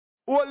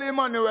Holy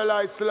Emmanuel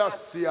I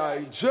Selassie,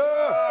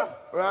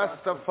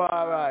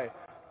 Rastafari.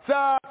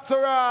 Talk to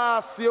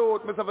us,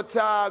 youth, Mr.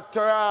 Talk to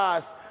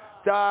us.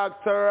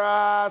 Talk to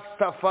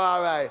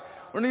Rastafari.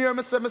 When you hear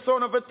me say my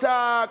son of a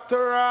talk to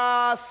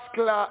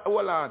Rascla,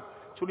 hold on.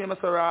 Should you hear me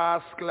say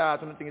Rascla, I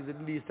think it's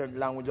in the Eastern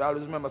language. I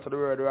always remember the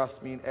word Ras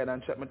mean head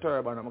and check my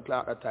turban and my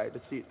clock that tight to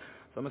see it.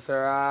 So I say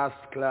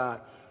Rascla.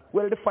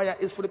 Well, the fire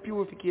is for the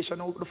purification.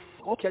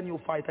 How can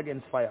you fight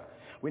against fire?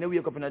 When you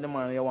wake up in the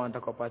morning, you want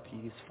a cup of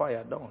tea, it's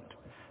fire, don't.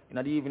 In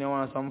the evening, you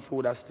want some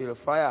food, that's still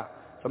fire.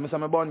 So I say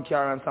my bun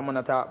car and someone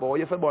talk about,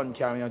 you have a bun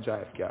car and you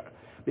drive car.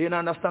 Do you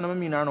understand what I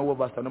mean or no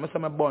overstand? I say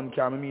my bun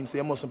car, I mean so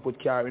you mustn't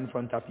put car in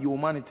front of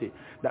humanity.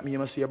 That means you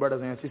must see your brothers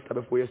and your sisters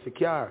before you see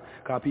car.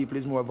 Because people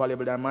is more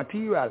valuable than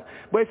material.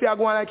 But if you are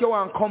going like you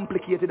want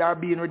complicated or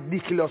being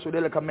ridiculous with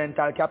the like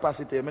mental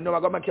capacity, I know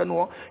I'm going to make you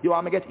know you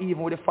want to get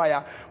even with the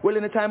fire. Well,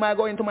 in the time I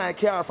go into my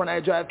car and I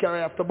drive car,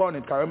 I have to burn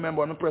it. Because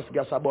remember, when I press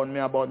gas, I burn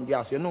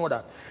gas. You know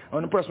that.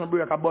 When I press my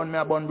brake, I burn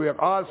brake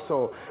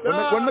also. When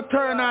I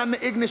turn on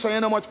the ignition, you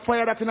know how much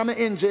fire that's in my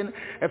engine.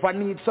 If I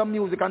need some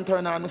music and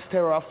turn on the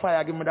stereo of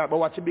fire, give me that. But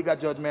watch a bigger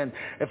judgment.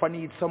 If I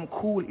need some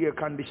cool air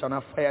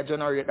conditioner, fire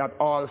generate that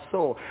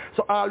also.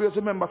 So always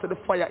remember, so the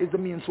fire is the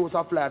main source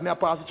of life. May I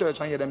pass the church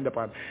and hear them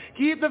depend.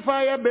 Keep the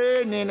fire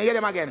burning. Hear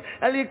them again.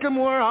 A little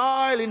more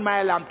oil in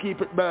my lamp.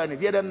 Keep it burning.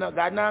 Hear them now.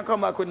 God now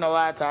come back with no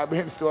water,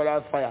 brimstone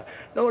or fire.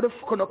 No, the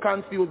fuck no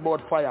confused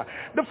about fire.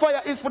 The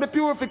fire is for the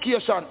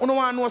purification. You don't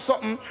want to know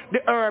something? The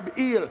herb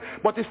heal.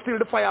 But it's still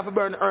the fire to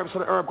burn the herb so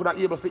the herb could not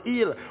be able to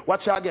heal.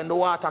 Watch again, the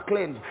water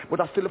cleanse. But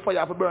it's still the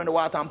fire to burn the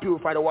water and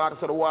purify the water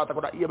so the water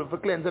could not be able to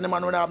cleanse. And the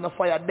man would have no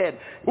fire dead.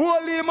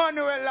 Holy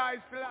Emmanuel I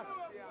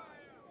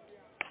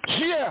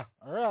Selassie. Yeah,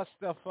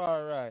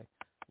 Rastafari.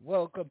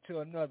 Welcome to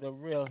another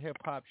real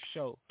hip-hop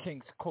show,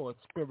 King's Court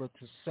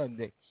Spiritual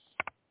Sunday,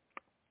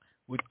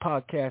 with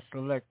podcast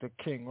selector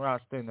King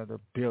Rasta in the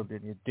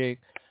building, you dig?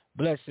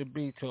 Blessed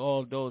be to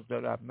all those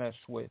that I mess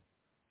with,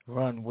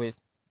 run with,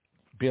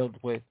 build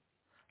with.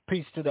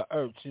 Peace to the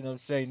earth, you know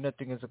what I'm saying?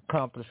 Nothing is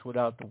accomplished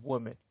without the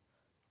woman.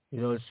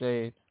 You know what I'm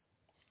saying?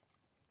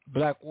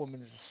 Black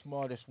woman is the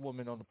smartest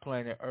woman on the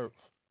planet Earth.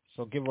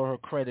 So give her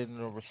credit and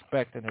her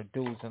respect and her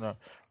dues and her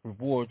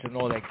rewards and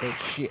all that good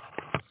shit.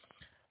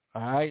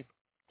 All right?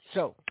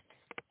 So,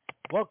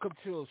 welcome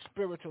to a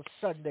Spiritual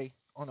Sunday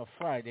on a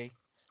Friday.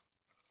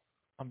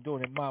 I'm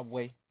doing it my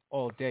way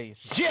all day.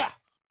 Yeah!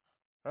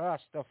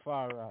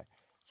 Rastafari.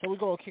 So we're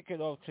going to kick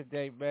it off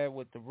today, man,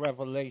 with the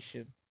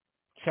Revelation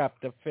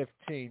chapter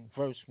 15,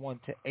 verse 1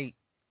 to 8.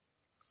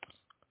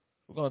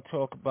 We're going to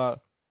talk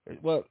about,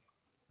 well,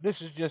 this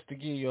is just to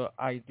give you an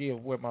idea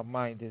of where my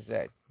mind is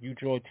at. You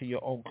draw it to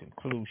your own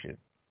conclusion.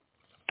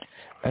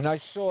 And I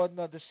saw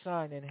another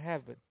sign in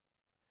heaven,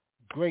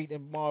 great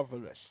and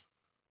marvelous,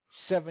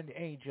 7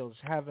 angels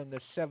having the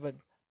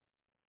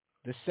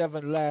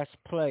seven last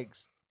plagues.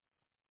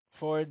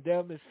 For in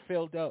them is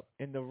filled up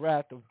in the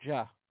wrath of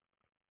Jah.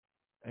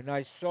 And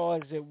I saw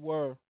as it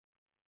were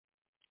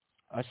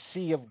a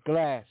sea of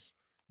glass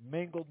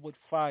mingled with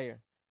fire,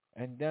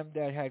 and them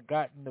that had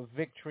gotten the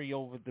victory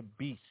over the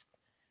beast,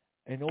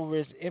 and over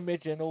his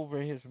image and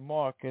over his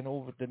mark and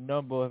over the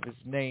number of his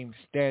name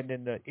stand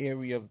in the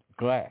area of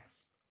glass.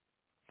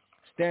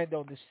 Stand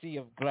on the sea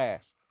of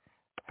glass,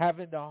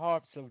 having the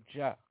harps of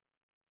Jah.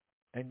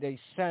 And they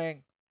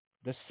sang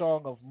the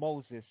song of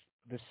Moses,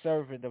 the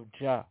servant of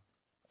Jah,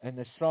 and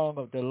the song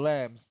of the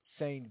Lamb,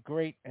 saying,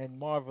 Great and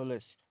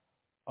marvelous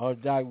are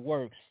thy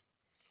works,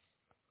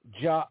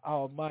 Jah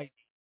Almighty.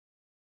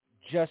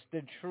 Just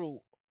and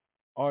true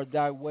are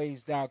thy ways,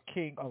 thou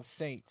King of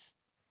saints.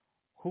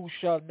 Who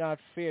shall not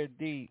fear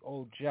thee,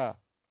 O Jah,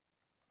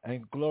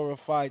 and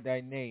glorify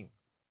thy name?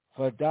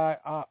 For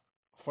thou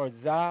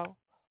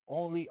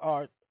only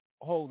art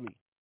holy.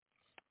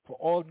 For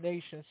all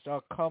nations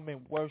shall come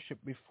and worship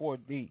before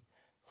thee,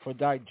 for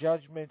thy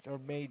judgments are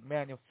made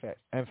manifest.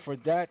 And for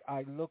that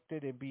I looked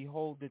at, and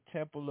behold, the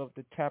temple of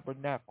the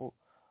tabernacle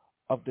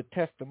of the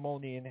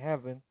testimony in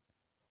heaven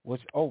was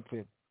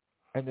open.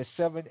 And the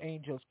 7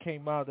 angels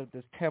came out of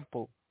the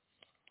temple,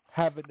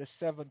 having the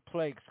 7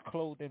 plagues,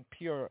 clothed in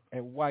pure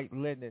and white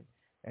linen,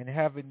 and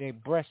having their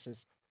breasts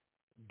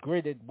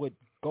girded with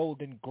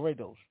golden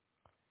girdles.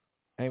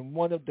 And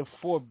one of the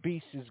 4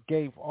 beasts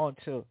gave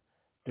unto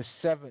the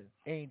 7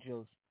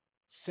 angels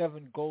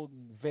 7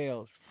 golden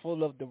veils,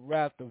 full of the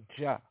wrath of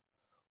Jah,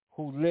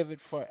 who liveth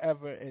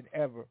forever and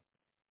ever.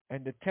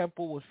 And the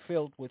temple was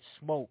filled with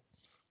smoke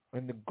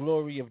and the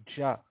glory of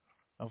Jah,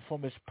 and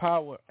from his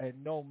power,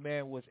 and no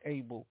man was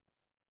able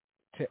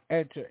to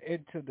enter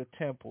into the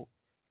temple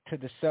till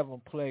the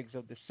 7 plagues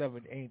of the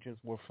 7 angels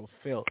were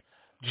fulfilled.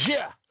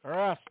 Yeah,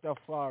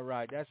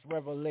 Rastafari. That's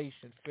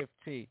Revelation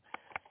 15.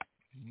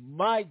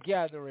 My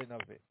gathering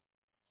of it.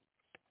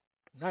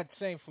 Not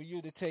saying for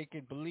you to take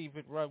it, believe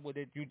it, run with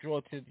it. You draw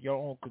to your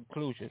own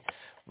conclusion.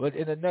 But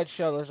in a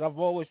nutshell, as I've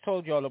always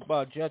told y'all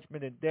about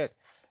judgment and death,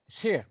 it's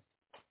here.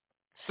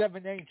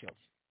 7 angels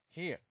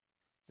here.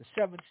 The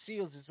 7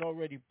 seals is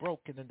already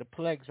broken and the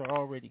plagues are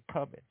already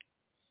coming.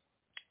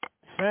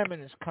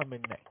 Famine is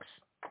coming next.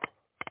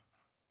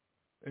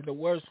 in the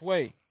worst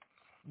way.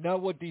 Now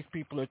what these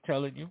people are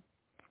telling you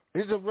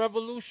is a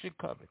revolution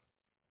coming.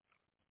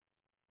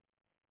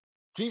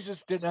 Jesus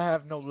didn't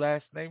have no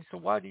last name, so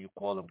why do you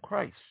call him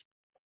Christ?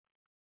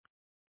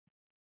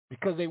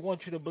 Because they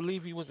want you to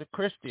believe he was a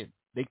Christian.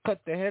 They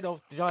cut the head off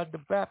John the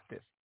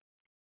Baptist,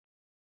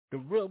 the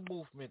real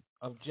movement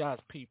of Jah's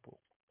people.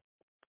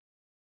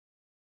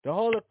 The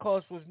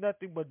Holocaust was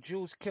nothing but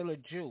Jews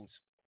killing Jews.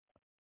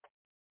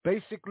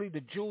 Basically,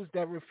 the Jews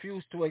that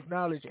refused to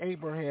acknowledge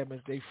Abraham as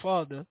their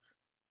father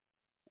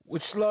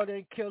would slaughter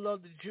and kill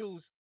other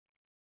Jews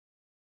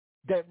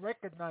that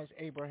recognize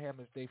Abraham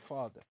as their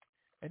father.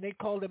 And they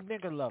called them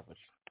nigger lovers.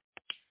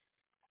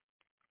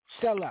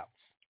 Sellouts.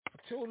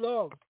 For too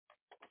long,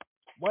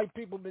 white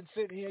people been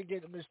sitting here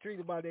getting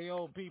mistreated by their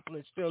own people.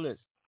 It still is.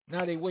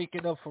 Now they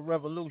waking up for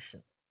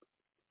revolution.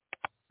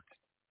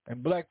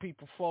 And black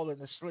people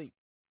falling asleep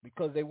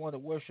because they want to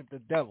worship the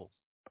devil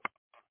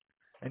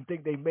and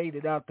think they made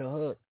it out the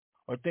hood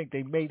or think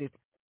they made it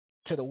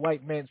to the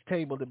white man's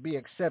table to be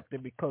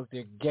accepted because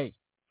they're gay.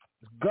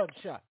 It's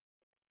gunshot.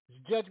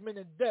 It's judgment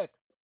and death.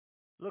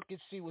 Look and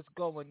see what's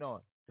going on.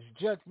 It's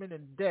judgment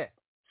and death.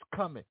 It's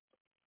coming.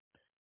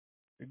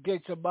 The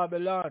gates of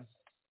Babylon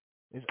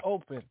is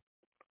open.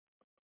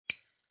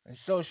 And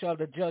so shall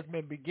the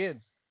judgment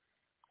begin.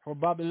 For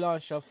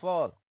Babylon shall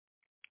fall.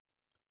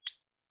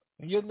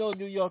 And you know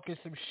New York is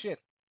some shit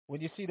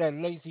when you see that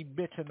lazy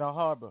bitch in the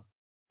harbor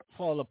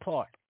fall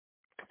apart.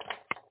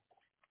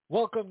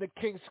 Welcome to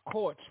King's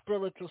Court,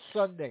 Spiritual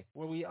Sunday,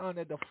 where we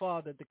honor the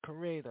Father, the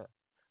Creator,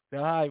 the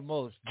High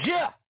Most.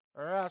 Jah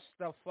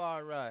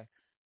Rastafari.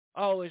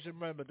 Always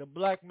remember, the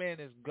black man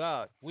is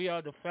God. We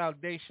are the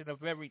foundation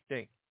of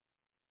everything.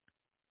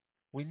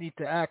 We need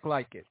to act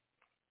like it.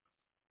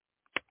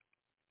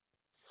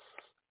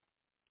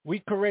 We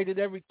created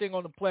everything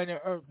on the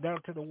planet Earth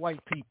down to the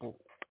white people.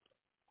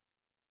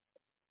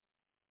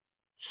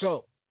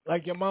 So,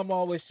 like your mama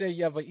always say,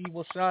 you have an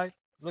evil side.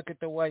 Look at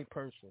the white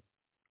person.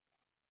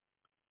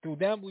 Through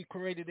them, we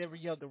created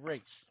every other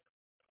race.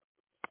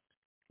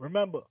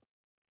 Remember,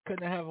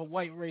 couldn't have a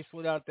white race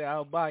without the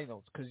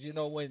albinos. Because, you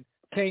know, when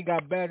Cain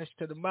got banished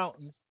to the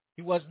mountains,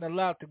 he wasn't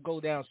allowed to go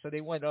down, so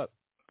they went up.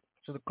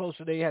 So the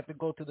closer they had to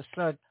go to the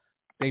sun,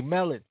 they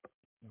melted.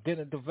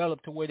 Didn't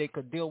develop to where they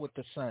could deal with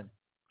the sun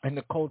and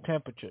the cold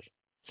temperatures.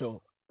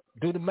 So,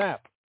 do the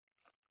math.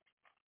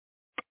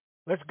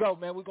 Let's go,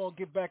 man. We're going to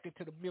get back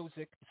into the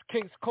music. It's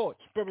King's Court,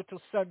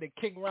 Spiritual Sunday,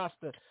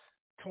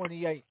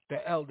 Kingrasta28 Da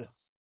Elda.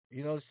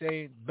 You know what I'm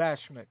saying?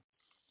 Bashment.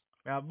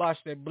 Now, bash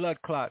that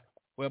blood clot.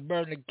 We're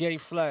burning the gay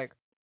flag.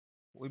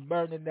 We're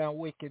burning down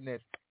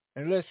wickedness.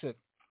 And listen,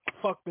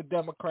 fuck the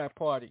Democrat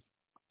Party.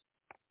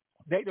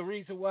 They the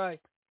reason why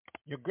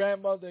your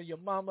grandmother, your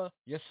mama,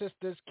 your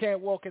sisters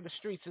can't walk in the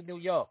streets of New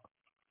York.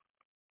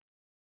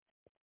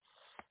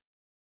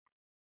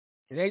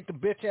 It ain't the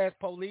bitch-ass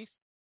police.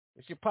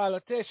 It's your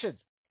politicians.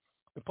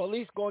 The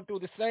police going through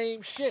the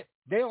same shit.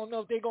 They don't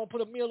know if they're going to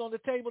put a meal on the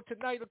table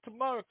tonight or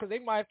tomorrow because they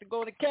might have to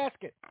go in a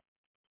casket.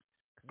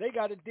 They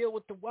got to deal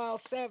with the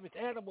wild, savage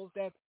animals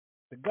that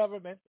the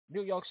government,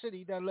 New York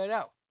City, done let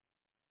out.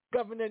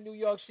 Governor of New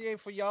York, she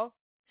ain't for y'all.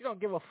 She don't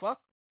give a fuck.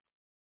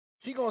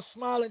 She going to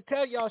smile and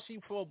tell y'all she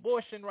for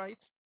abortion rights.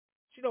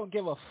 She don't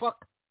give a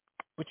fuck.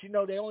 But you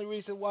know the only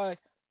reason why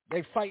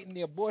they fighting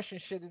the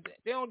abortion shit is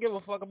they don't give a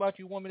fuck about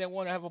you women that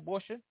want to have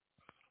abortion.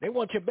 They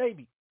want your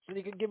baby so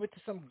they can give it to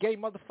some gay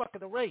motherfucker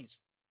to raise.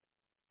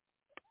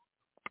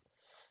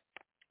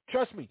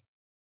 Trust me.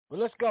 But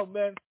let's go,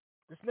 man.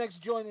 This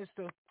next joint is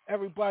to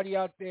everybody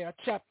out there.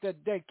 I chop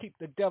that day, keep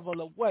the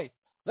devil away.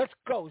 Let's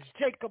go. It's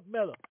Jacob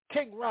Miller,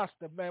 King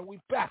Rasta, man. We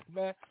back,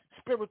 man.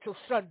 Spiritual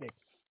Sunday.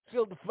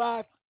 Feel the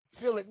vibe.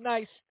 Feel it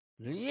nice.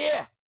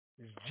 Yeah.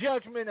 It's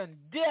judgment and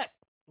death.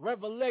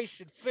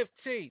 Revelation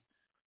 15.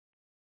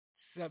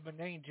 7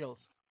 angels.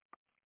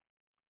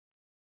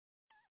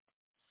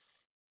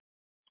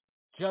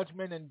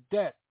 Judgment and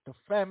death. The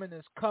famine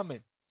is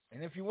coming.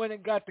 And if you went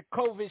and got the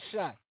COVID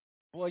shot,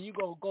 boy, you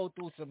going to go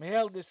through some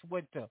hell this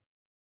winter.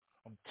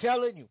 I'm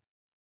telling you.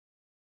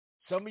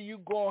 Some of you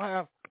going to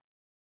have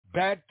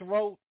bad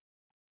throat.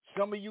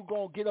 Some of you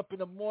going to get up in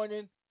the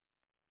morning,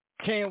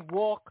 can't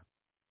walk.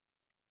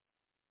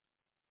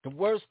 The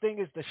worst thing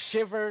is the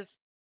shivers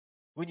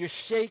when you're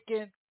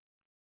shaking.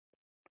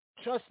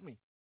 Trust me.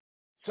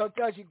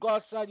 Sometimes you go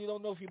outside, you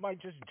don't know if you might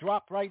just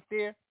drop right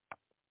there.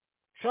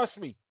 Trust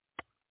me.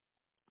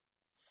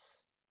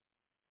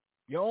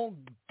 Your own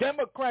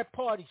Democrat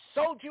Party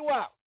sold you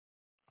out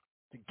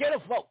to get a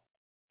vote.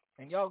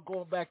 And y'all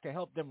going back to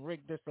help them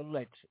rig this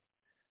election.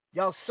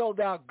 Y'all sold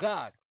out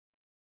God,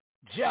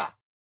 Jah,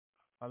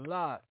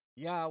 Allah,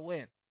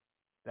 Yahweh,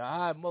 the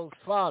High Most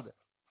Father,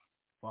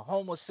 for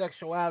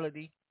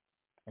homosexuality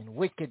and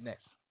wickedness.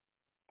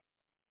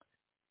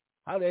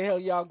 How the hell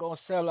y'all gonna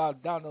sell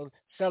out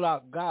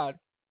God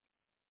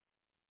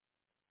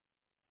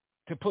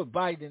to put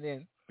Biden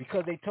in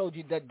because they told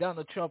you that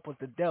Donald Trump was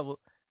the devil?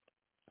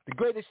 The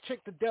greatest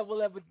trick the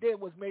devil ever did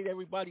was made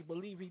everybody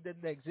believe he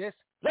didn't exist.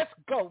 Let's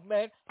go,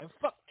 man. And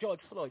fuck George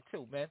Floyd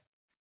too, man.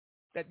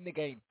 That nigga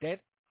ain't dead.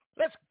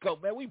 Let's go,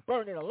 man. We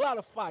burning a lot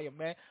of fire,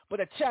 man. But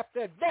a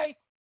chapter a day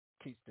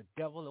keeps the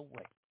devil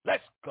away.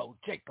 Let's go,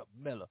 Jacob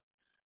Miller.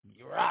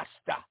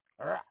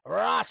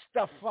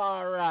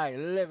 Rastafari.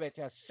 Live it,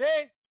 you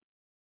see?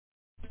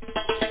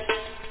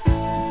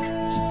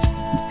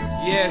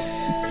 Yes,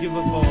 give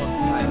a voice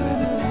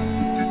silence.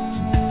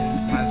 His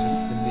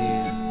Majesty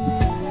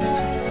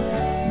lives.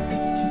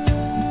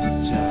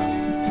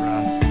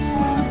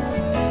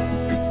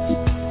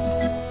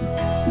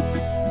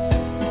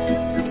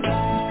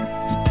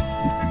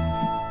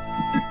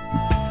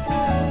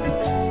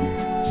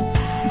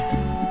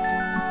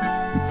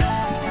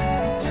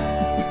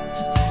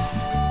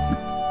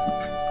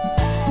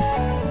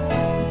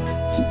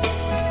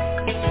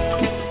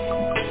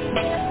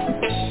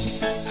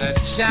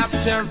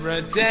 Chapter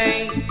a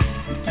day,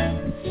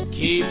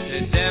 keep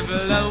the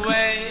devil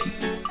away.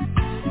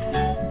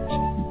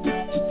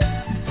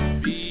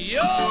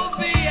 Behold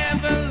the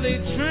heavenly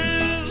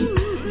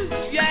truth,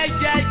 yeah,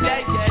 yeah,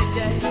 yeah, yeah,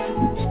 yeah.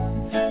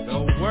 The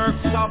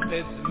works of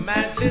His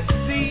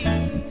Majesty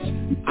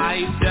I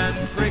done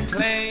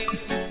proclaim.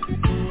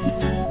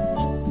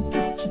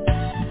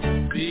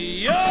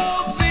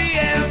 Behold the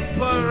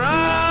Emperor,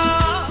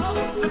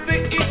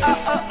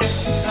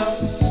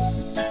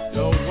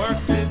 the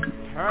works is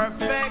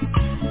perfect.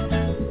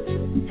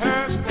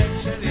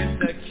 Perfection is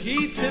the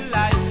key to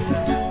life.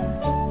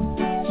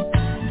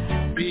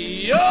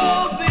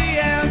 Behold the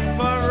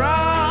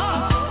Emperor.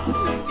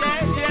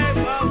 Yeah, yeah,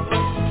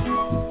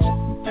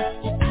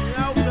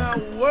 now the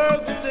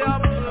works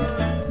are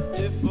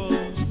beautiful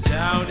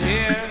down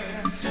here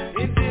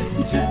in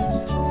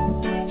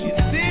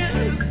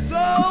this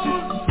soul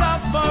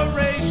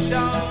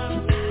separation.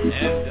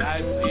 And I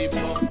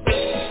people,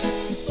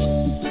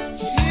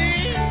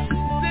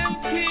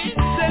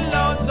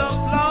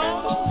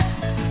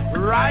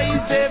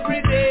 rise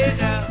every day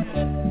now.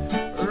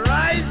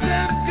 Rise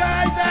and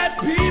guide that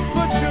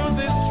people through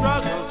this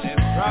struggle.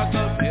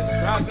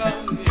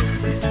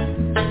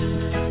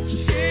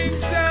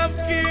 Kings of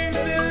kings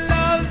and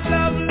lords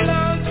of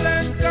lords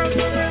and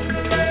conquerors.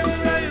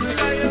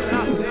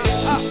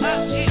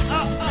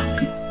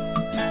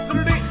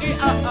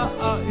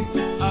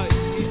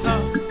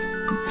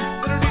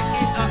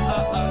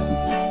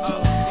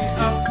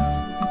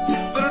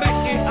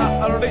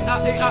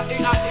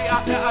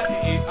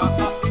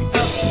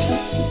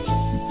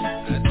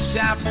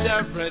 Chapter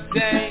a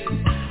day,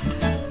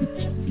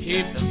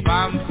 keep the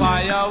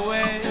vampire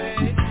away.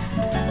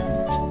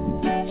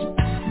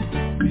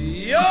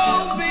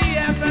 Behold the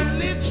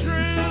heavenly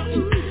truth,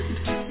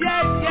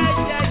 yeah, yeah,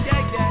 yeah,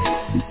 yeah,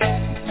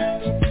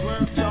 yeah.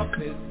 Works of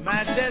His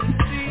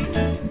Majesty,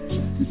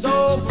 so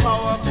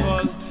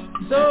powerful,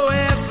 so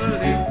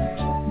heavenly.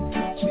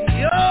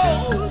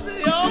 Behold the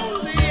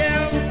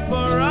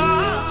Emperor,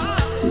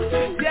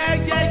 yeah,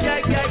 yeah, yeah,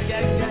 yeah,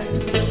 yeah, yeah.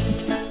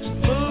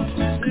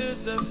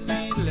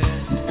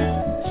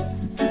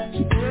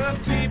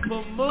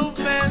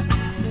 Movement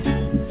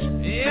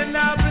in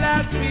our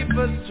black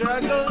people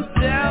struggle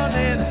down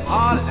in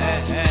all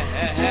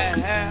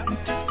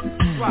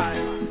why?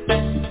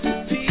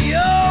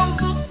 Behold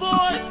the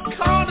four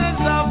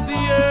corners of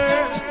the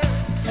earth,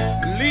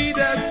 lead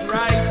us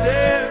right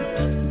there,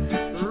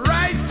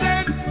 rise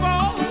and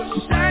fall,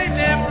 shine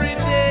every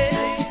day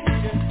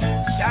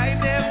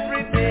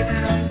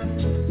now.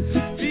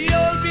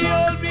 Behold,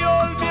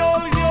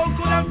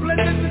 good and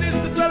pleasant is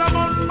the dwell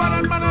among man and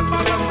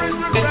praise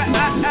regret.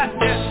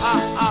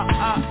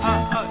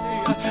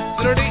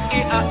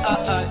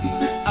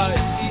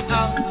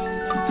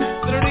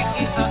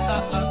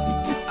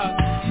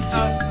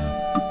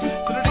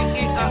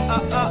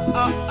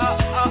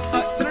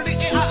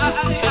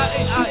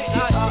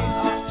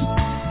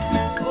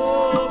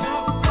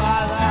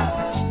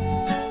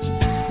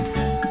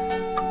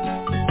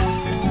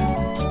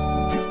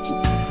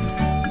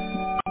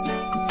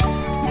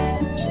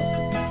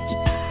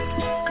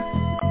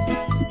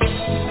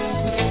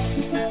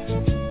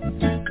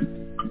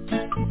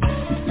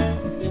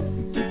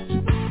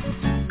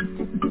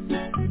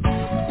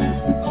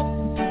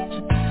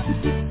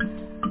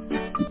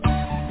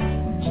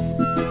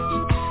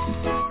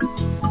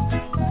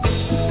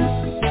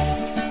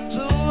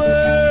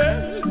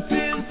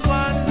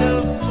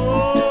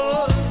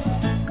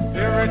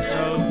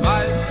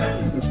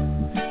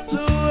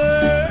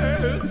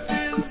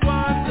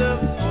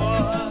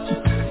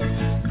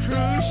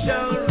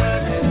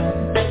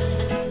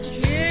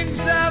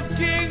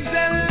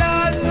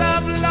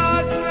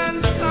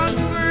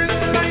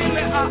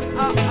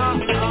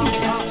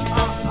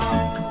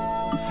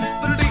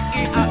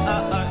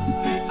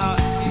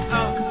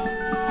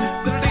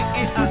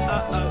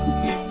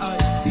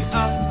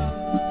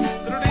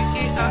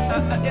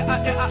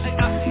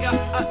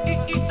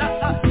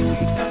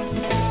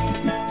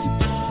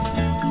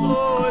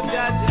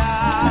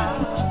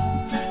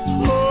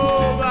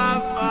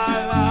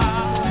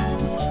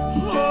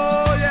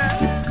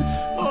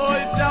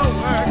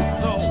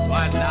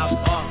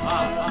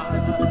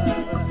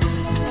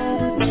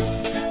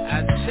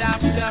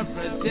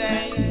 Every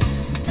day,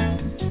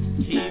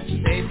 keep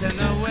Satan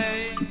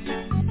away.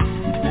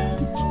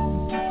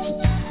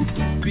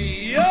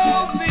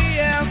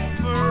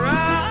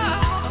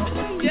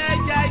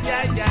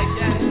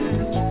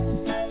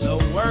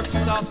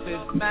 of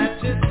His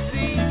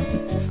majesty,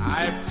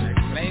 I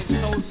proclaim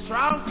so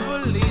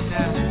strongly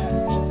now.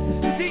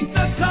 Seek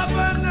the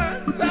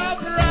covenant of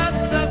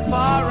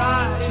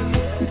Rastafari,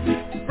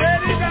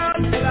 spreading out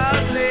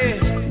loudly.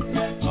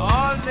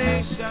 All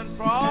nations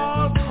from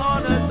all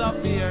corners of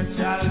the earth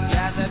shall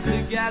gather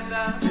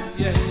together.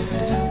 Yes.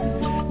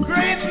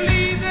 Great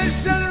leaders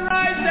shall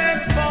rise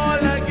and fall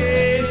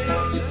again.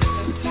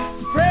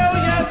 Pray, oh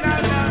yeah,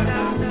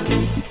 now.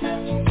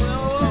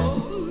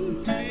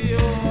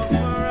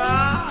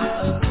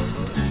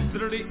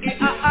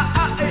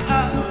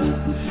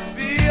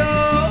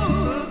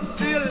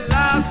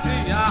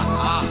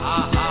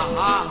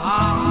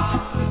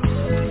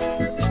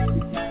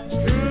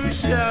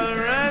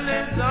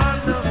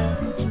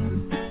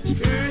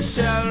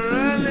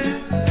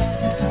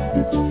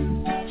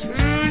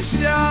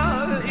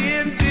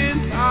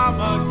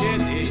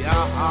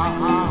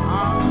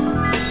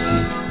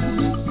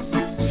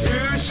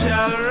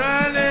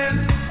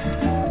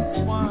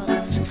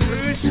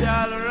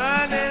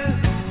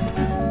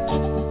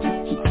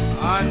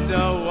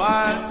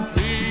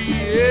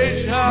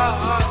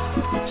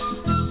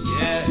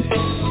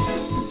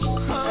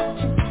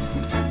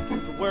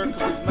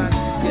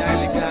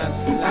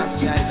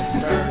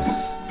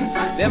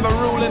 Never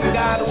ruling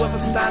God who ever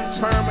stand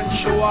firm and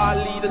show our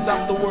leaders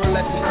of the world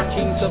that He's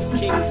kings of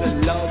kings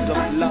and lords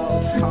of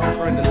lords,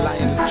 conquering the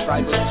lion of the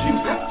tribe of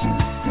Judah.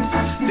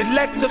 The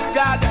elect of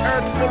God, the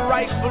earthful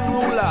rightful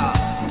ruler,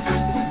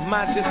 His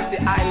Majesty,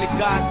 highly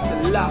God,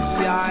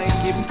 Selassie,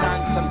 give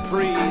thanks and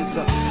praise.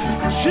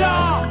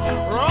 Jah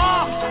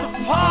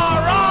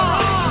Rastafari,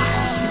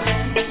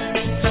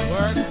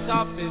 works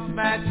of His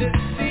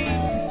Majesty,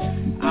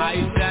 I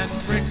then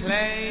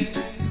proclaim.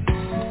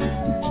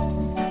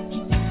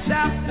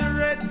 Chapter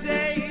a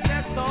day,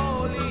 that's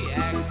all He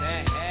acts.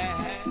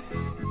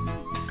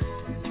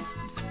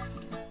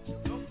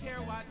 Don't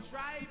care what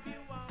tribe you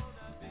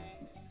wanna be.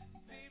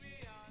 See me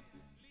on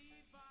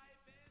Levi.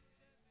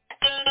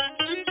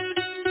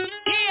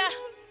 Yeah,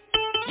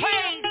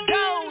 praise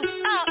goes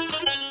up,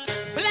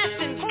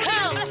 blessings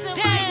come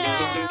down.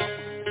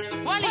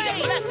 Well, I need a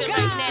blessing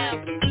right now.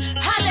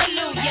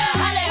 Hallelujah,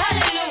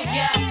 hallelujah,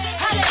 hallelujah,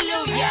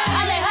 hallelujah,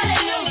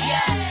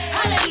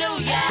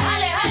 hallelujah,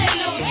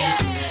 hallelujah.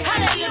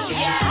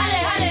 Hallelujah,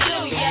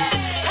 hallelujah,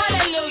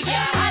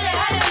 hallelujah, hallelujah,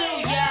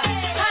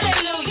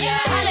 hallelujah,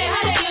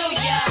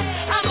 hallelujah.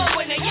 I'm a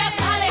winner, yes,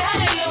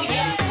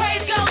 hallelujah.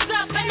 Praise goes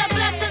up and the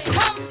blessings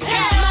come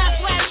down. My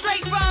swag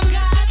straight from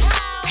God.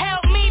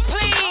 Help me,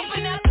 please.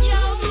 Open up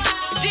your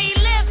mouth.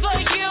 Deliver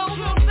you.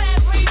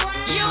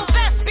 You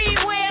best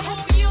beware who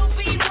you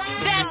be with.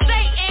 That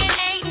Satan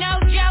ain't no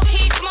joke.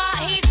 He's smart,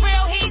 he's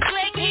real, he's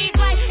slick, he's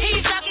like,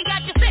 he's lucky.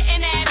 Got you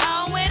sitting at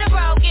home with a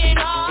broken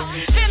heart,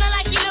 feeling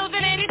like you're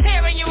losing and he's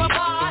tearing you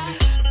apart.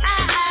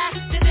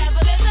 The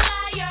devil is a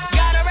liar.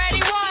 God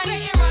already won.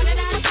 You're running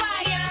out of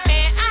fire.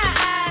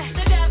 And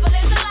the devil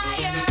is a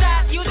liar.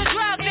 Stop using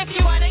drugs if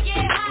you wanna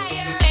get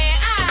higher.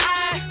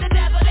 And the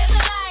devil is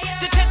a liar.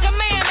 The 10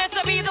 commandments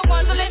will be the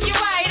ones to lift you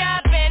right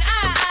up. And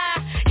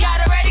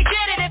God already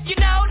did it. If you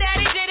know that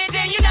He did it,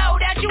 then you know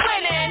that you're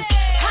winning.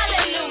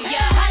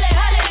 Hallelujah,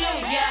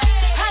 hallelujah,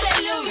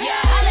 hallelujah,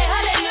 hallelujah,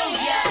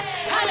 hallelujah,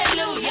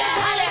 hallelujah,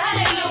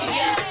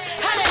 hallelujah,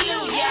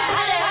 hallelujah,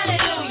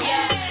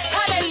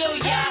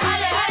 hallelujah,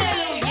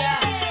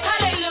 hallelujah,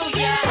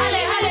 hallelujah,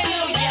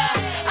 hallelujah.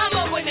 I'm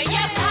a winner,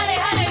 yes,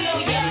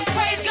 hallelujah.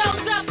 Praise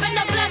goes up and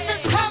the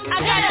blessings come. I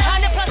got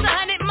 100 plus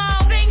 100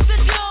 more things to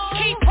do.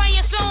 Keep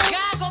praying soon,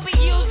 God gon' be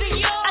using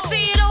you. I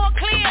see it all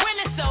clear when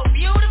it's so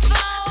beautiful.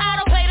 I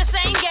don't play the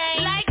same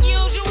game like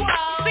usual.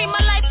 See,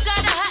 my life's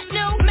got a hot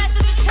new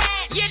message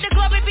attached. Yeah, the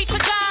glory be to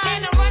God,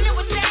 and I'm running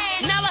with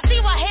that. Now I see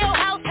why Hell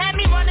House had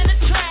me running the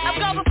track. I'm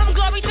going from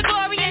glory to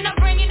glory and I'm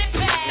bringing it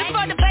back. It's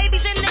for the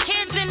babies and the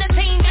kids and the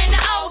teens and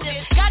the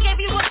oldest. God gave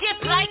you a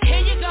gift like,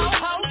 here you go,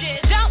 hold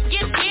it. Don't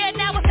get scared,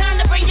 now it's time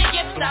to bring your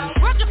gifts out.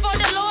 Working for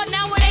the Lord,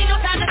 now it ain't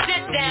no time to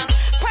sit down.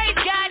 Praise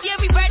God,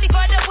 yeah, we ready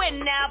for the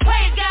win now.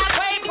 Praise God,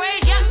 praise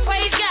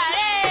God,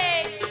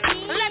 hey.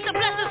 Let the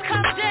blessings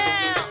come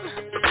down.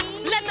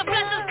 Let the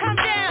blessings come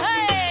down,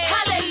 hey.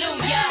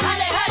 Hallelujah,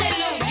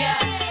 hallelujah,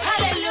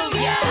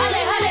 hallelujah, hallelujah,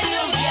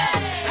 hallelujah,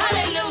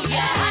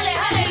 hallelujah,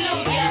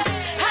 hallelujah,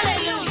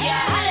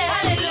 hallelujah,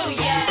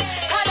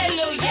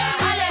 hallelujah,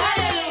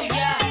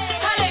 hallelujah,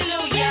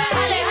 hallelujah,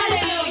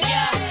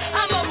 hallelujah.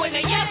 I'm a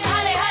winner, yes,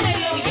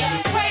 hallelujah.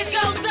 Praise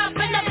goes up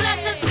and the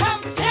blessings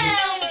come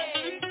down.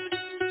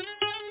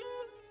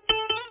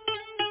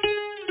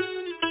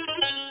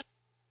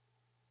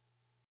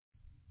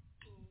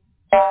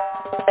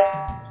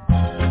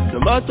 No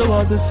matter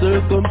what the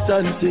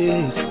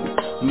circumstances,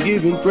 I'm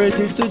giving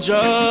praises to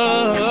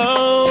Jah,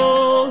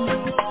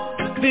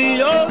 the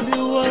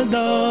only one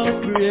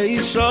of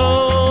creation,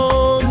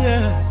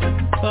 yeah.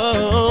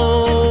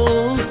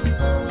 Oh,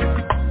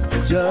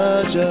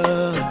 Jah,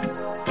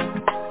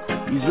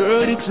 He's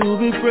worthy to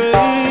be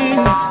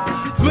praised.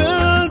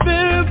 We'll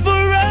be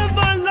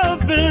forever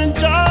loving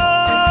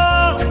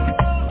Jah,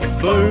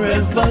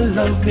 forever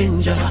loving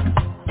Jah,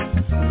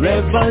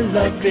 forever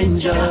loving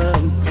Jah.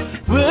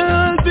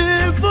 We'll be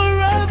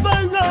forever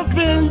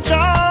loving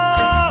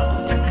Jah.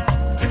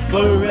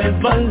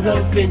 Forever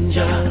loving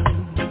Jah.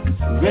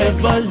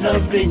 Forever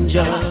loving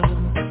Jah.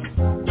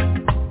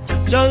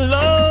 Jah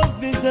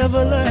love is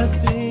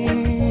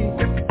everlasting.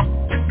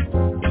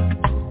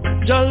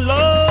 Jah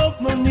love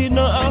no need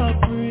no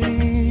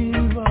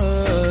offering.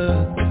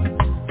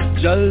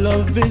 Jah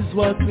love is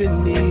what we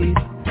need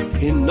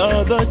in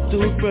order to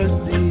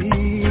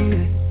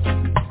proceed.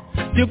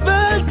 You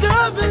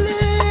better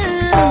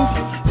believe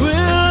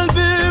we'll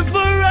be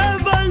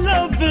forever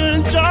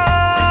loving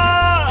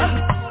Jah.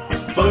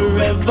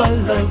 Forever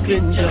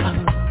loving Jah.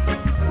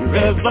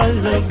 Forever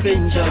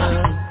loving Jah.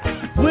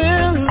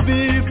 We'll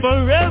be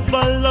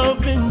forever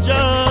loving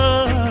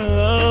Jah.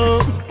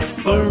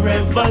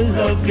 Forever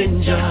loving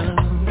Jah.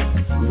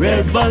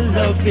 Forever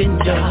loving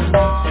Jah.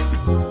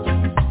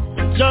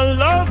 Jah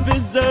love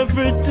is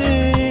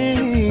everything.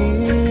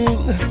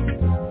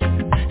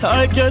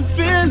 I can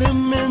feel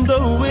him in the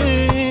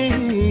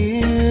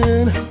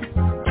wind.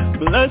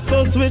 Bless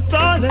us with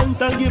talent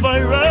and give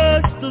our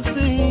rest to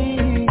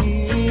sing.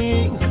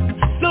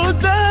 So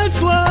that's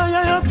why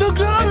I have to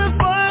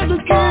glorify the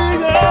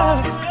King.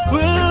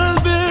 We'll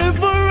be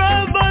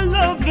forever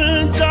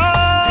loving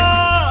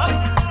Jah.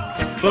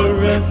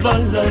 Forever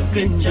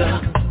loving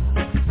Jah.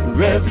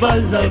 Forever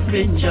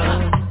loving Jah.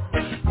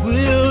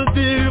 We'll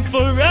be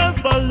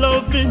forever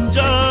loving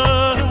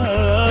Jah.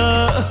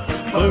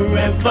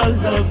 Forever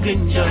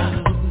loving Jah.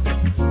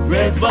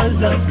 Forever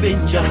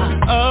loving Jah.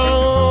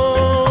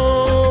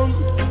 Oh,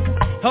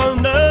 I'll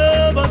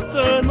never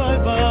turn my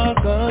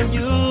back on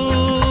you.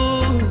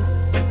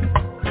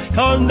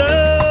 I'll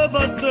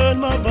never turn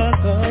my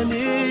back on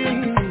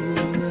you.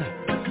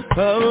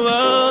 Oh,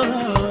 oh,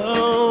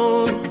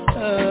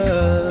 oh,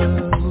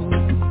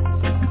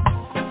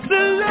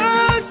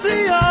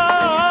 Celestia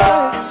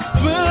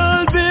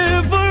will be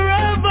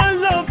forever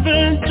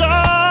loving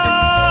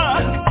Jah.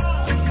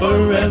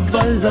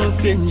 Forever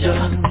loving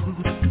Jah.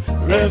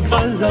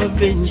 Forever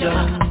loving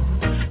Jah.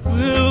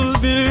 We'll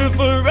be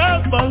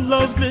forever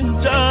loving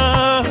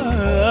Jah.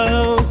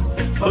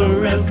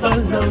 Forever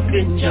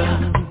loving Jah.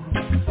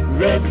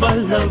 Forever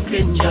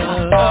loving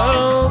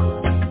Jah.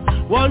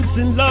 Once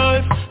in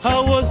life I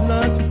was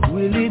not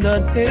willing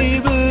and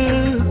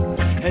able,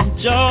 and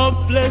Jah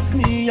blessed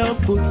me and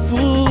put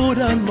food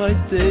on my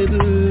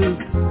table.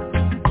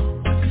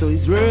 So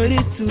he's ready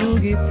to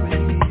give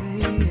praise.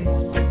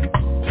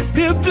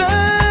 He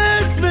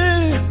blessed me,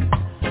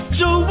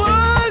 so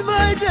all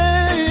my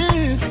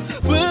days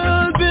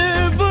will be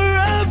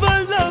forever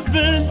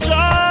loving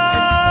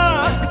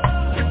Jah.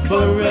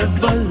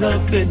 Forever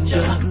loving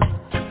Jah.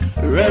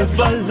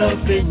 Forever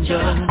loving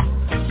Jah.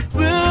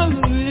 We'll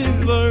be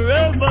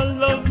forever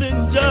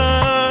loving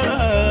Jah.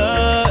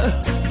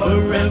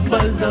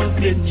 Forever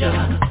loving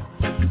Jah.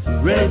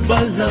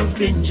 Forever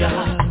loving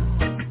Jah.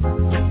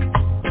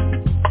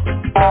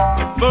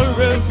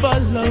 Forever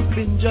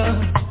loving Jah.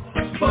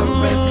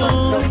 Forever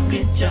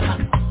loving Jah.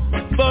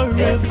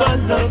 Forever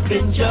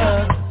loving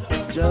Jah.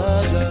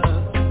 Jah, Jah.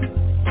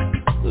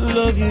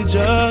 Love you,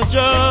 Jah,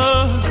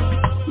 Jah.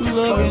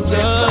 Love you,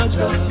 Jah,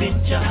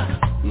 Jah.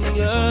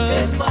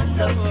 Forever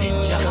loving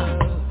Jah.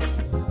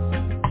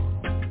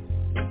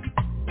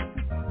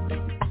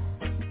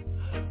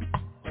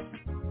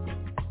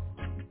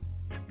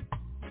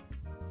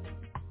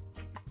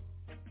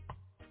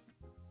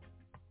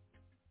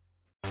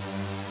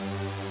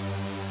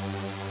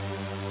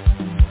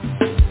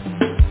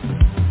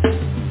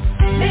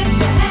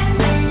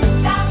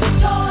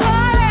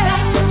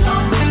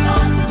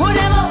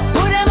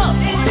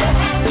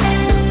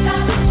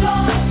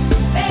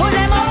 Put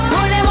them up.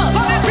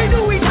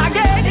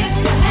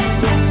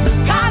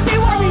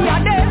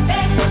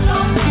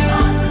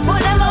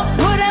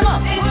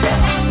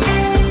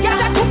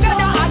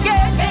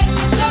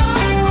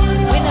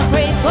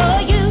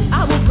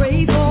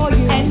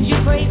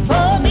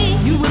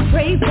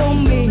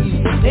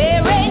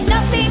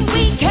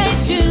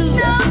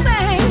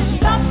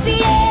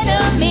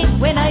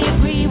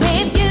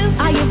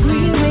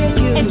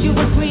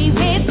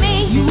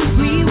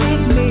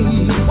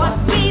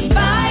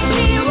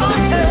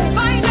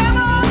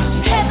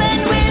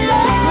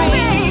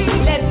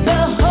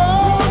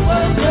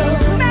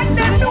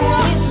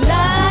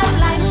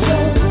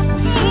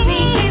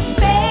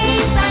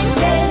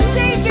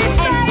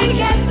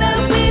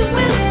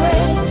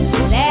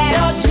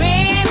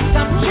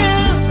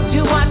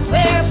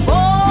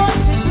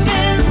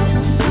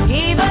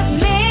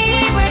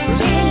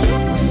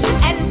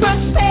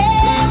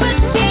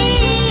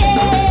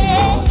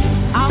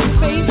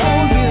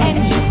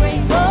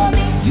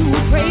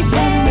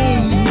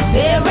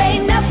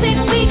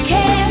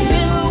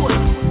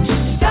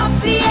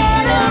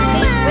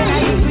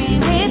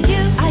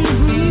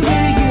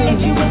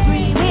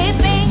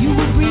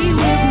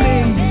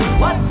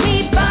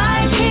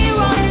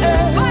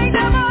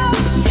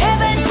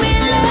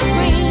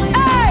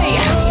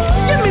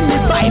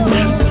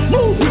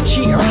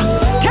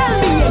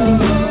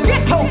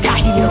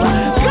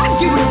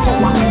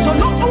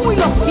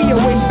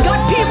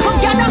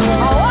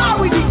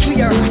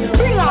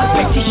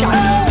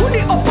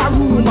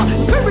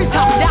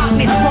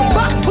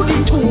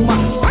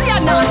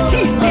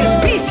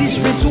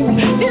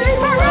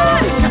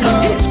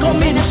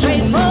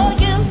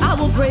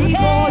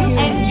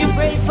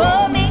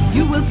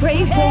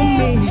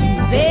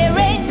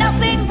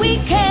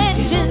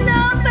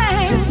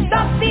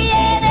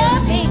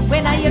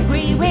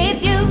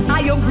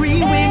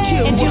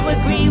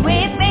 agree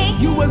with me?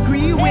 You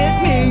agree with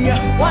me?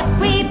 What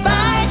we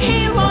bind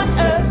here on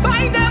earth,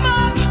 Bind them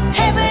up.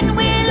 heaven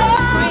will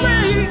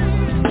agree.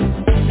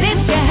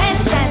 Lift your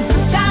hands and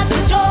shout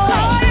for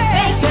joy.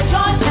 Make your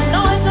joyful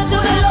noise unto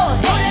the Lord.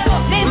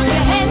 Lift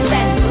your hands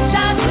and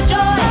shout for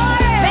joy.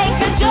 Make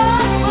a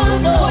joyful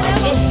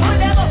noise.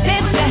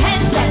 Lift your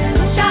hands and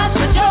shout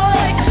for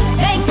joy.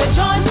 Make a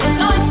joyful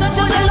noise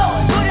unto the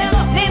Lord.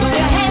 Lift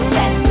your hands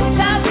and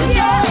shout for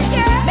joy.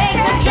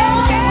 Make a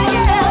joyful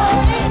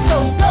noise. So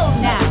slow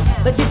now,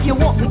 but if you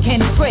want, we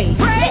can pray.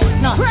 Let's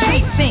not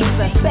treat things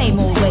the same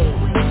old way.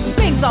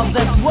 Things of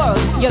this world,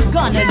 you're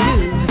gonna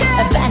lose.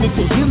 A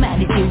vanity,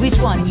 humanity, which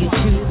one you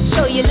choose?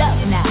 Show your love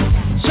now,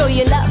 show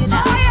your love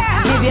now.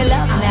 Give your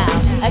love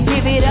now,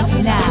 give it up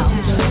now.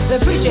 The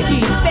preacher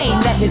keeps saying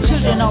that the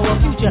children are our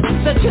future.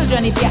 So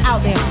children, if you're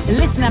out there,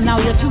 listen, I'm now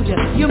your tutor.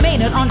 You may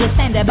not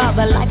understand about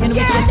the life in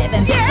which you're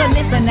living, so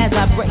listen as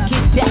I break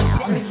it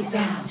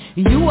down.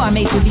 You are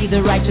made to be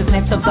the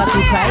righteousness of God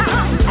through Christ.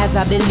 As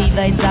a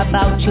believer, it's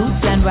about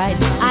truth and right.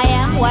 I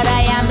am what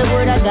I am, the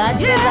word of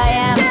God says I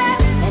am.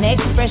 An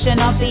expression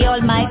of the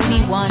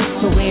Almighty One.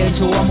 So where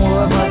two or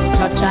more of us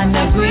touch and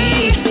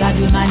agree, God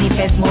will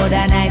manifest more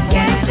than I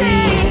can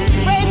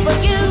see. Pray for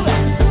you,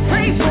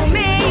 pray for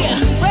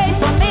me, pray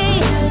for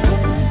me.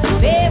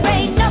 There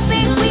ain't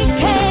nothing we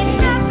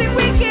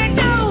can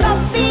do. Stop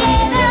the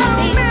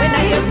enemy. When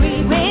I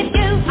agree with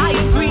you, I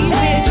agree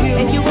with you.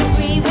 And you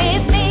agree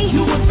with me,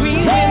 you agree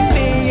with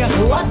me.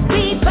 What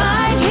we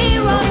bind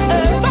here on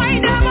earth,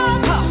 bind them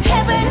up.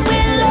 Heaven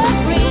will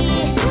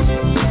agree.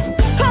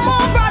 Come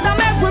on, brother,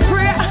 make we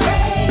pray.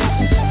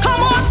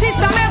 Come on,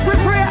 sister, make we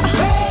pray.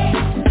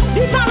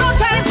 This is no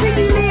time to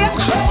delay.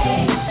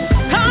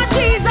 God,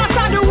 Jesus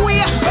are the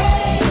way.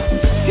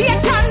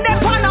 Satan, they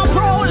on a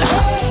roll.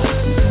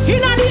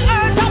 In the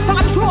earth of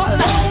control.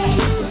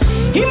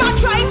 He might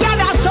try to get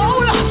a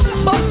soul,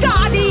 but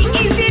God, he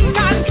is in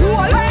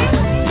control.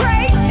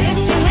 Pray.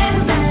 Lift your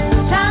hands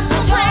and shout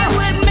for joy.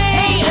 With me.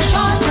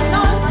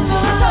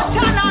 Touch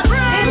and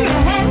agree. Lift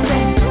your hands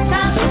and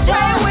shout for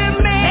joy. With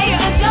me. Make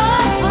a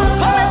joyful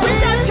Come and we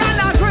noise. touch and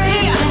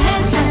agree. Lift your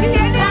hands and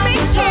The enemy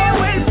here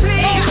will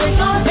flee. Make a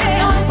joyful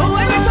noise. But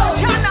when we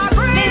touch and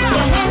agree, Lift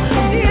your hands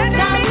the and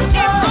enemy shout here for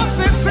joy. must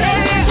be Make a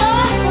flee.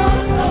 joyful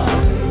noise.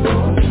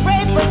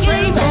 Pray for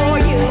Pray you. for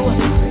you.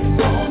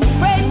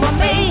 Pray for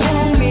me.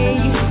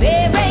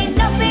 There ain't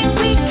nothing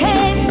we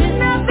can do.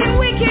 Nothing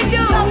we can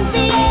do. Stop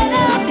the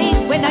enemy.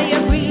 When I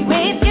agree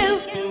with you,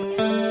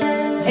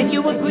 and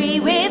you agree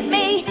with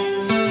me,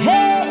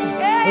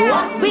 hey,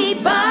 what we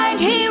bind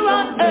here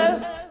on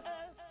earth,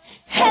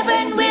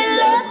 heaven will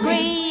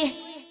agree.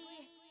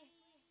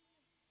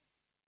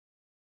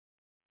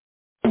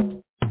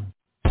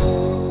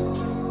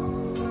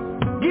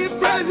 Give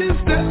praises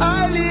to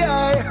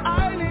Eljai,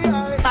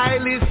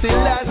 Haile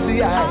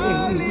Selassie.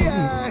 Oh,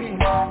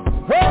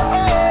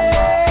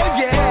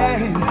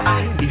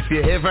 yeah. If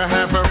you ever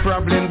have a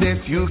problem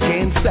that you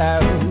can't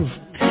solve,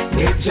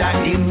 get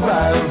Jah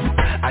involved.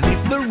 And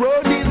if the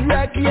road is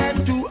rocky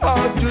and too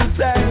hard to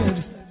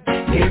stand,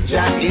 get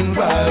Jah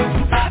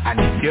involved. And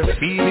if you're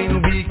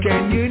feeling weak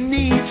and you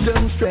need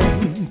some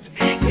strength,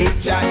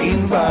 get Jah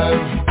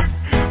involved.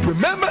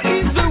 Remember,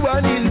 he's the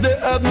one, he's the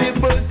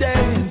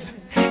omnipotent.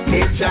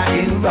 Get Jah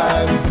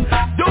involved.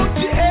 Don't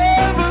you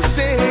ever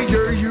say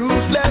you're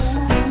useless.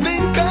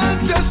 Think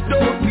just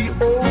don't be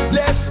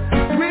hopeless.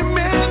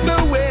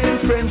 Remember when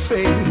friends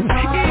fail,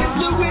 it's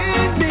the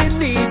wind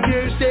beneath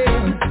your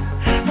sail.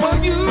 For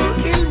you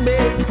he'll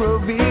make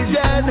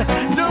provision,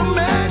 no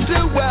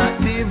matter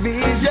what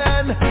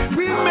division.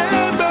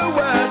 Remember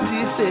what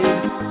he said,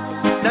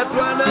 that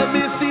one of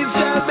his seeds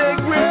shall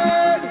make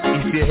bread.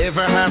 If you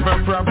ever have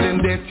a problem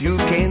that you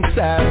can't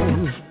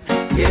solve,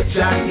 get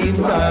Jah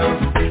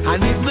involved.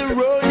 And if the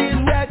road is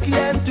rocky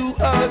and too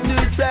hard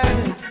to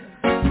travel,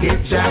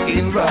 get Jah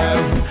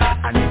involved.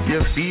 And if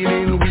you're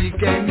feeling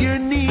weak and you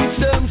need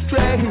some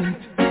strength,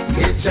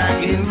 get Jah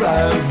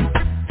involved.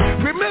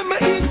 Remember,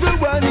 he's the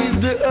one,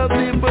 he's the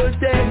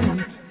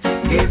omnipotent.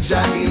 Get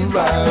Jah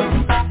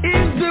involved.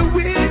 He's the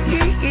wind,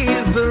 he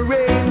is the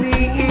rain,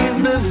 he is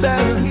the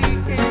sun, he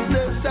is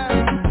the sun.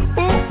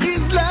 Who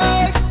is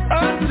like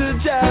unto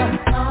Jah?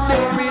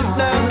 There is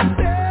none.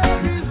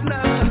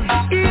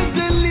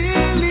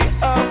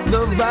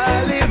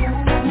 Valley,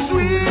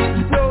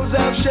 sweet rose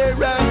of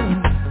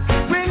Sharon.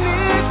 When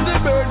it's the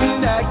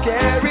burden I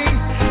carry,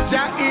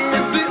 Jah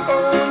is the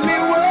only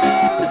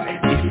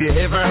one. If you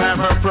ever have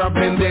a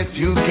problem that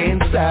you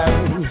can't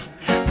solve,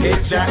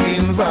 get Jah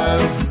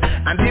involved.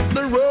 And if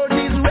the road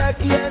is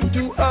rocky and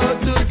too hard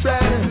to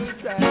travel,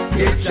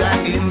 get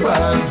Jah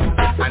involved.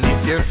 And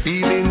if you're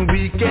feeling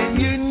weak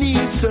and you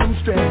need some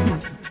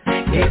strength,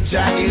 get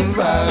Jah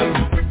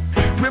involved.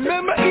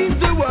 Remember, he's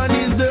the one,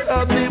 he's the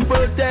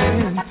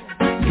omnipotent.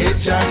 Get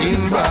Jah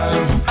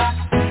involved.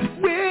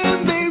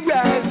 When they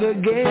rise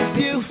against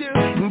you,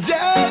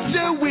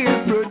 Jah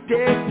will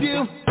protect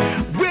you.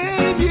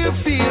 When you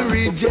feel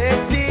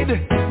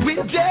rejected,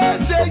 with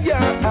Jah you're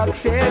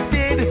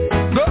accepted.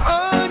 Go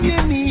on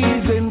your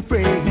knees and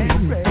pray.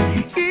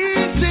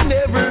 Each and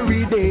every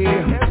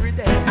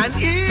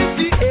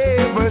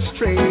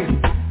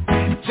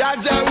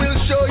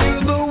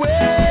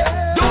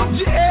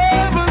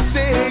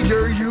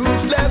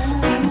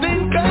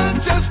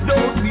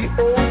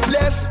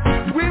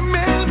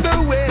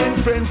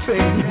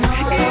friend.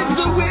 It's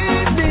the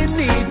way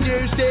beneath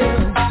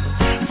yourself.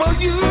 For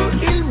you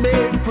he'll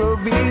make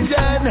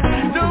provision,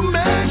 no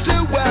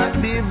matter what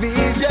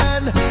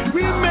division.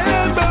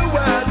 Remember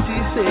what he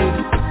said,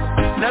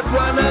 not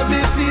one of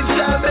his seeds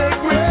shall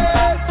make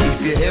bread.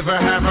 If you ever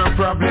have a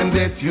problem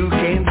that you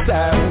can't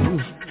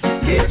solve,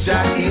 get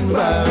Jah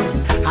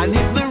involved. And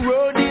if the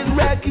road is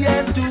rocky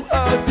and too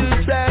hard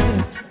to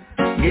stand,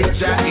 get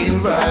Jah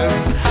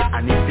involved.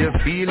 And if you're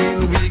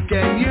feeling weak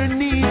and you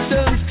need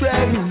some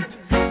strength,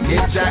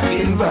 get Jah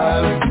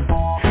involved.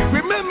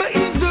 Remember,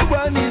 he's the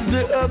one, he's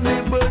the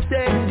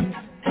omnipotent.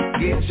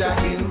 Get Jah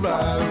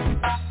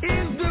involved.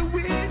 He's the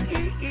wind,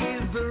 he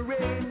is the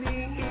rain,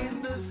 he is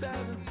the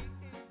sun.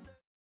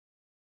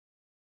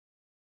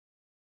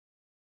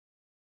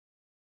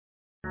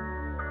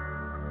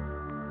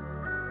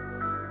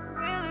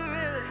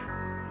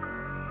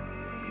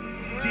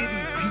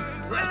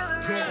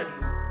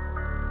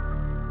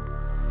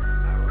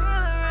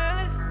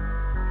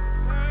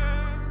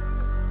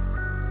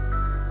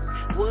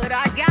 What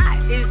I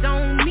got is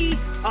on me,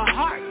 a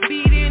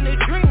heartbeat in a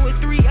dream with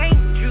 3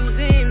 angels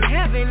in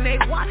heaven. They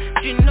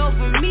watching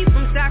over me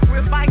from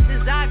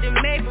sacrifices I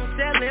done made, from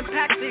selling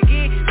packs to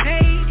get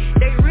paid.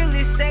 They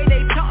really say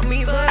they taught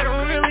me, but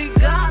I'm really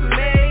God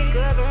made.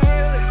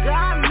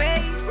 God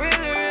made,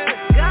 really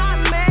God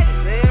made.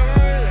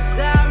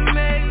 God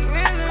made,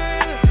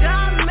 really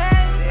God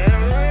made.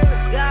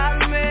 God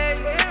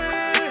made,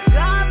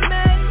 God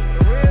made,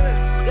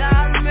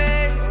 God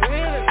made,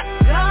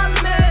 God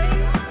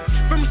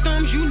made. From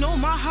storms, you know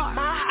my heart.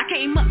 I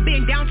came up,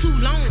 been down too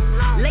long.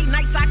 Late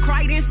nights I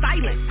cried in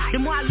silence. The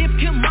more I lift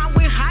him, I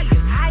went higher.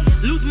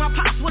 Lose my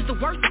pops was the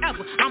worst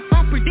ever. I'm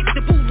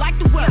unpredictable like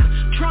the weather.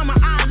 Trauma,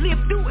 I live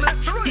through it.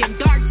 Them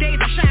dark days,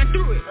 I shine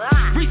through it.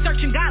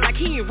 Researching God like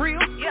he ain't real.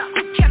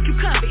 Who kept you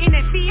covered in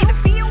that field?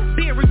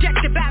 Being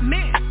rejected by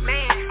man.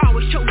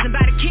 Always chosen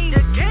by the king.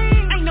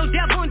 Ain't no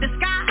devil in the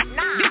sky.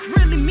 This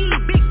really me,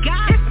 big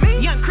guy.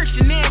 Young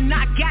Christian and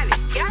I got it.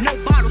 No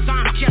bottles,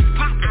 I'm just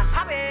popping.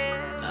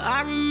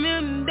 I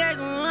remember days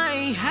when I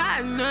ain't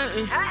had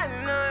nothing.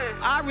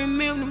 I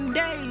remember them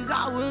days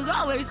I was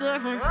always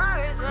suffering.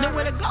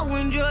 Nowhere to go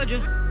in Georgia.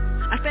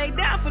 I stayed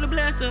down for the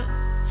blesser.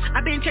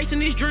 I've been chasing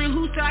this dream.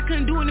 Who said I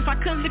couldn't do it if I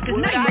couldn't lift his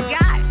name? What I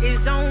got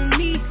is on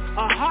me,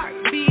 a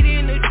heartbeat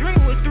in a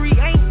dream with 3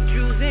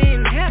 angels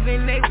in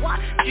heaven. They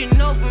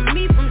watching over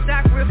me from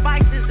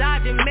sacrifices I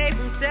done made,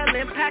 from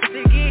selling packs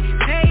to get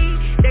paid.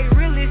 They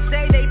really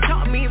say they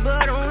taught me,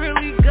 but I'm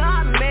really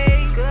God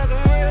made.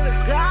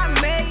 God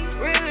made,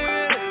 really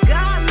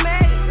God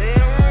made.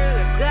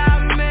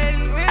 God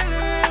made,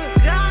 really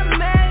God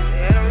made.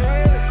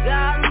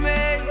 God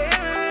made,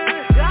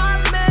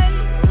 God made,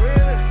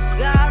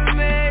 God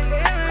made,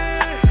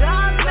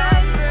 God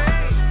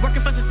made.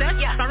 Working for success,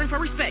 starving for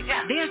respect.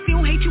 They'll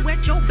still hate you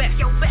at your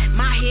best.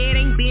 My head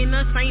ain't been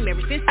the same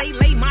ever since they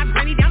laid my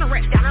granny down to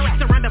rest.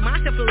 Surrounded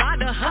myself with a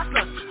lot of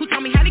hustlers who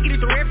told me how to get it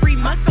through every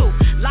muscle.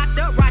 Locked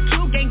up, rock,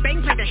 kill, gang,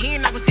 bang, played the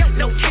hand I was dealt,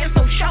 no chance,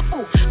 no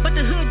shuffle. But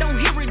the hood don't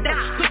hear it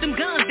down. Put them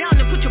guns down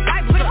and put your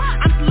Bible up.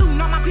 I'm saluting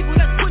all my people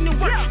that's putting in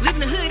work.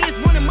 Living the hood is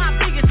one of my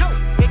biggest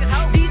hopes.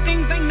 These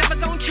things ain't never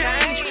gonna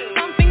change.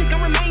 Some things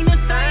gonna remain the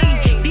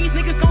same. These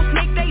niggas gon'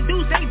 snake they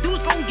dudes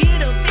gon'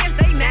 get up, fence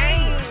they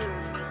name.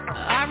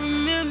 I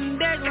remember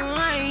days when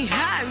I ain't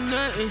had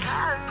nothing.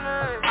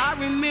 I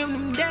remember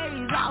them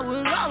days I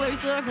was always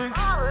suffering.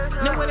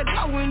 Nowhere to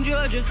go in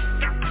Georgia.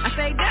 I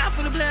stayed down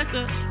for the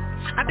blesser.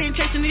 I've been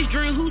chasing this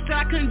dream. Who said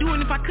I couldn't do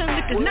it if I couldn't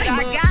lift his name?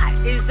 What I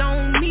got is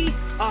on me,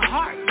 a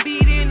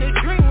heartbeat in a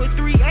dream with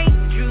 3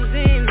 angels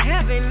in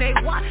heaven. They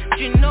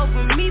watching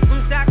over me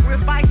from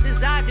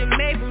sacrifices I done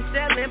made, from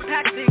selling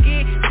packs to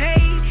get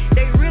paid.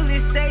 They really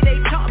say they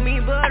taught me,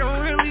 but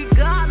I'm really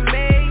God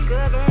made.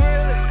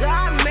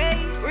 God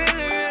made,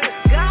 really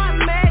God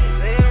made.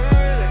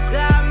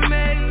 God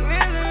made,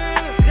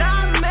 really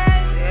God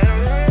made.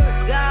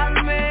 God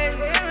made,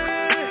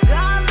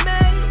 God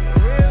made,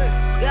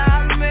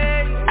 God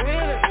made,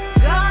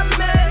 God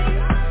made.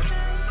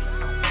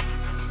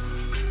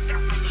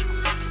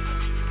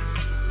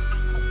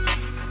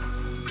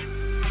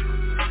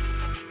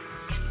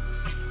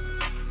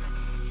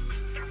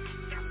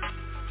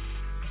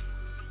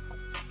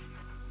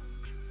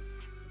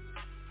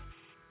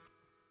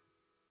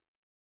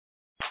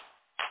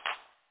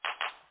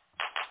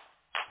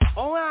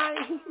 Alright,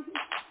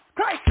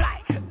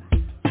 ChristLike,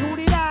 do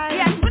the line.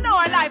 Yes, we know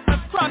our life was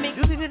promised.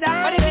 Do the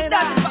line. But if it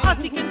doesn't for us,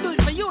 we can do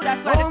it for you.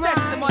 That's why the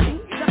testimony.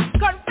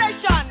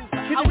 Confession.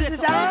 And we're to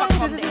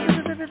overcome this.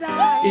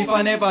 If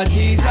I never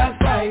Jesus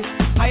Christ,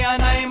 I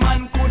and I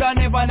man coulda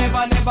never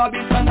be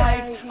so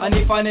nice. And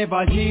if I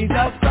never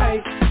Jesus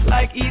Christ,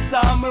 like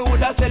Esau, me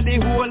woulda sell the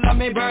whole of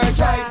me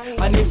birthright.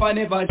 And if I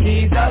never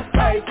Jesus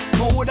Christ,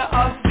 me woulda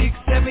have 6,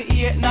 7,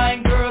 8,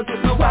 9 girls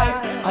with my wife.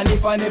 And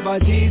if I never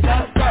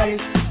Jesus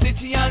Christ,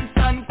 City and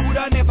Sun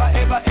coulda never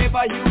ever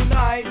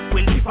unite.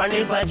 Well, if I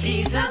never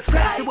Jesus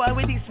Christ, the boy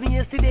with this me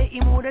yesterday,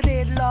 he woulda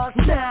dead last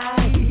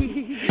night.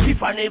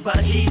 If I never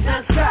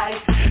Jesus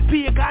Christ,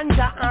 pay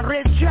ganja and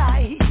red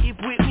dry. He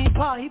with me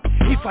pipe.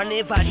 If I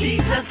never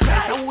Jesus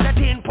Christ, I would have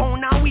 10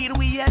 pound of weed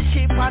we a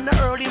ship on the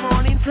early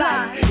morning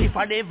flight. If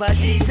I never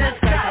Jesus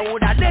Christ, I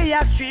would have day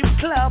a strip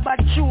club but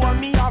chew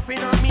me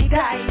offering on me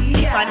die.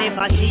 If I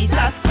never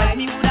Jesus Christ,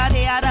 me would have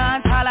day a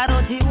dance all a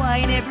dirty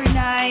wine every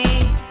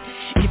night.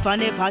 If I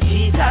never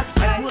Jesus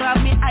Christ, would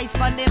have me eyes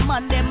on them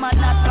and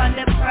not on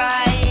the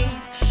price.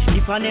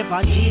 If I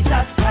never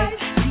Jesus Christ,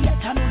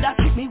 Satan would have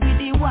keep me with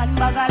the one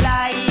bag of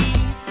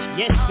lies.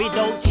 Yes,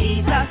 without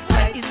Jesus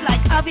Christ, it's like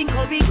having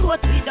Kobe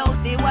goat without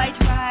the white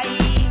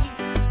rice.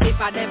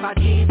 If I never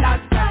Jesus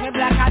Christ, me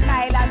black and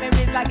Nile and me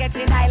wrist like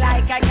getting high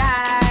like a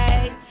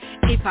guy.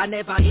 If I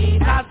never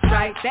Jesus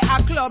Christ, they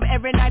a club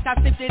every night I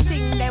sip the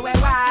thing they were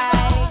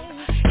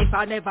white. If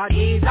I never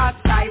Jesus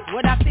Christ,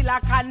 would I still a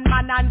con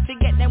man and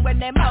forget them when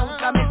them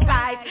out on me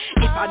side.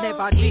 If I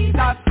never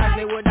Jesus Christ,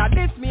 they would have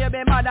this me a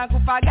be mad and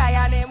cook a guy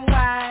and them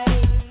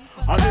white.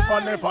 And if I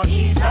never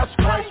Jesus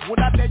Christ, would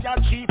I take a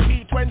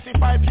GP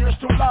 25 years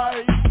to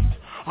life?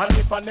 And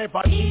if I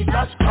never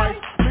Jesus Christ,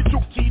 me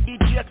took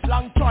TDGX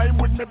long time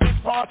with me big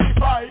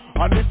 45.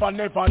 And if I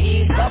never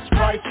Jesus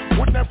Christ,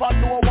 would never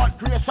know what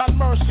grace and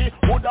mercy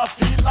would I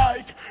feel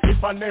like.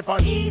 If I never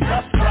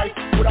Jesus Christ,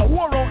 would I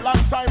wore out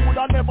long time, would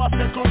I never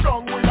settle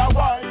down with a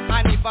wife.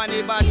 And if I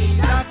never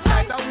Jesus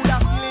Christ, I would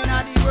have been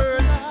in the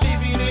world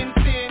living in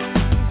sin.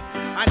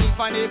 And if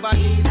I never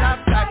Jesus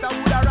Christ, I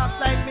would have rap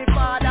like me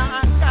father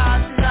and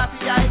cast the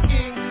happy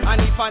king.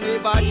 And if I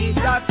never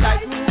Jesus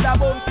Christ, me would have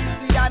bound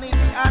Christianity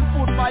and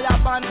put fire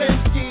upon them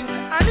skin.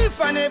 And if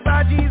I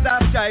never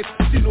Jesus Christ,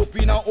 still up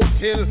in a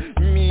hotel,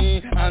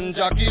 me and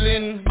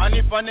Jacqueline. And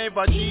if I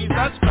never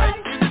Jesus Christ,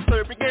 it is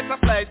certificate of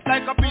flight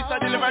like a piece of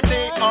delivery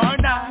day or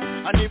not.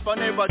 And if I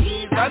never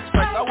Jesus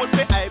Christ, I would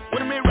be hype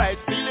with me right,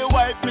 steal your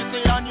wife, me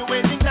say on your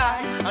wedding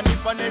night. And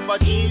if I never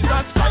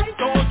Jesus Christ,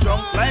 so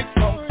drunk like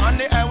some on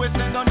the highway,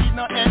 say don't need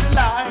no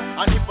Eljai.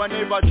 And if I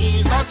never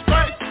Jesus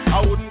Christ, I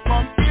wouldn't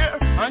come here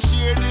and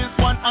share this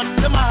one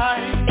under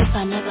mine. If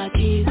I never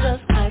Jesus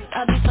Christ,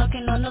 I'll be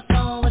talking on the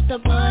phone with the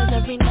boys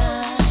every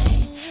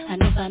night.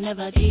 And if I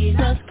never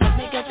Jesus Christ,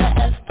 me get a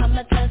F from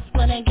the test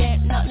when I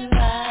get nothing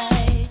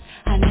right.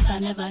 And if I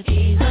never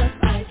Jesus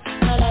Christ,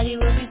 my daddy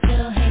will be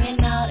still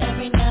hanging out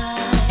every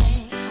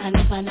night. And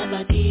if I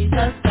never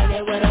Jesus Christ,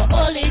 they would the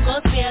Holy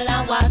Ghost feel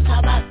and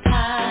water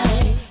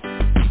baptized.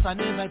 If I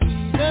never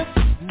Jesus,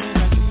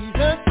 never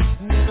Jesus,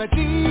 never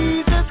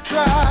Jesus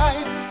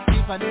Christ.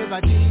 If I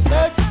never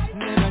Jesus,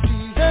 never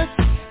Jesus,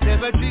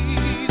 never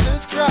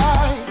Jesus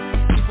Christ.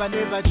 If I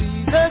never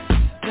Jesus,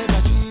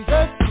 never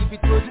Jesus. If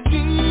it wasn't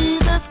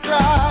Jesus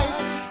Christ,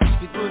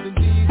 if it wasn't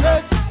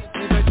Jesus,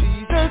 never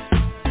Jesus,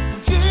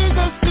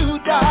 Jesus to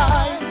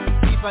die.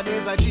 If I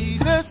never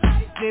Jesus,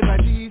 never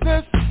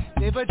Jesus,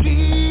 never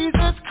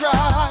Jesus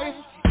Christ.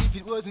 If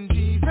it wasn't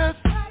Jesus,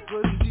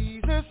 wasn't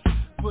Jesus,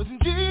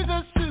 wasn't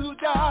Jesus to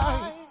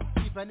die.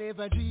 If I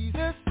never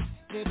Jesus,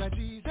 never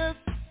Jesus,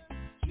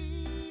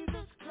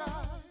 Jesus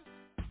Christ.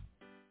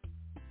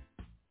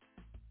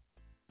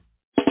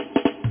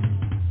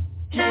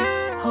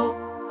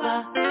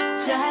 Jehovah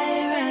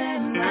Jireh,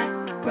 my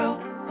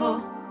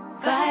provider.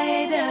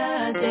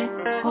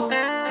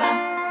 Jehovah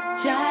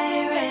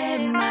Jireh,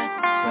 my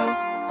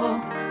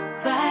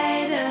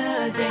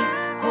provider.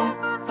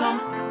 Jehovah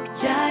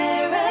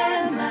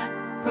Jireh, my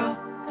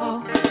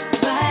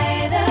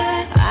provider.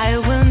 I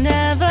will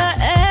never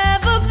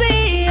ever be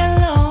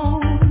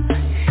alone.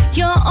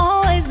 You're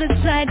always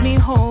beside me,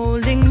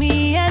 holding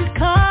me and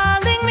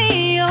calling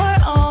me your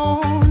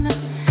own.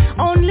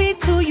 Only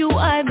to you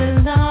I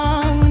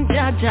belong.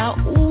 Jaja,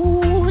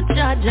 ooh,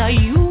 Jaja,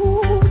 you,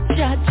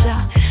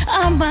 Jaja.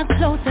 I'm my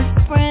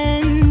closest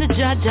friend.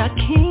 Jaja,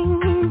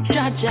 King,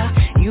 Jaja.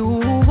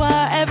 You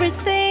are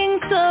everything,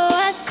 so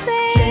I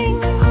sing.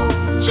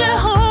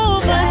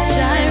 Jehovah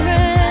Jireh.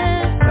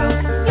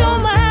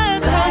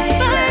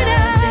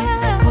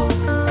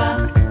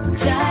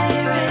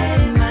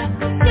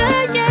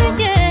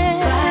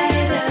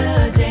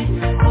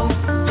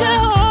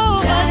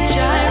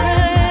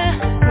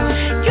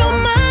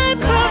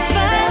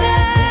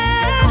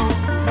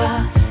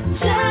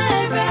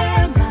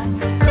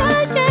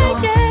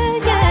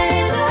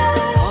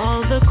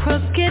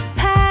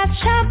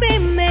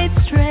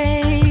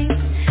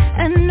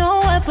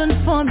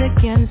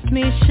 Against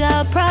me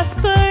shall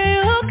prosper,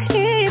 you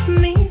keep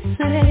me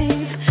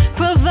safe.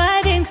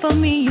 Providing for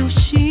me, you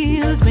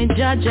shield me,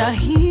 Jaja,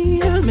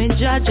 heal me,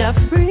 Jaja,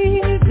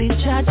 free me,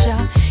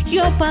 Jaja.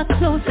 You're my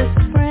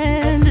closest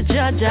friend,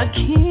 Jaja,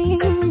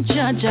 King,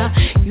 Jaja.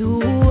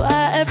 You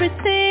are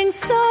everything,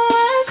 so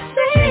I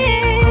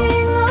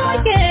sing,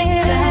 oh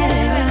yeah.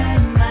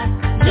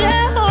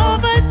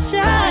 Jehovah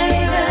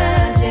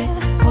Jireh,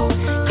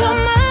 you're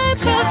my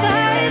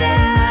provider.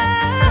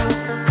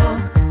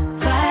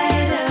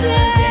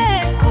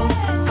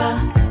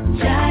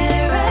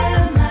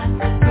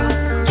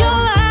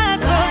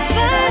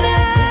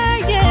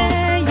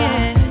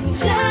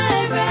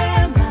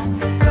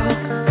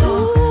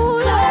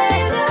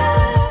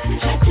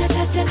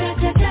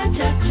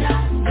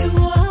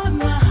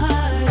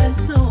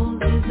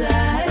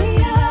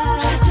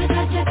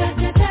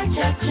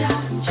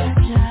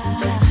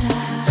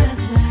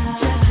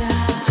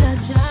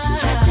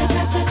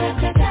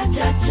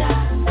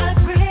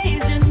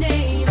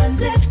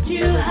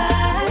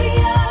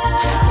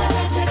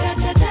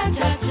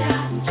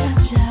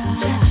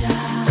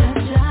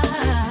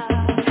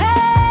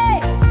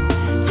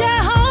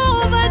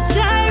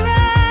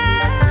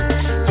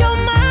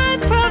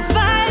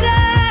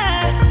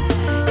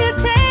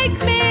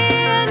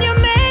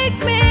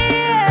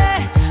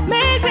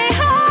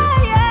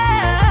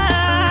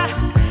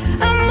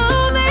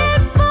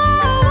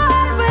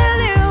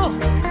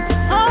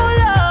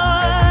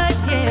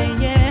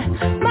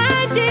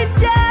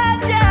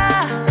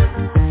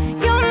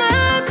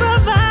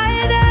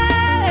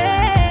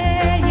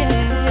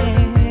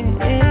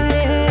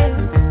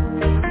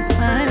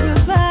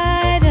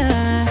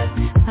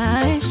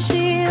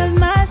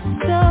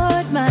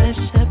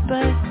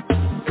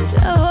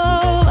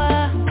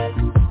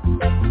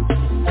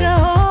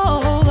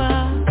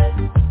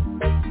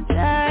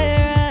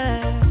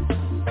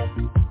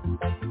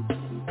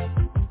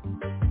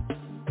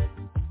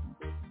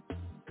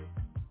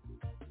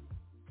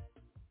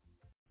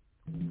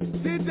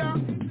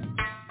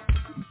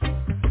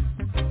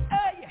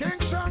 King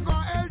Shango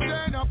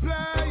Eljai no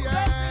play,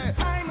 yeah.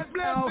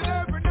 Bless me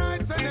every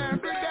night and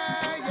every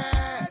day,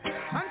 yeah.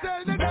 Until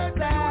the day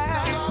that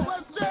you go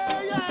astray,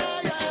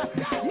 yeah, yeah.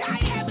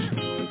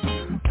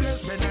 Bless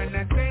me and I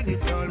say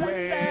it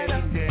always,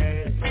 yeah.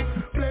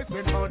 Bless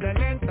me for the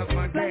length of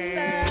my day,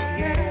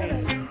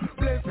 yeah.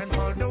 Bless me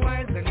for the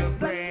wise and the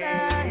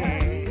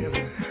brave.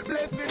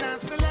 Bless me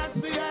as the last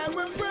day I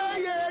will pray,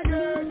 yeah,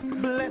 yeah.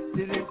 Blessed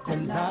is the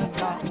Lord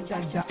God,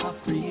 judge of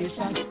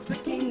creation, the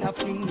King of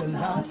kings, the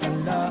Lord of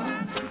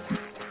lords.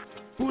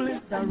 Who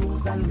lives the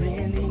rules and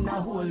reign in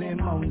a holy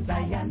Mount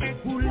Zion,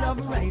 who love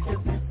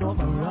righteousness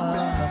over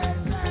us.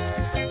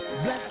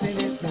 Blessed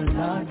is the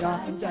Lord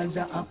God, judge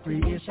of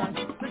creation,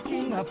 the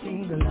King of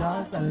kings, the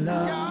Lord of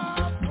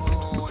lords.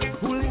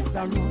 Who lives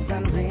the rules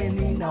and reign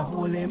in a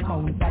holy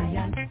Mount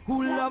Zion,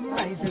 who love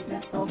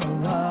righteousness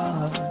over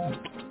us.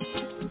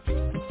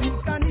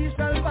 Seek and ye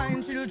shall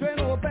find, children,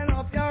 open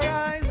up your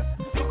eyes.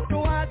 Look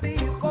toward the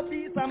east for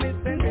peace and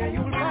midst, and there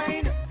you'll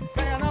find.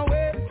 Stand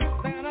away,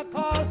 stand a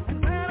call,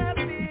 stand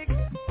a seek.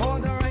 For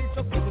the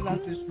righteous people and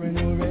children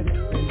already.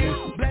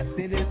 Blessed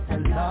is the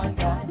Lord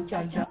God,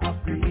 judge of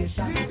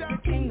creation, the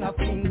King of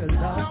kings, the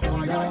Lord of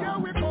lords.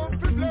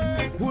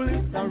 Who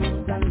lives the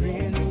rules and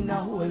reign in a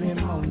holy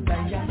Mount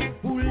Zion,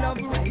 who love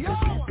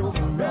righteousness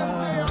over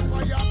us.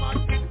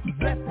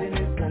 Blessed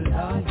is the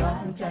Lord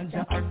God, judge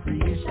of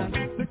creation,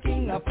 the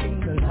King of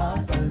kings, the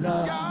Lord of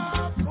lords.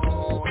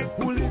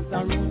 Who lives the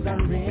rules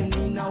and reign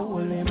in a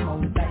holy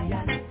Mount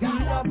Zion, who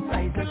love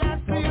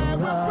righteousness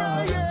over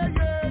us.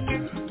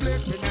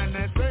 Blessing and I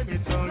said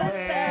it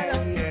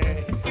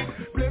already.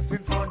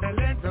 Blessing for the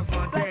length of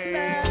my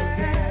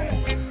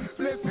day.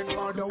 Blessing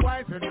for the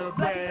wise and the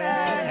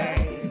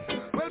brave.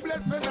 Well,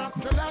 blessing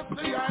after last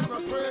day I'm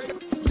afraid.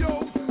 Yo,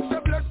 the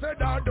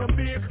blessed are the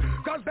meek,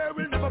 cause they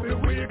will never be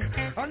weak,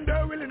 and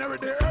they will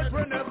inherit the earth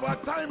whenever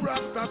time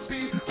Rasta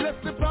speaks. Bless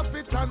the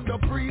prophet and the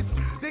priest,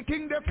 the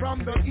king they from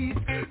the east,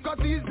 cause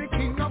he's the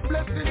king of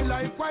blessing,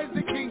 likewise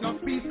the king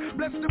of peace.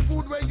 Bless the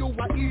food where you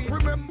are eat,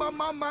 remember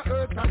mama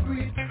earth and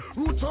wheat,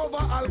 root over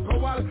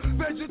alcohol,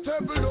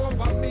 vegetable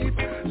over meat,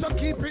 so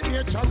keep it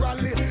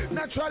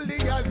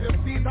naturally as you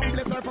see. I'm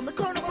blessed from the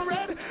corner of my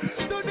red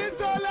to this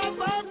all of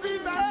my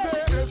feet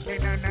and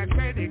blessing and I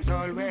said it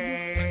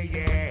always,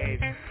 yes.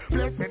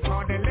 Blessed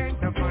for the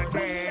length of my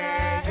day,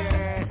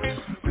 yeah.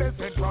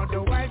 Blessed for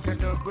the wise and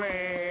the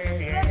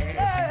brave,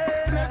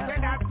 yeah.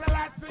 Blessed as the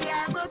last day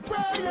I'm a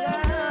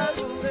prayer.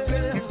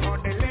 Blessed for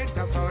the length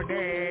of our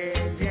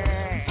day,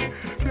 yeah.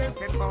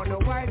 Blessed for the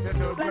wise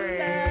and the brave,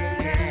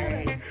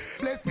 yeah.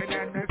 Blessed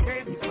and the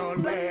same is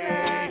always.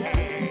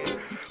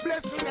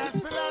 Blessed as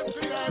the last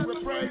day I'm a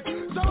prayer.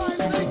 So I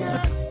sing it.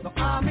 So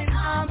arm in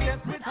arm, yes,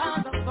 with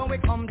hands up, so we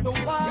come to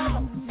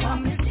war. From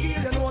the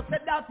shield, you know,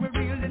 said that we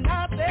really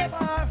not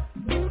favor.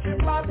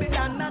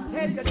 Babylon, I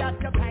tell you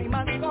that your time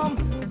has come.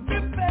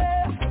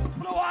 Prepare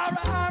for the war of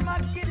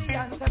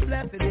Armageddon. So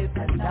blessed is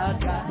the Lord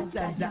God,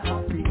 judge of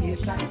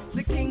creation,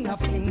 the King of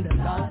kings, the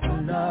Lord of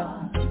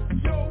lords.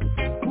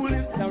 Who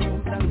lives the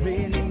rooms and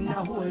reign in a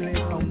holy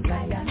Mount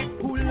Zion,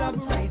 who loves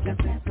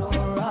righteousness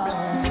over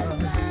us.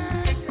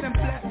 Then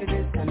blessed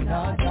is the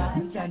Lord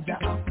God, judge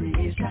of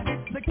creation,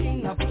 the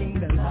King of kings,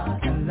 the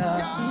Lord of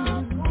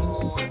lords.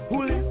 Who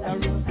lives the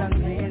rooms and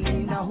reign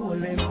in a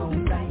holy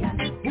Mount Zion,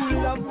 who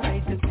loves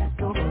righteousness.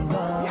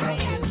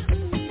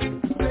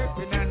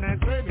 Blessing and I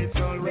said it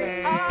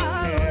already.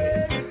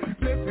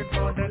 Blessing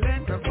for the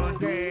length of my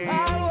day.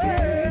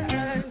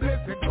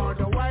 Blessing for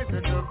the wise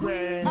and the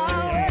brave.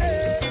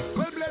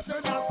 Well,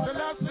 blessing after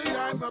last day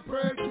I'm a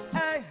praise.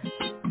 Hey,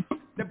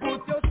 they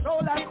put your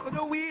soul out for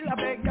the wheel, I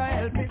beg your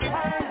help it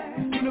high.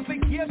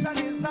 Unification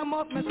is a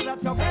must, me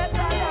slap your better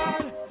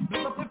learn.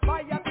 Look up the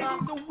fire,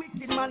 cause the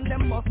wicked man,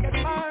 them must get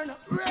burned.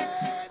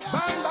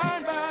 Burn,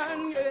 burn, burn,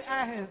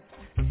 yeah.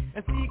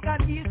 And seek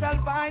and ye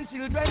shall find,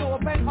 children,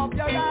 open up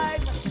your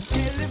eyes.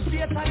 Feel the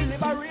faith and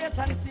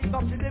liberation, seek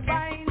up the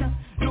divine.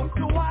 Look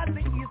towards the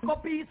east for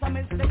peace, and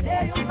it's the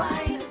day you'll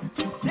find.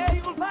 There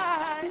you'll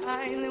find,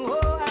 oh,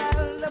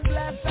 all the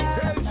blessings.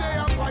 Hey, say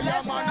a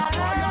fire, man, a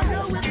fire,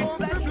 here we come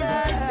to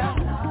bless.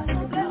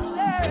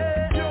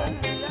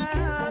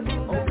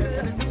 Okay,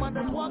 and if you want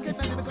them walking,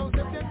 and it goes,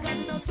 if they're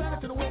getting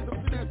outside to the ways of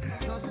sinners.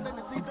 Now, sit in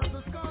the seat of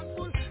the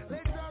scornful,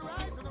 ladies are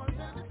right, and all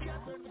time is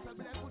scattered, because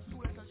we have put you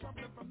like a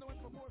chocolate from the west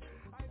for more.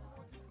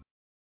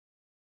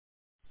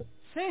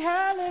 Say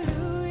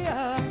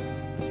hallelujah,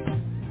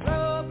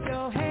 throw up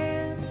your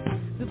hands,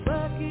 the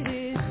bucket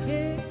is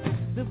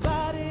kicked, the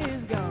body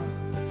is gone.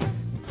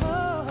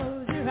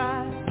 Close your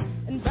eyes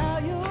and bow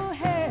your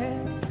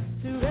head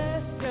to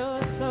rest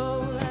your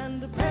soul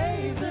and to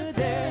praise the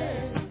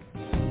dead.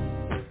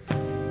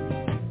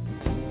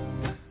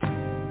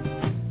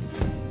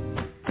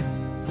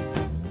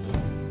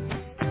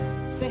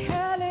 Say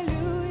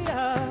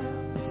hallelujah,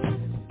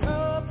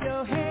 throw up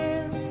your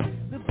hands,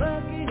 the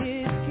bucket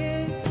is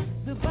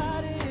kicked, the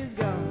body is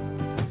gone.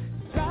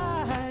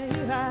 Dry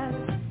your eyes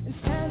and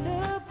stand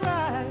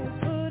upright.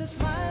 Put a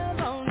smile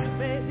on your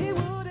face. He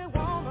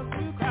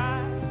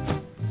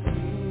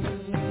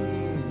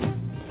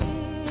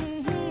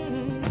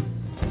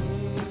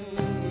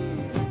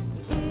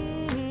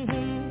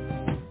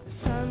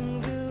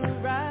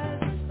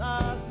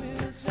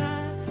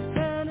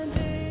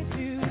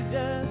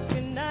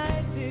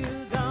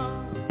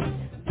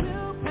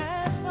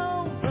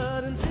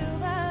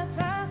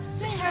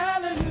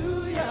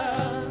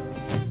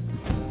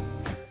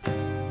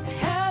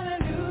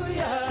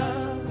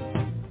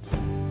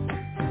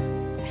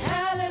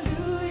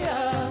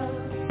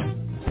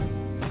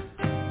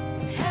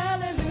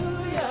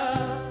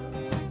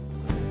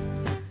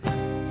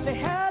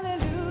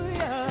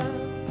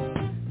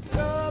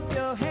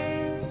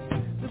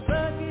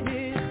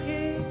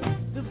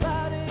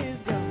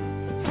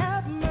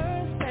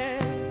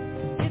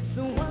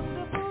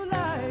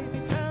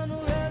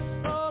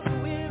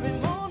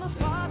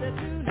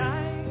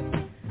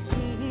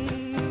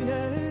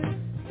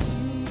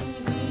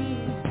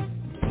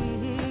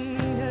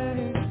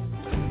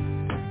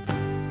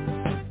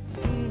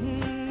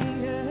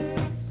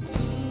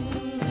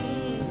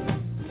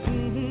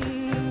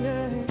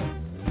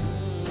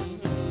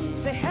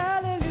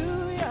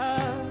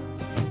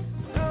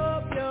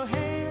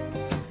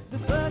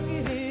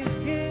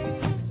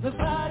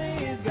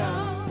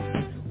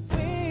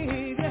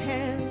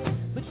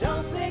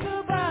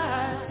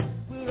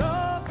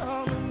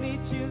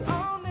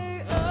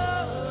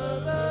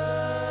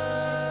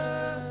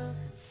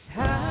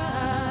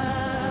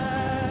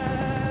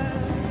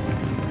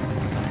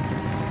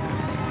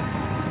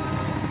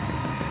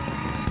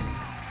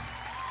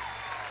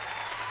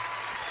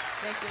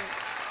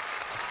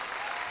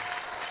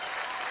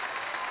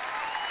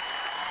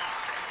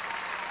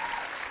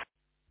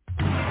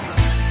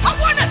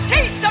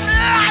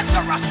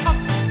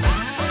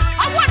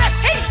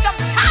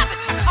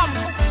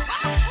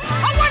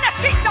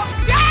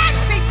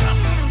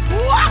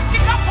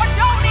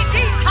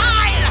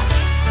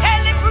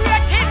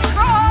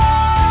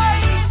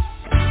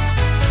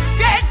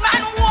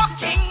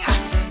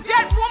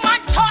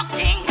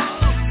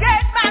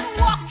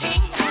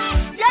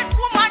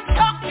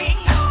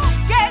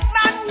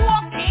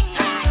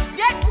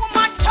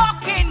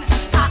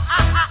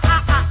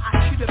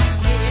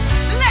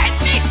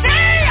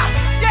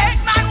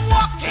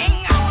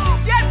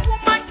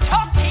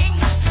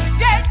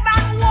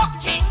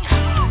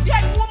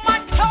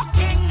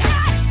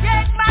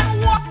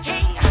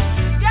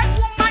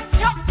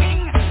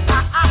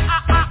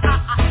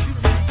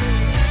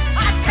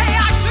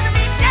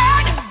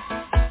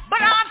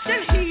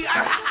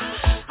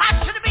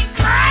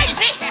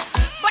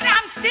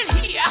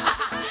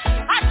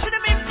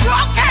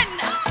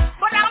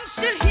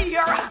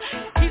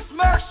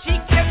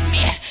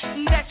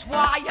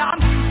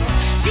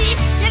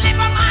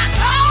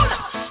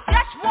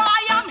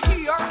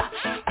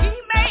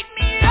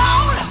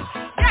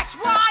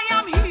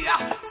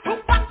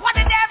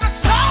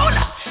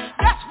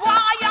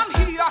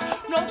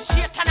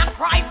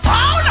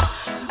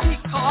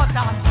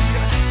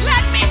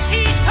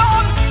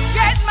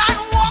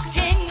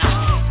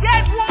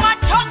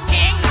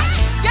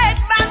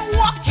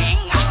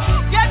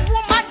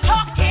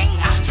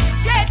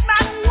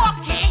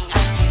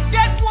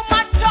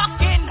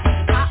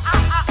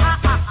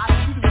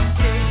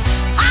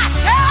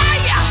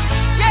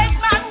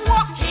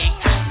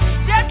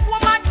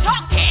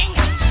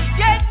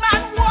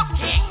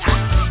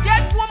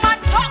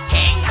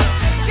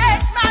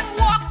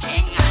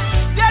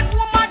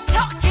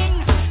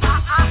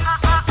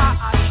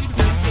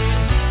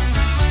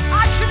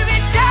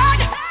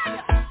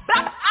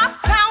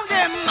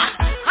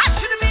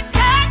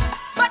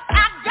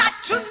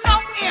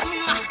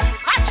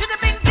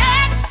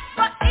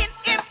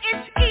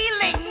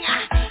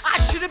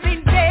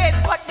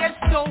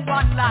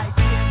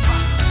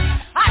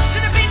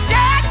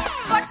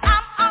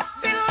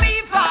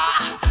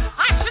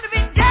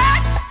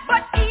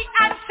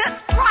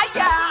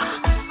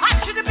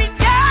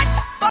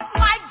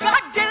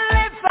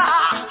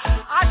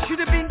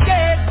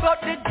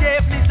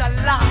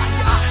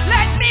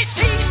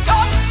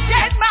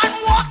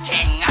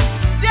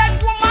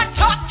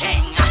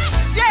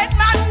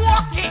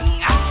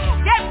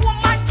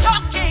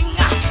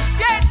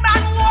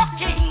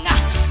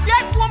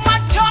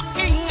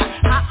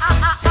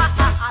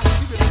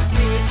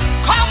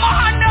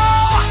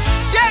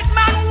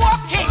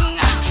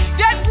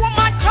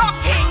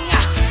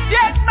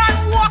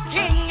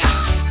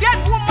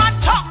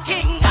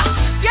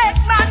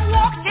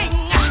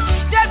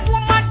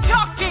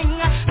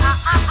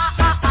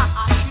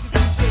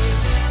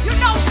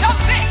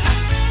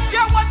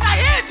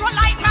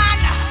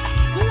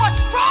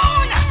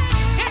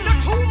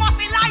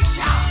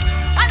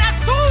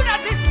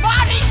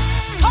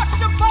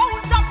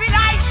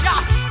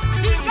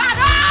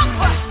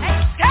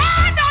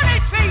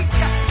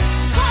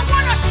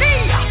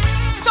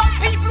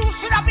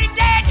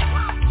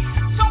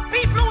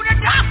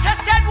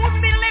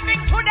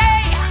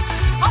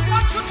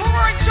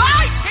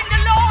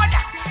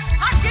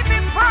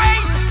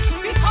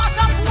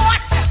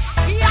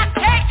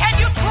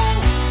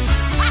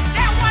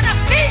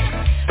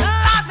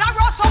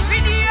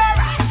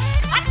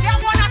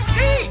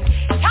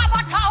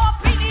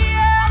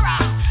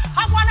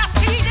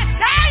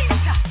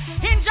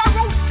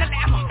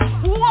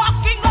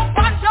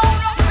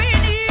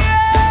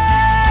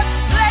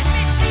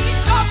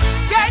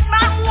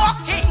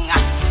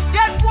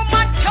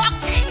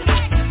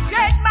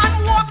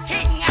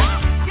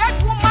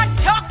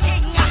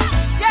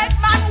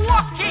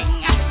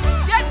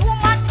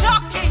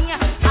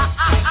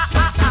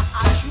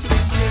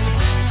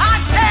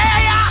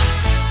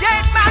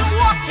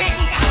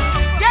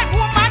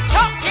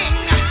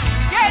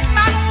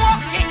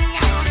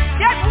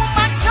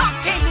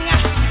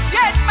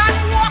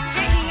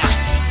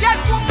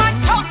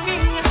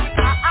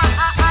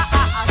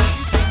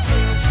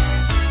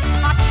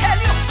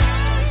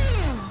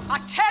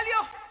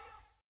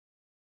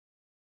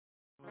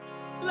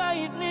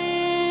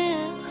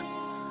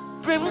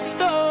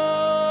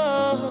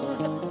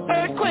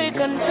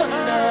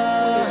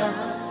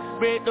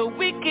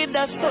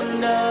with the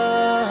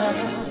thunder.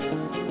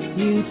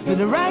 Youth for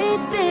the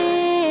right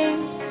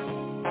thing,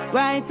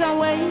 right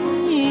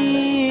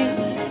away.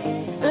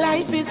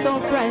 Life is so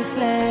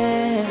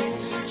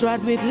priceless,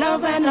 trod with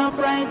love and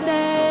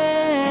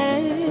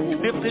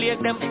uprightness. They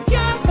plague them,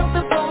 can't stop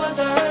the powers of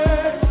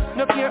earth.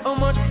 No care how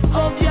much,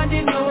 how can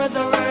they know as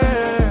a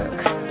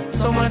work.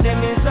 Some of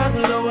them is as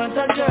low as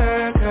a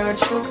jerk, earth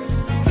shook.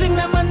 Fling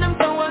them on them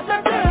powers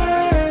of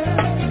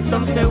earth.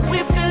 Some say we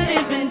feel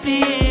live in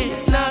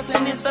peace,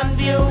 nastiness and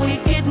their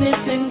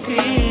wickedness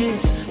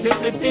increase. They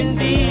flip in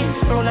peace,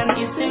 roll and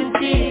kiss in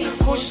peace.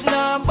 Push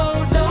now,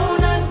 bow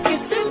down and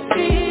kiss in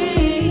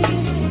peace.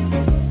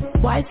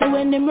 Why so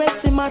when them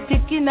rest him a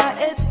tick in a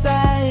head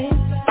side,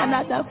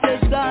 another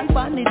flesh gone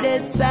from the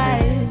dead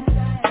side.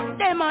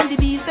 Them on the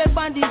beast, them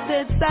on the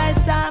dead side.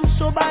 Some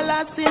show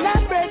ballast in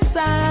a bread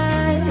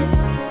side.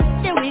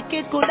 The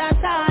wicked could have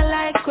fall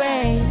like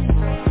rain.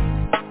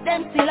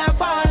 Them still a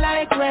fall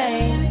like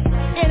rain.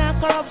 In a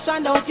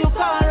corruption, don't you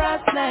call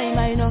us name,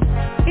 I know.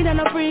 In a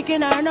no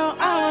freaking or no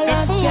all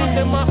of them.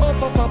 Them a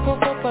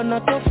up, and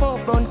not tough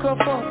up, run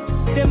cuff up.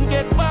 Them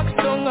get boxed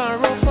down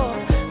and rough up,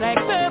 like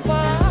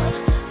paper.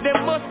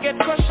 Them must get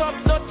crushed up,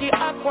 dirty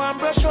aqua and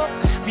brush up.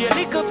 Be a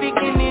little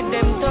bikini,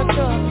 them touch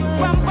up.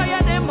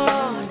 Vampire them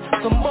on,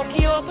 some buck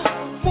you up.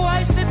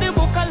 Boy, see the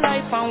book of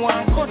life and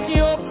one cut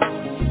you up.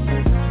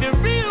 The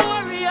real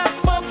warriors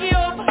buck you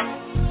up.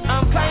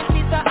 I'm flying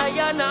piece of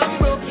iron and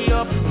broke you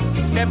up.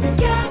 Them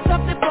can't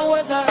stop the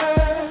powers of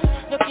earth.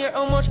 No care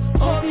how much,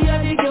 all the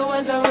other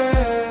girls are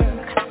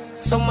work.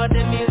 Some of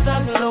them is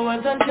as low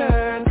as a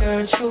jerk,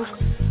 girl shook.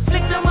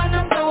 Flick them on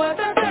them powers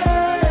of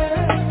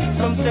earth.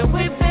 Some say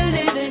we feel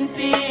it in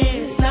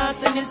peace.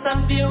 Nastiness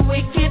and fear,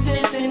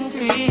 wickedness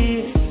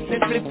increase. They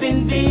flip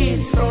in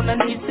peace, frown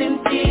and kiss in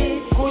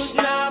peace. Push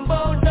now,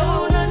 bow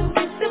down and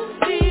kiss in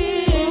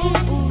peace.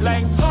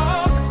 Like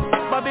talk,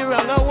 Bobby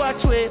wrong a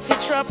watch way,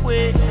 fit trap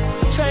way.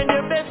 Trying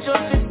their best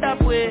just to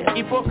stop way.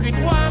 Hypocrite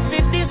want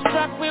to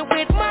distract way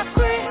with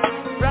mockery.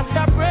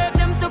 Rasta break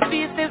them to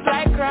pieces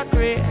like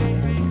crockery.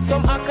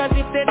 Some act as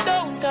if they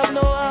don't have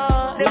no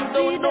heart. Them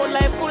don't know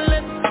life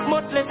fullness,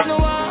 muchless no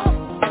heart.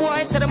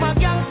 Boy say them a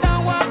gangster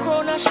and walk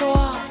round a show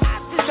off.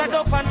 Shut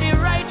up on the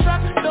right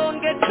track, don't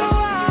get so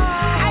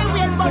high. I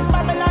will but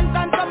Babylon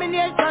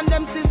contamination.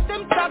 Them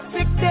system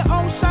toxic, the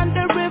ocean,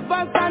 the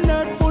rivers and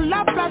earth full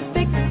of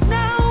plastic.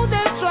 Now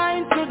they're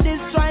trying to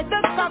destroy the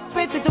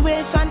cockpit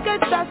situation.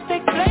 Get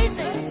drastic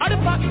blazing. All the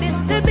fact is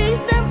the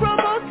beast, them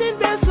promoting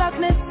their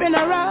slackness.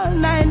 Funeral,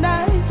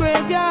 9-9,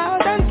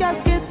 graveyard and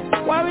casket.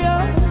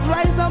 Warriors,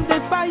 rise up the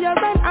fire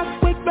and act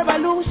quick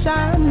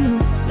revolution.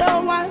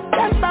 No one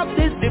can stop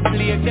this. They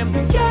plague them,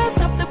 can't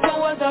stop the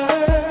powers of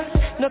earth.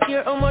 No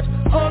care how much,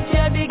 how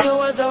care the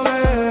girls of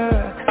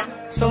work.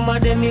 Some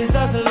of them is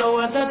as low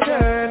as a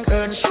jerk,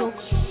 earth shook.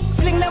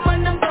 Fling them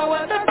on them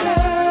powers of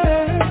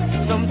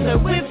earth. Some say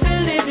we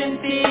feel live in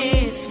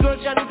peace.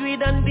 Grudge and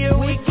greed and their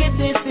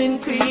wickedness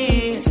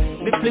increase.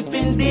 They flip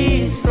in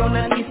this, frown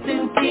and kiss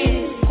in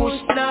peace. Push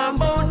now,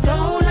 bow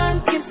down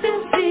and kiss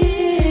in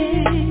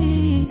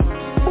peace.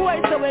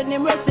 Boy, so when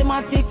them rest them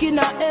a tick in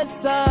a head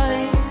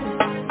side.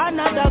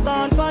 Another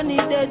gone from the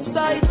dead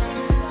side.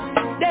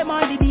 Them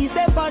on the beast,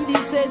 them on the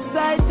dead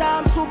side.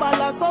 Time to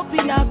balance up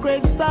in a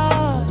craig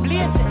star.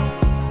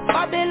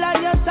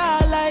 Babylon, you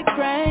fall like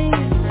rain.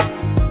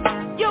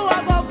 You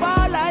a go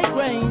fall like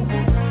rain.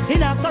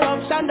 In a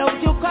corruption,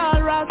 don't you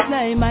call Ross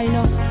name, I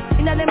know.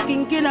 In a them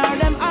kinking or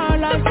them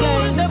all of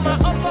game. Them a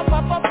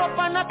up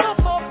and a top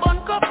up, on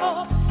cup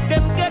up.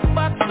 Them get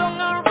back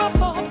down and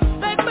rough up,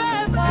 like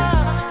paper.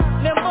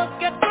 Them must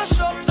get crushed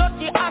up,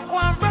 dirty aqua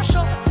and brush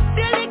up.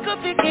 They little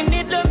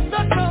bikini, them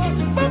touch up.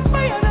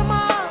 Vampire them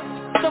all,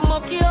 some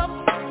muck you up.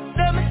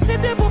 Them see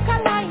the book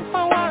of life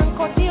and one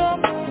cut you up.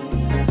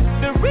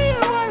 The real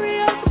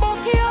warriors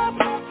buck you up.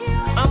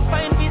 And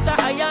find piece of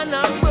iron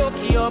and broke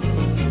you up.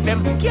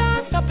 Them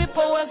can't stop the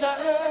powers of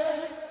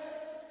earth.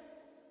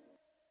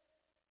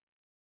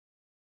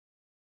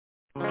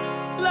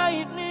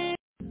 Lightning.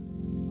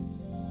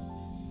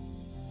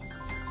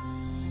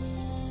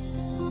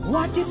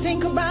 What do you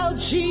think about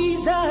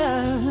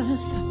Jesus?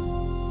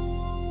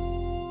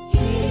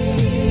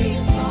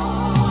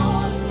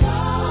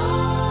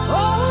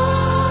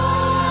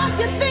 Oh, what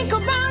do you think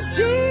about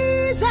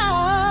Jesus?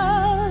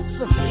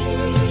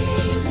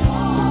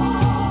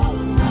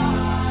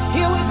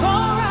 Here we go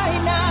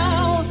right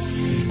now.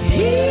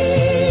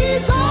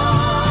 He's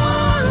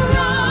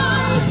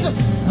alright.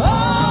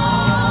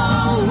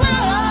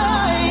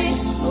 Alright.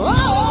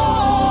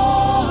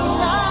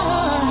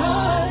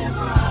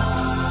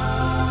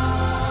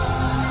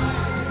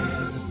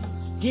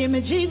 Alright. Give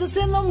me Jesus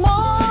in the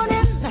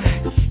morning.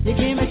 You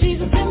give me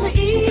Jesus in the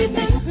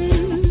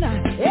evening.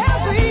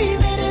 Every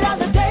minute of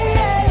the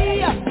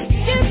day.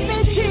 Give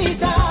me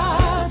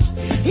Jesus.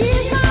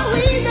 He's my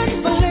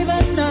reason for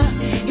living.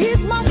 He's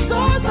my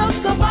source of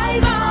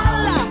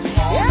survival.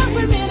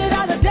 Every minute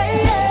of the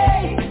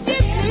day.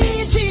 Give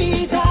me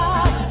Jesus.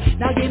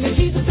 Now give me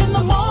Jesus in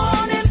the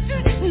morning.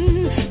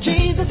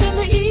 Jesus in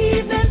the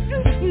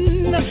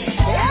evening.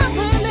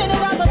 Every minute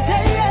of the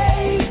day.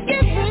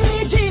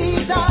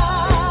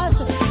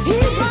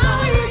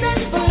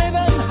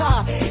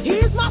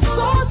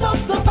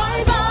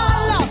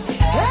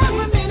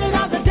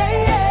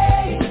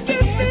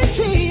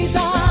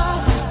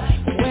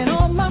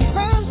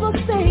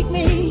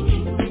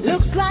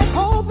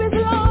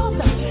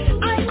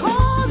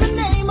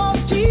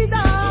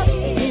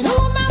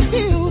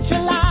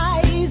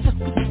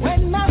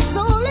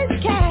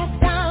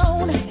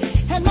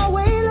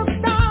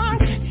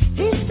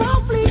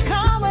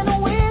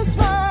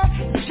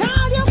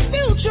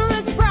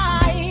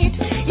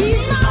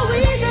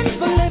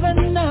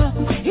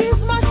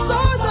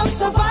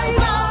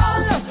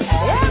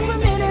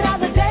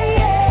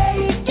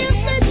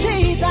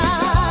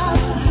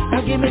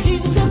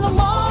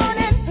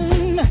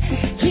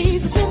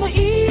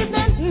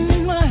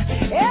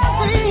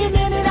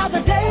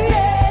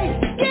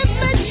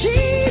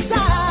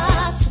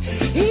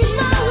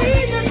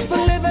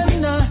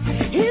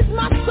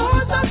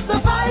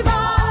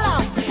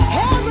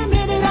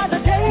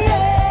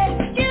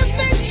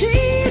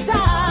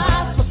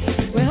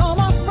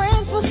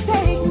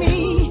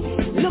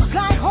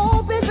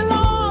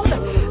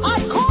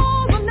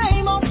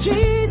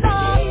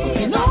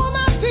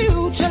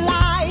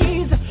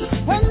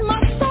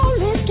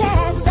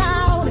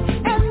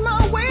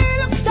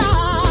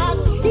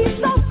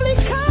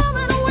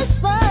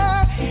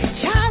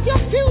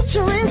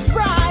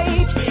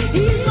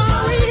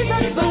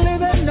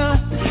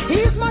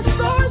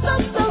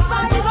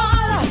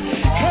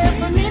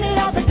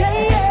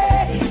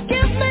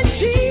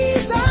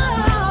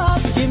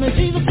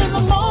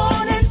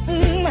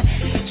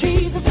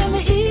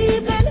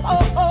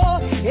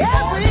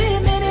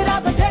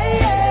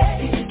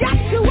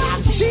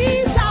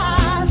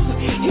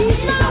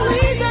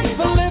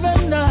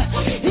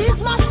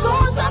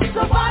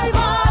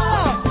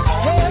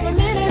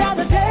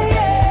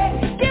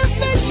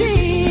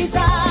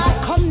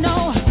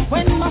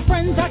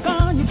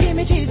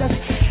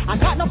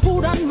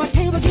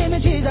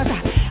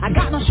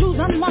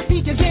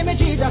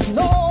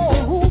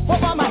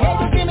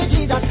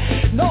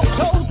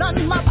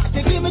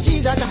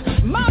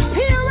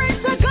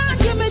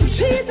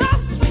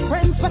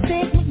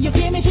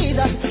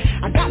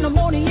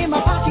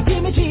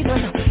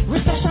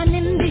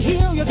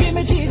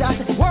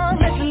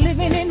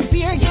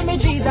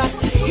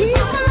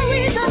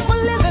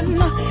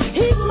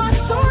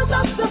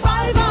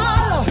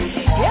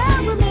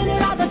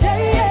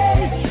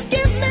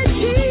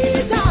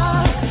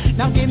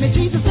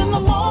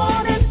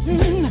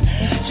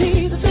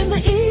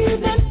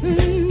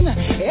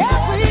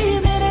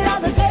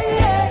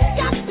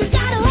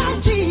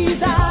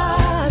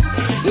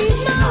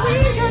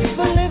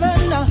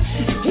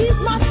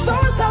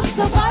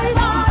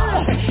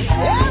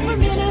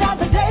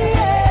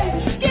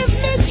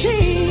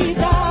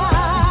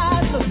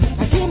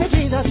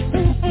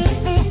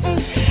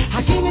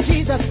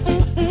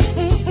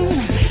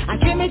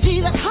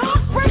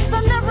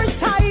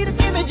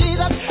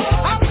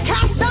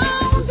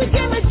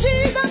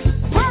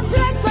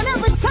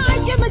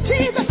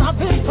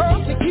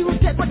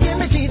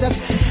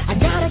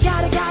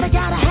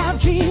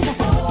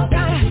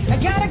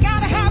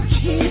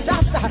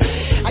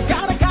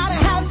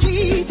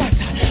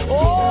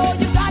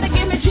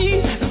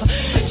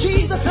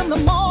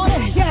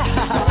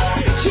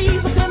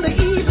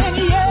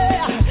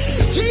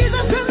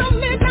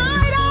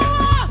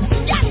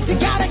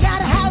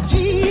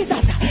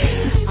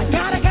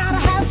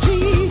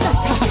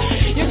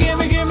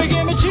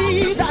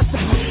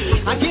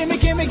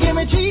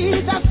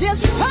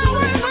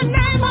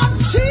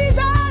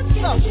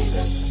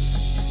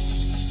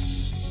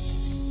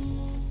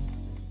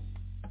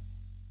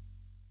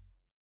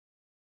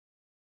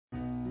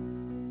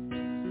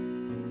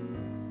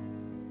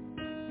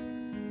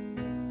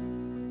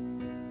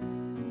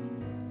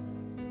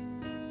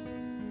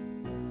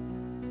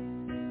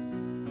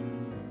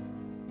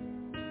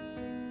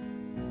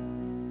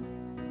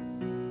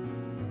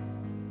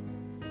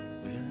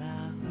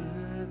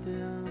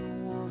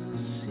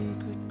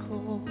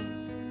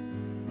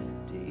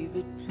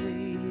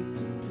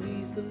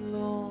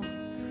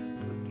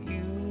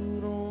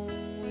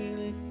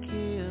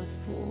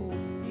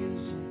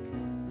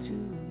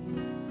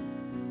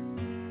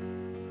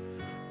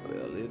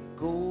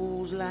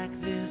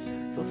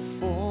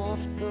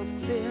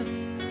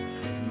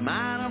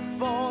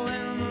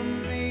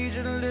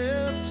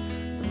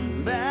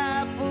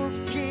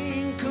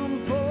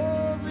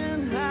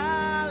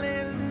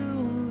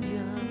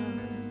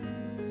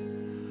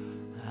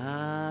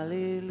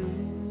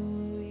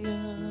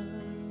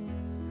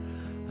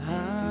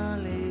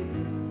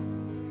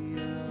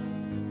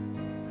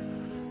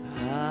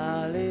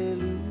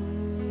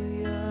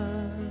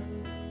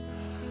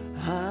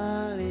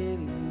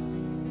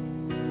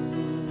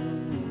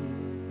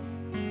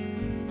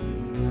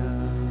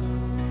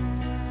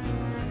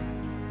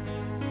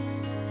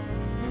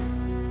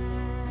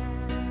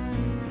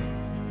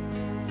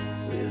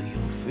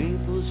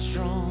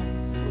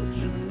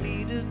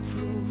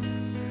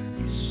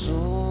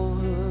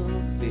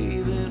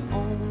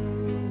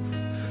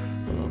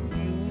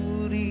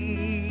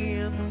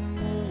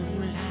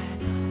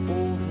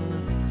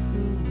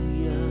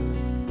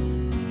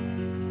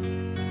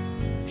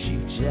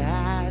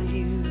 tied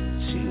you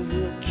to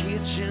the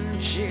kitchen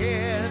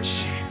chair.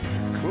 She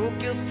crook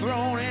your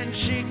throat and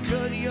she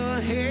cut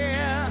your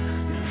hair. And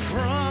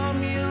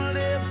from your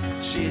lips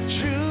she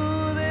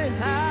drew the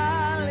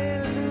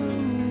hallelujah.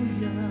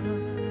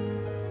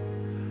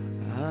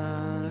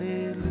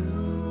 Hallelujah.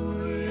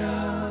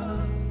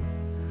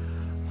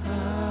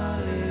 Hallelujah.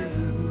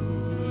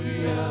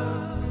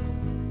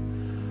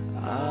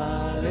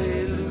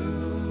 Hallelujah.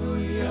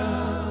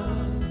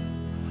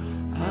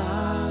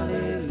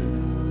 Hallelujah.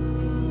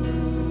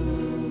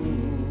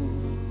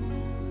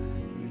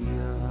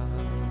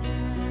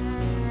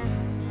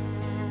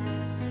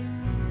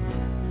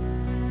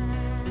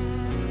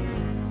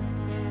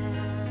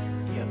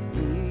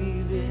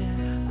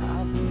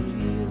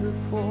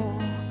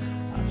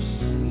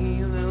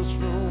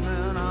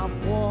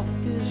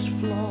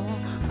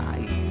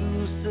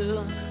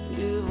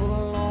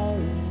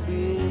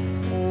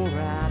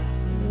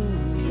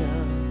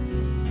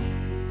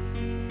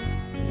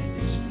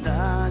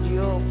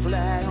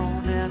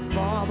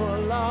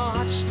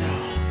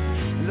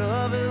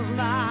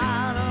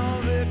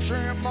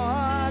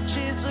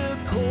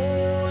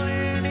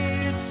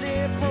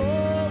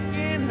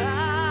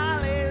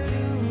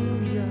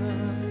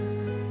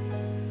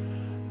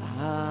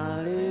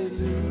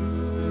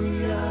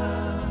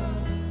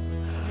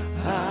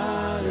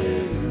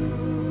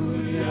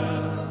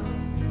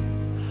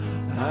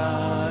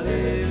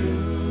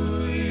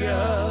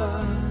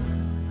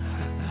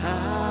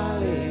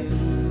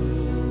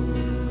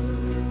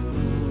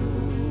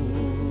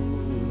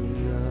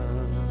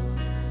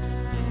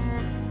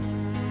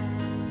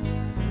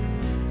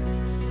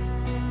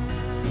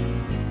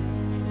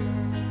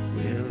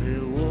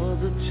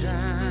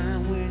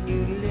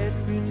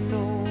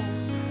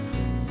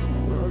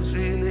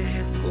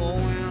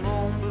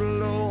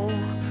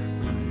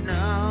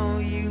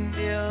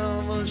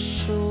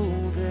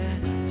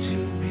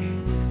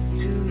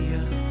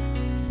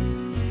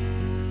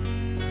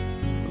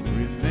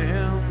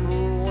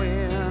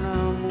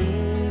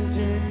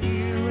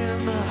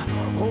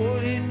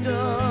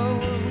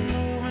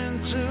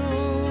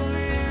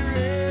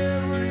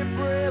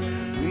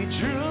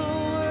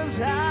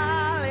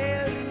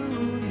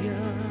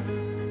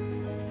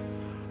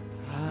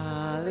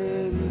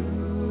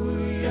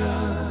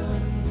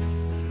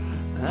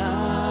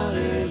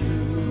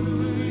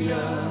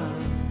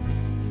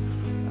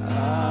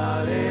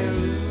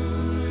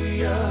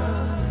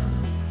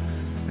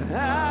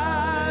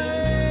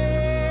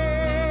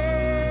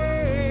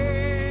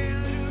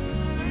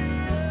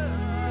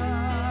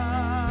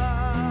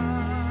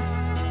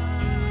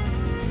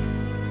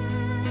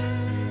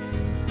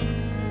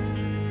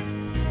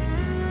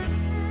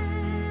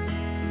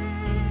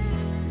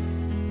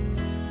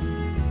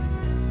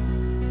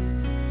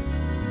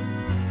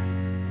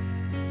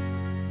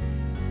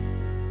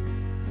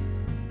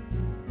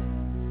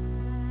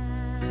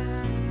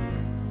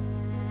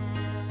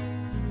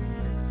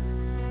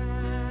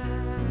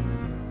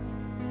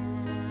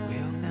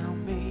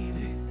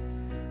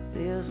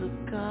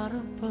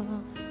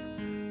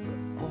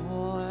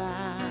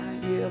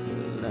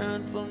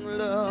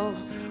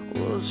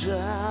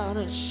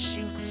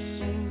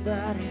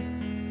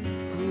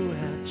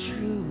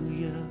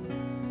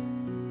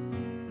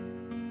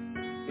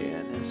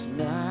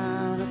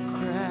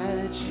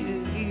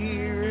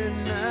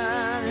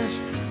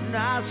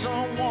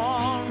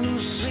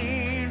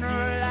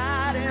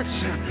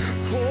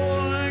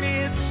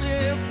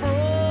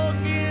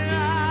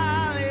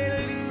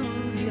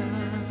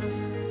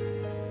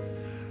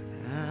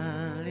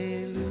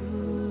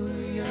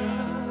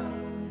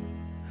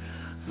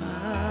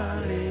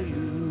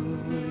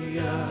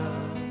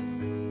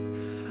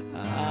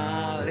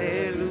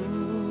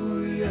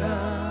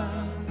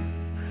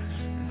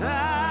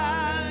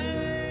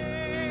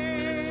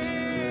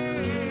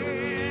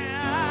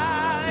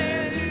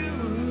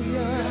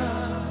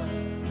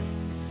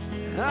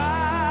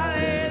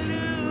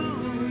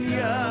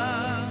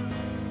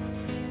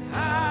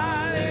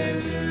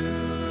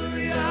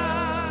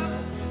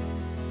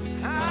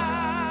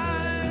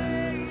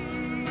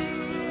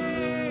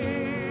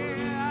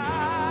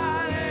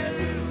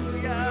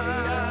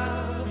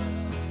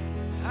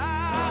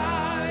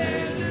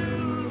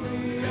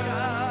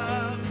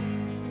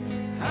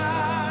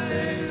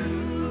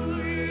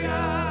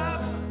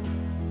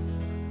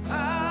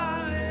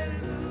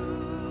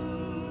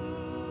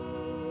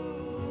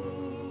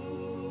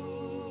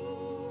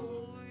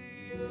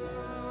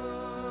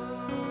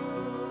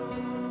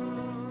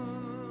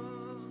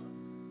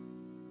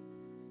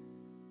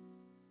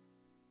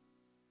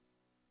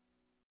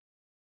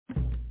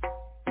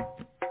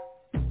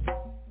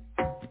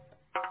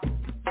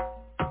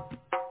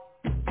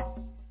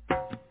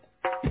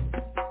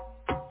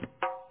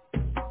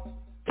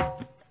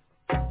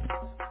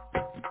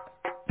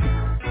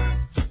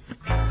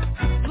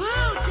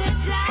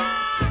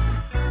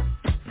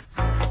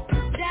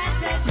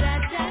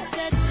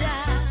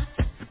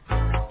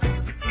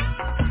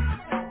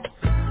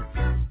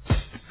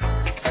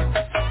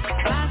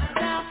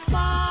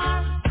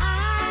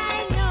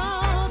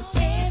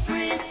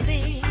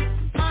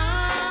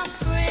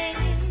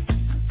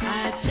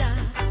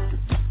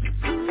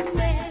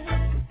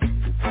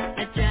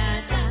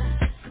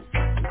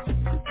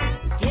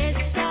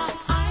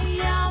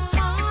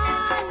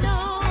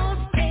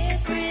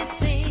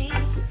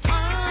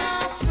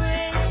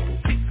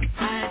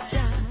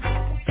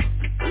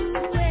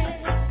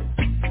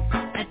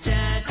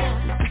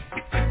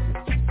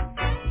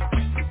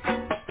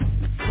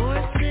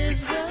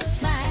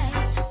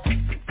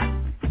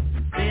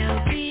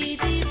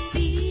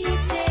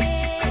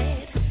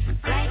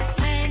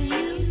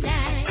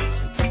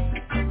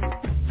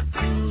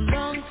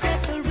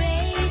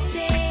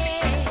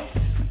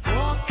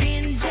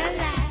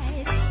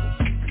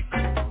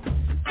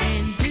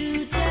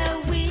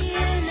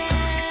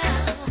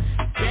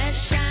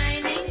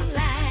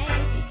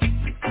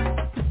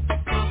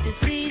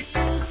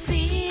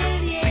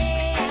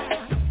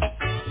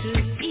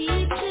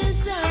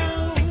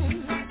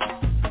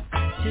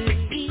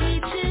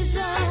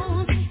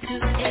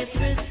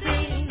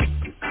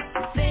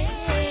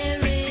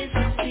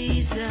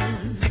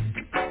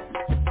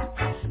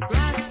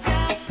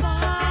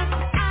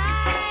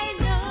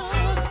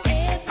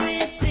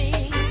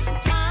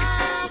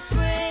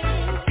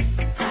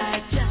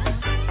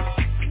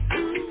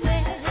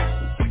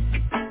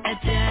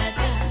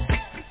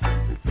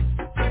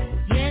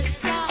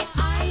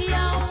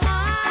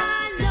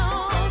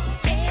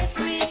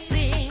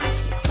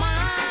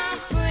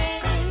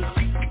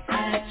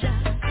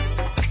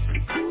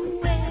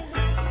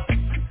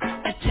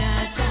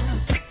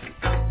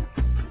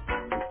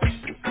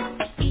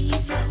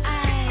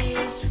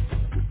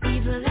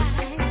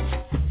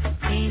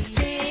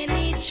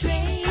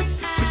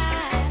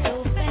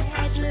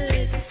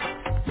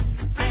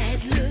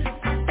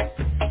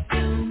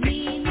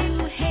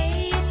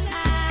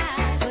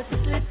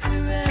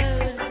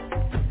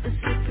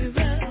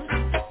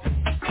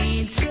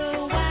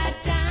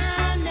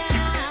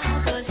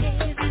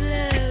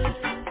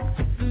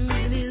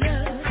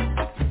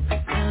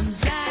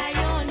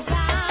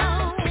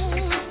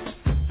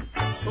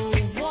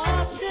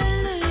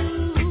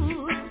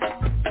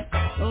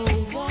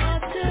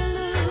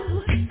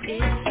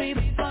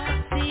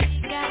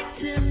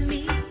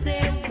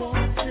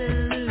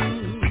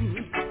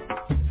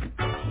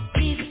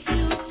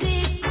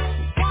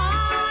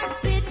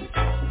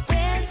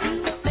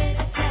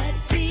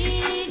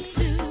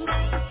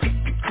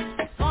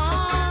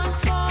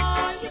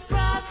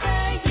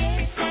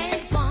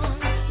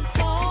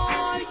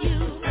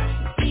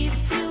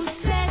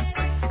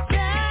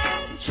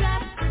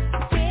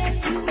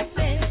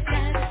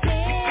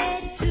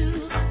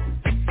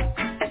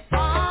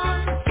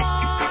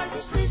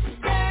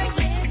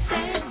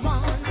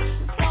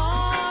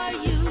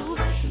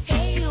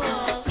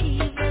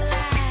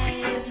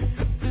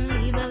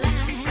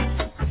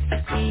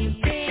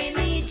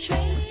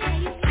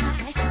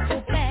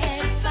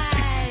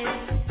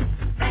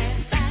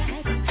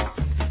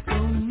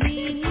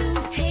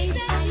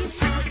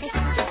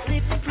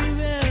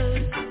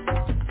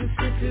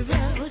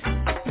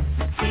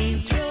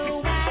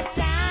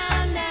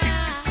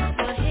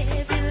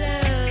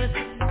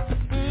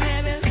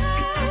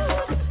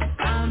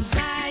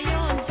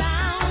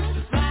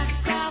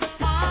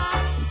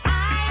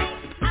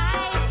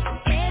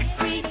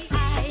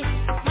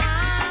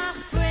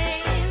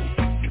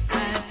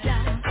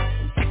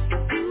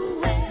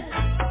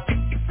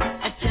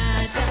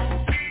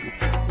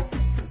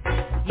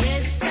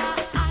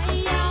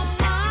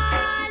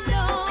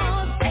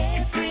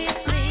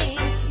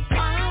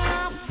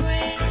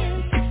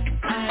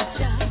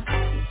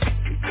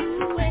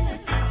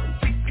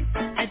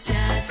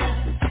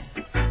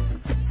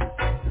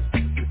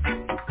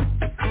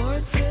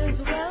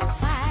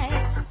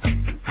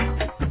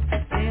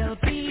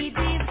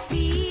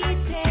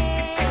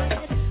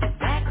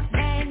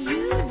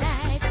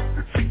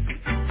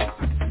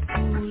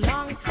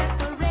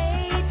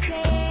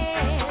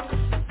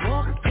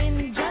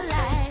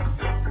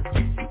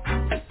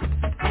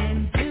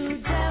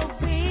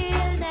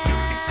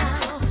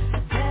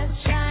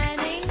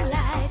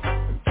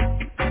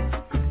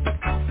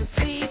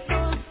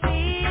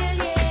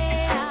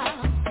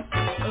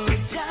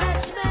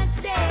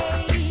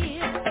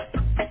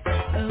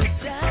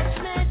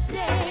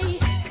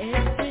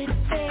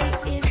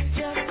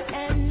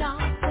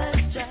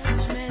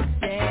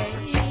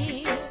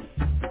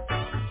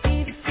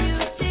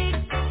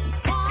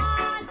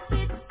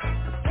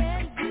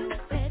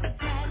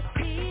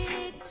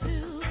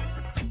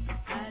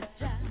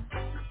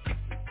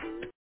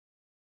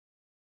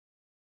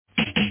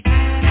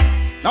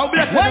 Now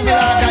blessed is the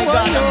Lord thy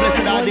God, and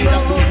blessed are they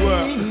that do his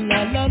work.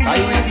 I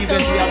receive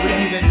it, we have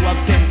received it, you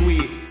have sent we.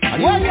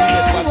 And you receive it,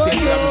 you have sent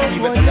we, have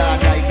received it, the Lord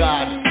thy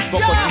God.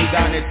 Focus me,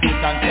 Garnet, and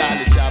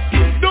Charlie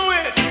Chapman. Do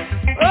it!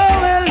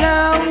 Oh, well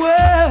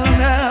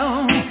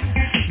now,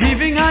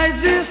 giving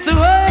Isis to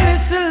Holy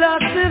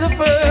Selassie the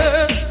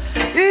first.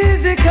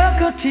 Easy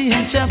cockatoo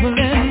and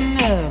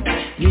Capleton.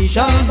 He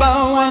shall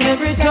bow and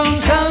every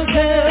tongue shall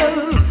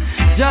tell.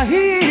 Jah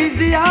is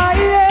the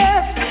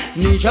highest.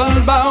 He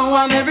shall bow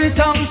and every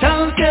tongue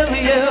shall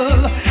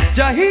tell.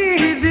 Jah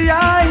is the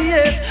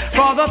highest.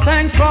 Father,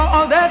 thanks for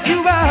all that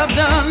you have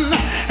done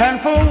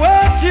and for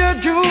what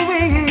you're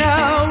doing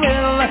now.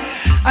 Well,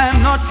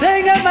 I'm not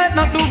saying I might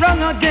not do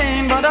wrong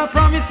again, but I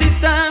promise this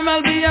time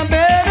I'll be a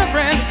better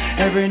friend.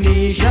 Every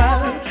knee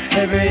shall,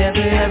 every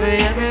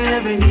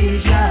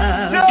knee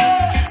shall.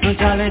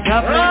 Charlie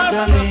Chapman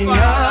coming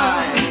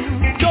out.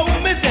 So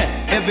me say,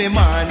 every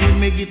morning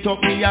me get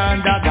up me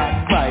under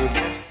God's price.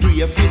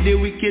 Pray for the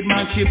wicked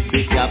man ship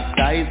be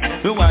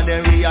capsized. We want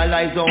them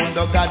realize how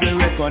the God will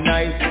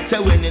recognize. Say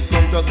when it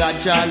comes to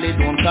God, Charlie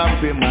don't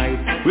compromise.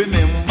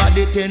 Remember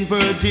the 10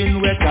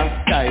 virgin were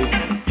chastised.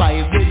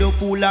 5 little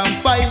fool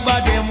and 5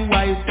 of them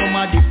wise. Some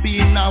of the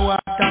pain now what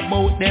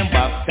about them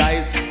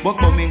baptized. But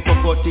coming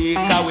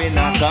Cocotica we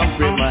not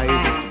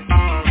compromise.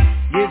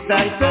 Give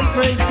thanks and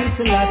praise to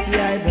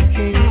Selassie the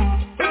King.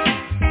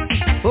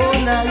 Oh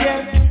now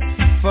yes,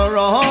 for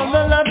all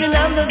the loving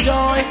and the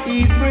joy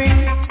he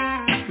brings.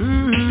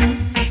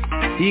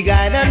 He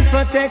guides and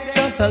protects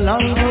us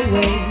along the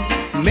way,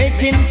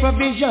 making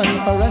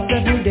provision for us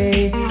every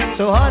day.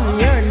 So on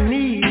your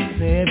knees,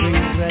 every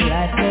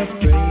Israelite must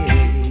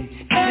pray.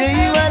 Do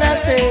you what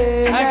I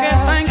say? I can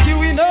thank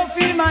you enough,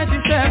 mighty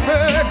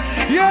shepherd.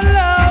 Your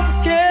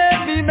love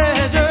can't be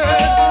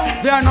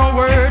measured. There are no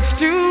words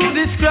to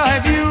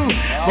describe you,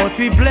 but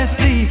we bless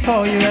thee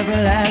for your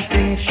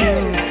everlasting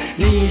show.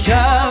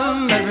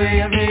 Nisham,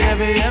 every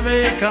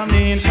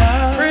coming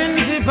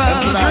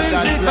principal.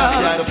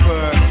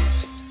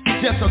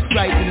 Jesus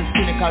Christ in his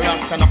cynical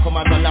rocks and come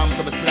as a lamb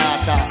to be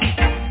slaughter.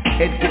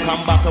 Head to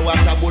come back to watch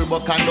a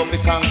bullbuck and up the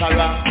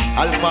conqueror.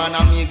 Alpha and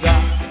Omega,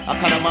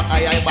 Akadama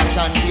I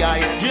Bashanti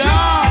I.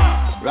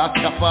 Yeah!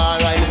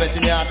 Rastafari, live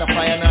in the heart of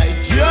fire night.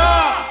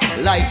 Yeah!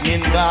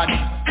 Lightning God.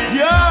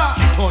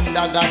 Yeah!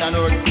 Thunder God and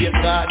earthquake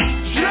God.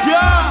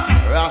 Yeah!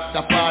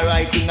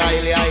 Rastafari, King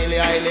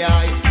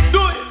Eljai.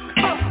 Do it!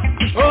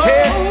 Oh,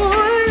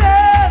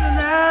 yeah,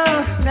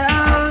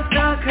 now,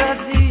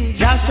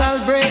 Jah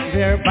shall break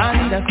their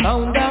band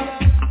asunder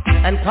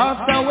and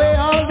cast away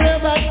all their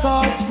bad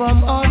thoughts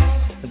from us.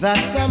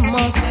 That's a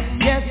must,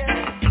 yes.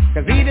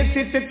 Cause he that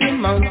sitteth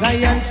in Mount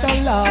Zion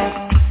shall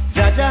laugh.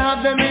 Jah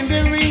have them in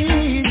the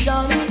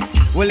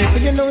region. Well,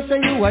 if you know, say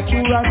you a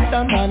true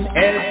Rasta man.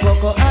 El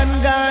Coco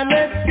and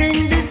Garnet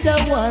sing this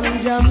a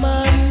one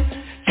Jaman.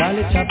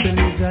 Charlie Chapman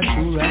is a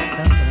true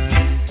Rasta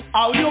man.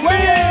 How you mean?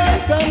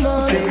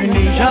 Every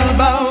knee shall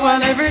bow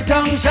and every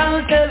tongue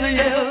shall tell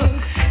you.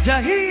 Jah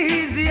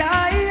is the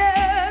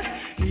highest.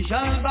 He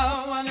shall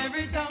bow and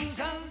every tongue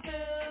shall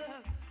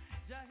tell.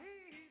 Jah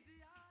is the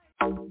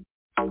highest.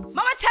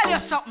 Mama tell you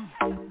something.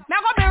 Me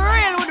gonna be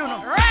real with you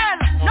now. Real.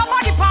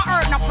 Nobody on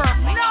earth no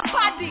perfect.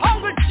 Nobody.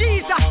 Uncle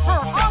Jesus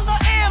first. Uncle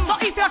him. So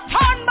if you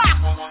turn back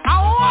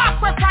and walk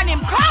with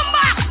him, come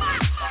back.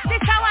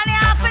 This is when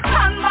you have to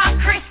turn back,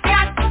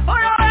 Christian. Who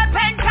don't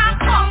repent and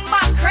come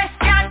back,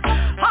 Christian.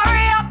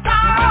 Hurry up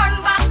and run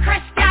back,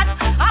 Christian.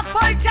 A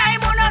full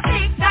time on a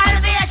seek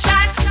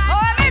salvation.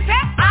 Oh, me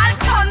say, I'll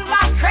turn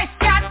back,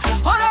 Christian.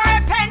 Who don't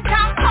repent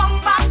and come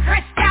back,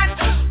 Christian.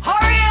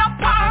 Hurry up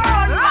and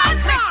run back,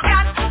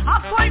 Christian. A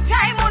full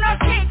time on a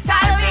seek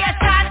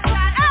salvation.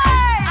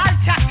 Hey, I'll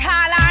just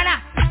call Anna.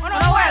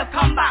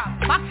 Welcome back.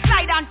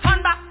 Backslide and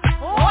turn back.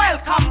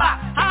 Welcome back.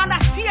 And a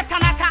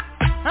Satan attack.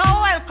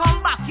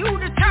 Welcome back. You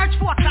the church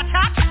force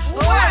attack.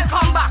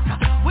 Welcome back.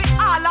 We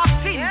all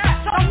have sinned.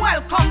 So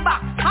welcome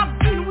back. I've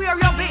been where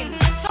you've been.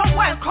 So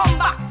welcome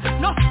back.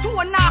 No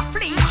stone nor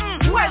flee.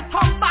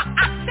 Welcome back.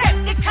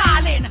 Accept the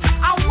calling.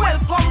 And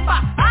welcome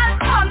back. I'll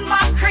turn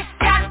back,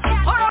 Christian.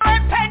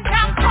 Repent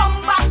and come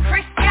back,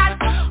 Christian.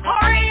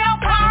 Hurry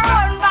up and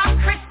run back,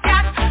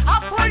 Christian. A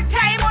full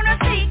time on a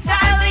seek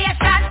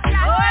salvation.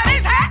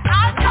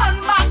 I'll turn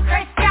back,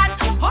 Christian.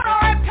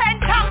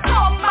 Repent and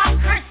come back,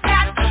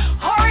 Christian.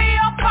 Hurry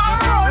up and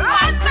run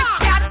back,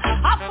 Christian.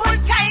 A full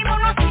time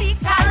on a seek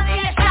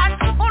salvation.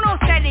 Who no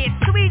said it?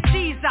 Sweet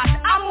Jesus,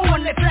 I'm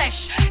only flesh.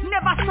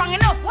 Never strong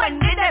enough when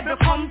the devil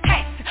come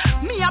test.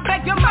 Me I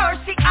beg your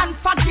mercy and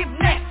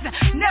forgiveness.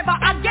 Never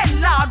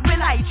again, Lord,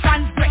 will I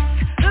transgress.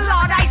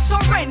 Lord, I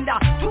surrender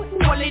to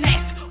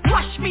holiness.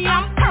 Wash me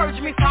and purge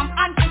me from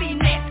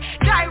uncleanness.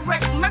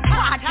 Direct my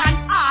path and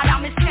order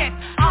my steps.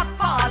 I've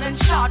fallen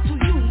short to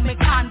you, me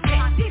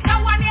confess. This is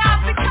when you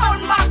have to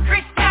turn back,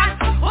 Christian.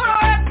 Who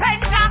don't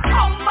repent and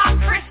come back,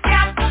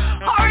 Christian.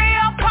 Hurry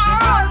up and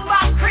run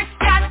back,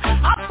 Christian.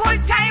 A full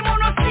time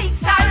on a seek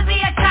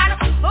salvation.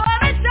 Oh,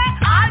 me say,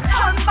 I'll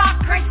turn back,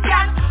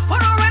 Christian. Who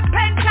don't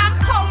repent and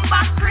come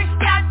back,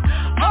 Christian.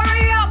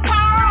 Hurry up and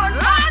run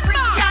back.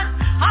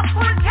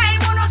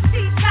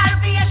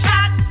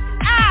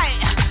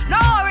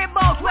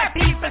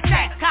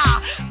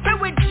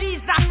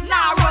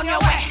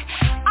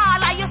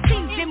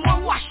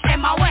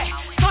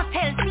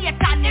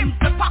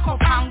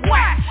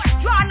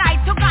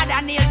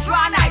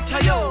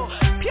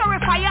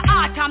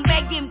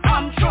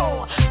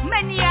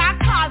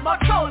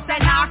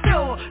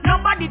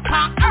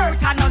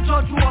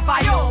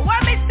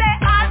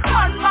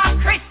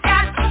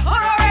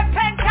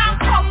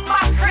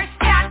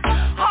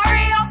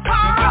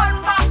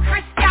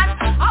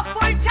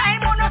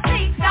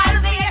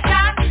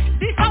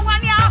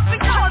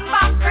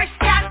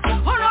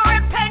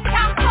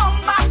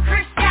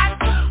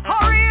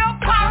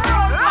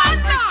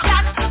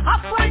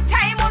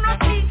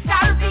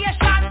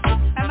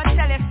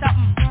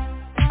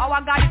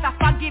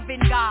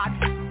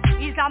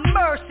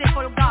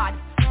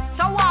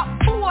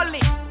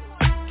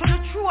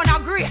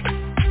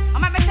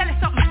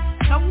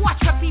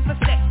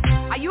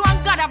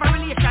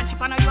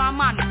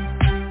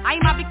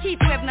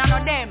 I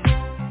know them.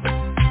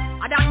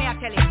 I don't me I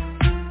tell you.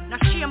 No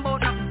shame about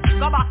no.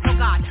 Go back to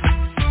God.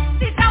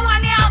 This a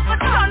one you have to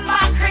turn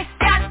back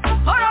Christian.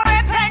 Or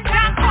repent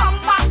and come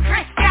back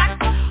Christian.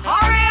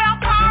 Hurry up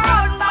and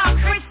run back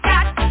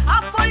Christian.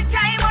 A full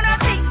time on a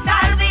big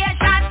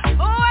salvation.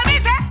 Oh, me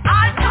say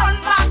I'll turn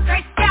back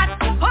Christian.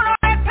 Or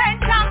repent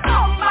and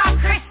come back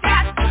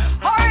Christian.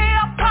 Hurry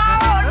up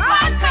and run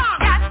back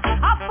Christian.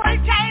 A full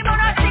time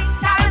on a big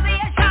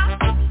salvation.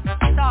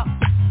 So,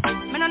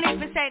 me no need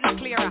to say it no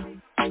clearer.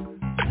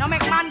 No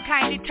make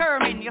mankind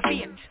determine your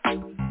fate.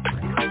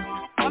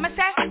 What me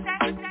say?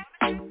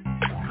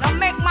 No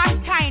make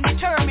mankind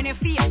determine your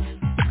fate.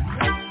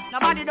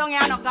 Nobody don't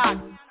hear no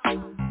God.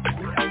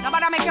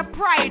 Nobody make your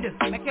pride,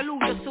 make you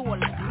lose your soul.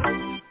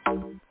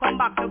 Come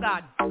back to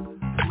God.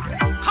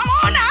 Come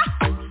on now.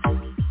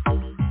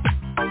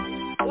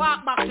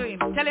 Walk back to him.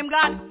 Tell him,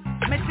 God,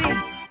 me sin.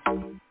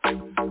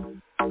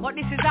 But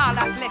this is all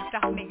that's left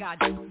of me, God.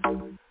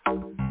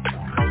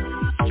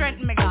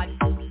 Strengthen me, God.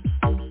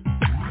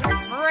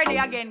 Ready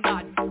again,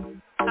 God.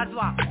 That's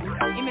what.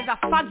 Him is a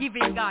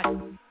forgiving God.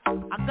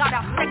 A God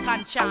of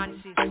second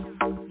chances.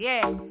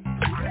 Yeah.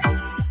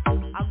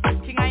 A good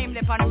thing I him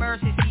left on the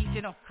mercy seat,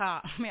 you know.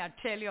 May I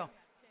tell you.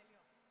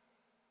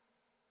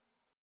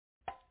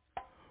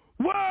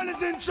 World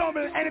is in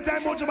trouble.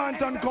 Anytime Buju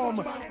Banton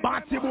come,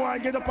 party boy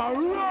get up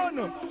and run.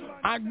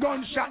 A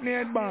gunshot in the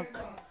head back.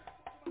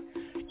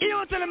 You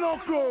don't tell him no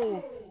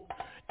crow.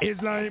 It's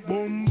like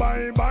boom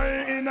bye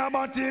bye in a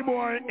batty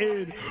boy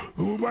head.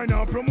 Who boy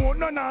now promote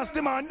no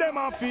nasty man, them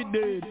a feed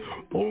dead.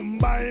 Boom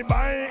bye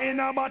bye in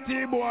a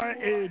batty boy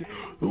head.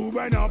 Who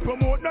boy now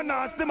promote no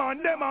nasty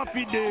man, them a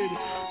feed dead.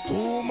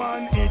 Two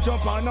man each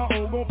up and a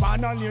hug up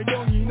and a lay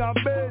down in a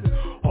bed.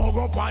 Hug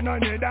up on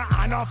another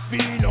and a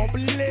feel up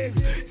leg.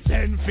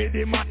 Send for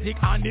the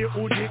matic and the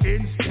hoodie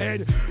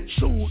instead.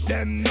 Shoot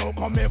them now,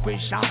 come make we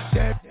shot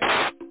them.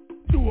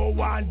 Do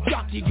one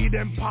jockey, give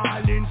them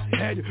Paul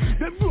instead.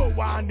 Them do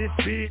one the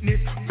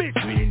sweetness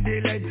between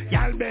the legs.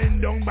 Y'all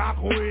bend down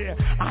back way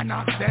and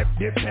accept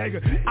the peg.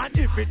 And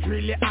if it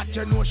really at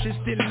you know she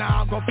still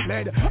now go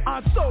fled.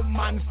 And some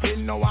man still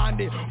no want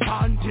the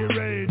panty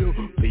raid.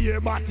 Pay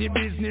body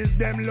business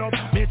them love.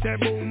 Me say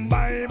boom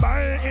bye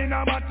bye in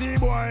a body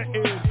boy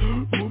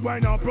head. Who boy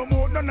now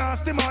promote no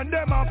nasty man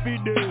them a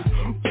feed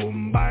it.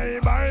 Boom bye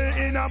bye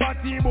in a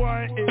body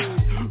boy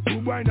head.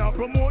 Who boy now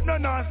promote no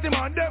nasty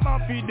man them a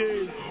feed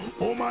it.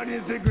 Woman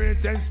is the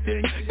greatest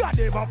thing God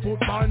ever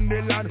put on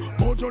the land.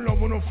 But you love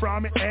no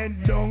from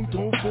head down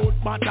to foot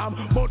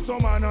bottom. But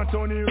some man a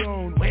turn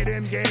around where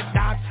them get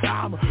that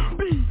from.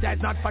 Peter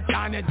is not for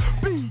Janet,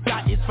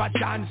 Peter is for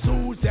John.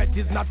 Suzette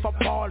is not for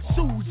Paul,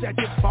 Suzette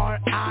is for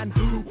Anne.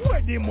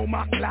 Where the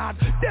mama clad,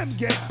 them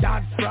get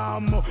that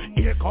from.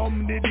 Here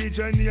come the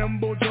DJ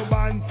named Buju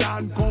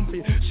Banton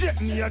Comfy.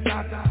 Shake me a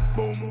that,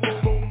 boom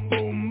boom boom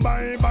boom.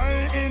 Bye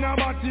bye in a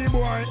batty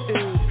boy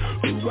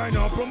head. Why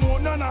not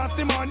promote no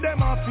nasty man,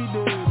 them a feed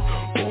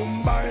it.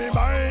 Boom bye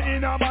bye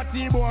in a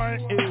batty boy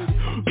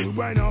head.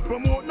 Why not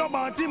promote no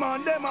batty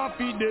man, them a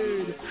feed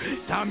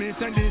it. Tommy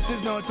said this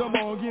is not a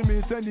buggy,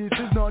 me said this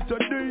is not a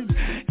deal.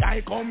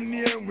 I come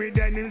near with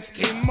his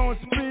skin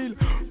must feel.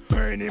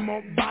 Burn him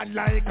up bad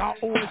like a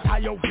old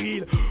tire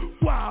wheel.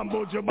 One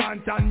Buju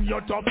Banton you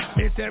top.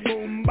 Me say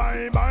boom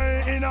bye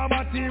bye in a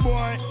batty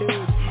boy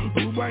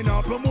head. Why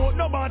not promote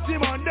no batty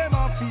man, them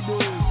a feed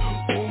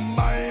it. Boom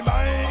bye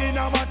bye in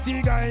a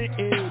batty guy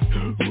head.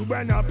 Who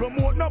when I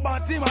promote no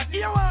batty man,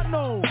 you want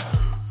no.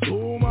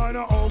 Two man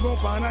a hug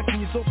up and a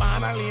kiss up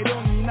and a lay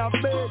down in a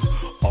bed.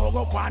 Hug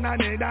up on a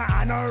nether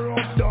and a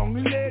rub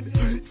down lead.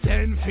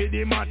 Send for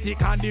the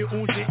matic and the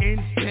Uzi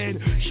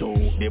instead.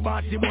 Shoot the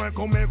batty boy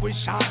come make we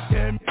shot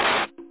them.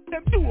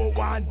 Them do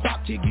one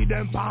jockey, give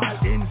them Paul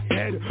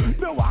instead.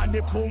 No one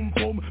the pum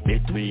pum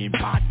between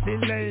parts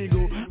and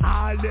Lego.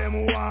 All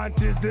them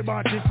want is the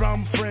body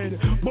from Fred.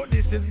 But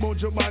this is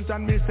Buju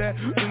Banton, me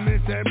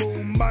say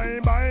boom bye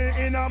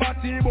bye in a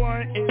body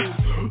boy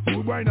head.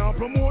 Who boy now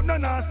promote no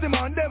nasty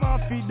man, them a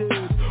feed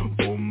it.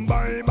 Boom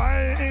bye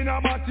bye in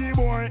a body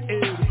boy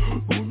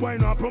head. Who boy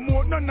now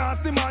promote no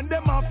nasty man,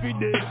 them a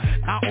feed it.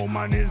 A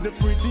woman is the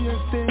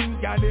prettiest thing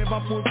God ever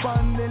put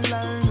on the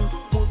line.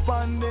 Put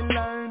on the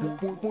line,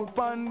 put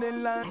on the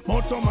line.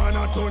 But some man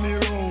a turn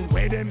around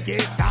where them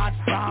get that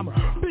from.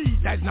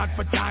 Peter is not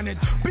for Janet,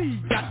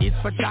 Peter is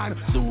for John.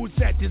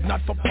 Suzette is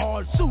not for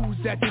Paul,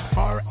 Suzette is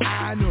for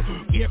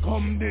Anne. Here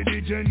come the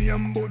DJ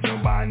named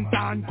Buju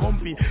Banton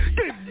Comfy.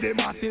 Give the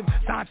massive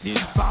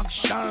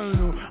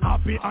satisfaction.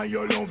 Happy and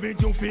you love it,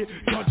 you feel.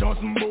 You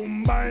just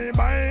boom bye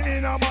bye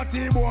in a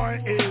batty boy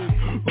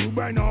head. Who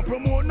by now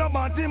promote no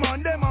batty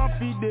man, them a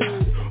feed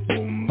it.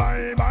 Boom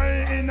bye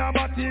bye in a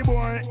batty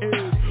boy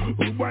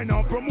head. Why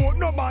not promote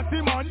no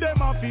batty man,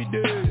 them a feed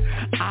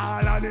it.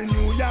 All of the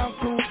New York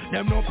crew,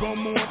 them no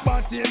promote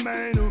batty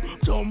man.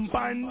 Jump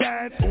and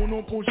dance,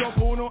 uno push up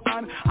uno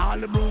and all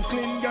the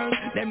Brooklyn girls,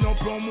 them no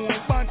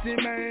promote batty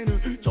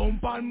man.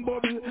 Jump and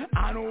bubble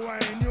and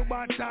wine your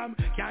bottom.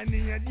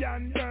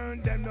 Canadian girl,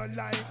 them no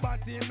like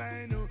batty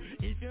man.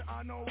 If you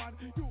are no one,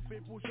 you fi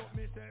push up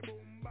me say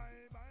boom bye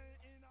bye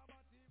in a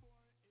batty.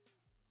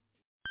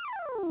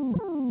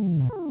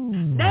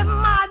 Them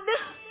mad.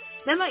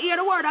 They don't hear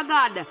the word of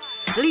God.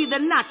 Leave the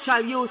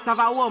natural use of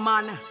a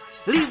woman.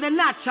 Leave the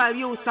natural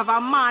use of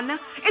a man.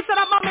 It's an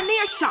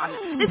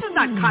abomination. This is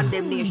not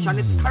condemnation,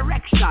 it's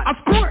correction. Of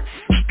course.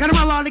 Got them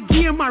all the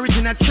gay marriage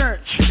in a church.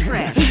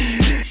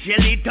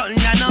 Shelly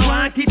Thunder no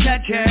want it a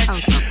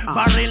church.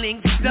 Barry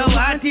Links no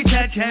want it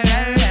a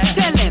church.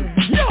 Tell him.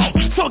 Yo,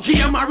 so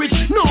gay marriage.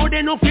 No,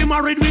 they no feel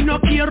married. We no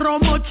care how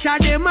much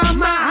of them are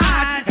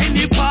mad.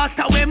 Any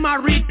pastor we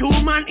married two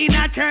man in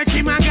a church.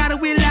 Him and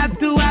God will have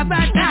to have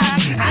a talk.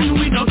 And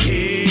we no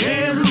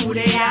care who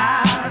they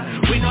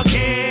are. We no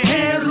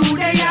care who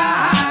they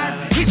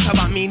are. It's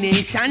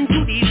abomination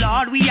to the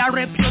Lord. We are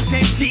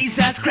represent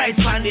Jesus Christ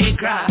on the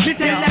cross. Me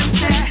tell them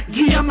say,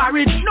 gay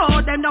marriage.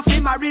 No, them no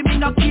feel married. Me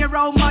no care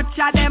how much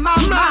of them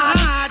are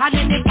mad. And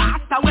any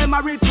pastor we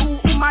married two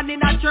woman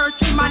in a church.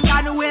 Him and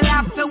God will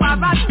have to have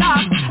a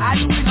talk.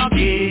 And we no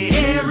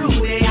care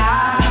who they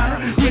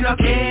are. We no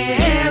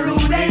care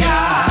who they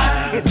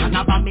are. It's an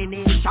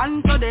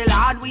abomination to the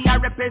Lord. We are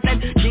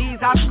represent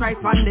Jesus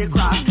Christ on the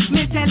cross.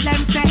 Me tell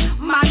them say,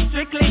 man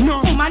strictly,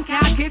 no woman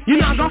can't kiss me.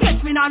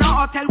 Catch me now no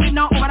hotel with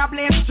no over a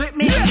place strip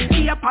me.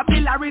 See a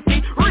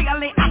popularity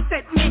really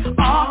upset me.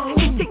 Oh,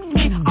 it ticks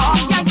me.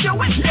 Oh, yeah,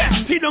 do it.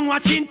 Yeah, she don't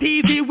watching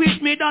TV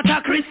with me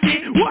daughter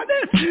Christy. What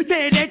if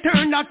they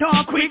turn the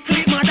talk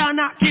quickly?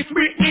 Madonna kiss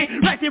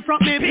Britney right in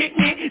front me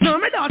picnic. No,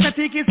 my daughter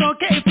think it's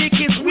okay, think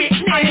it's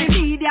Whitney. And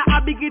the media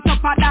a big it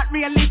up for that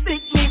really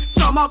sick me.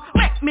 Stomach,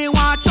 make me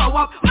want show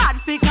up.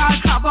 Mad fake or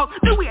cover up.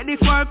 The way this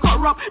world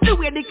corrupt. The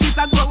way the kids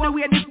are grow. The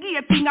way this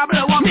gay thing a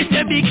blow up. It's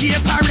a big gay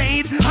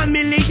parade. A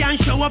million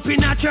show up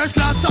in a church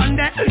last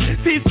Sunday.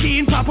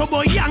 15 Papa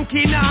Boy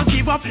Yankee now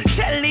give up.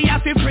 Shelly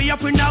have to pray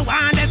up. We no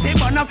want to say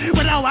burn up. We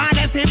no want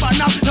to say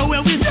burn up. So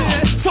when we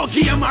say so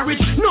gay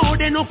marriage. No,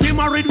 they no feel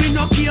married. We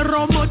no care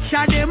how much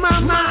of them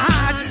are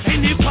mad.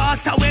 Any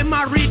pastor we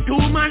married two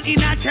man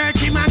in a church.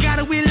 Him and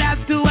God will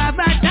have to have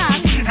a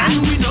talk.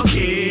 And we no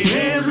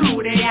care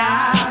who they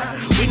are.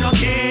 We no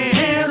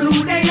care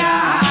who they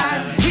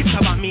are. It's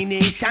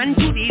abomination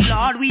to the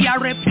Lord. We are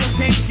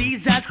represent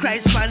Jesus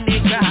Christ on the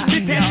cross.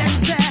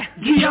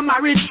 Gay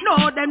marriage,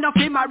 no, them no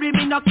feel married.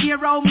 Me no care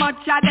how much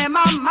of them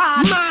are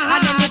mad.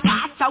 And then the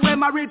pastor we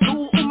married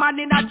two woman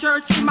in a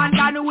church. Him and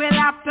God will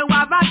have to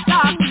have a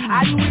talk.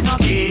 And we no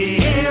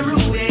care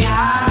who they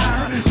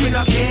are. We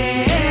no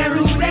care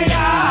who they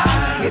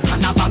are. It's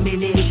an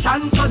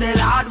abomination to the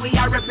Lord. We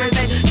are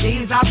represent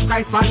Jesus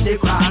Christ on the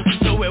cross.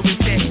 So when we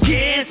say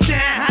yes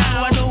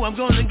now, I know I'm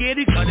gonna get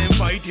it. Cause them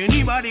fight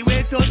anybody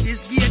will touch this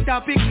gay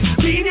topic.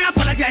 Me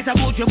apologize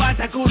about your but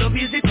I couldn't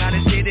visit.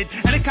 I said it.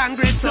 And the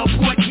Congress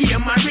support gay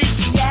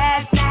marriage.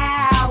 Yes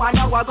now, I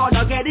know we're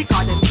gonna get it.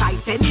 Cause them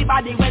fight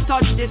anybody will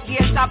touch this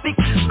gay topic.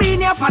 Me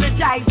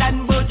apologize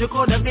and Buju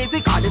couldn't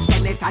visit. Cause the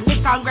Senate and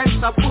the Congress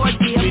support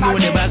gay marriage. We know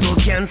never go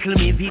cancel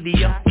me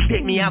video.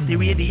 Take me off the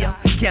radio.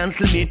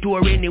 Cancel me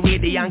tour anyway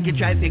the Yankee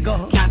try to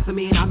go. Cancel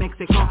me in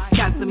Mexico.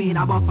 Cancel me in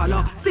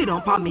Buffalo. Sit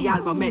down for me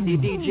album. Make the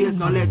DJs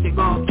no let it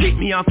go. Kick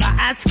me off a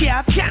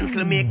ASCAP.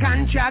 Cancel me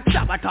contract.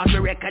 Sabotage me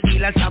record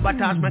deal and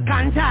sabotage me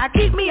contact.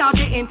 Keep me off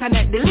the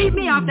internet. Delete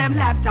me off them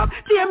laptop.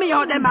 Tear me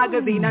out the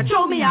magazine and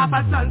show me off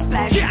a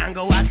sunset.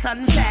 Django a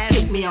sunset.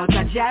 Kick me out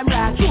a jam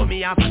rat. Show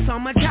me off a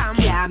summer jam.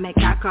 Yeah, make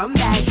her come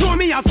back. Show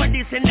me off for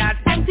this and that.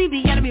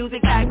 MTV and the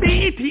music back.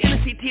 BET and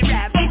the city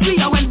rap.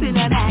 HBO and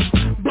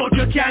Cinemax. But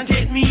you can't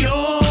get me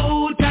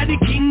out of the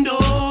kingdom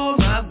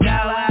of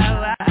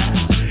God.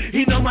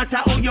 It no matter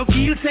how you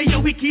feel, say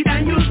you're wicked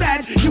and you're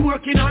bad. You're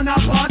working on a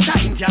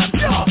part-time job.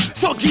 Yeah.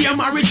 So gay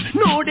marriage,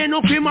 no, they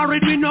no feel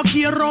married. We no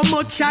care how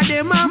much of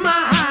them are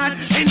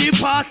mad. Any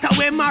pastor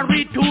we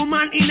married two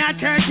man in a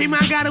church. Him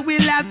and God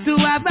will have to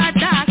have a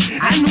talk.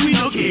 And we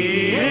no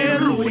care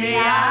who they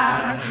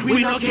are.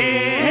 We no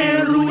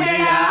care who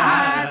they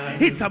are.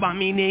 It's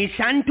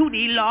abomination to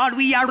the Lord.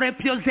 We are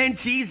represent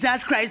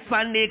Jesus Christ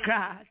on the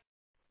cross.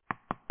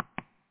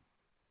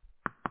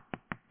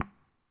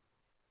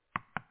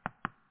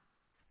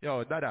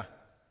 Yo, Dada.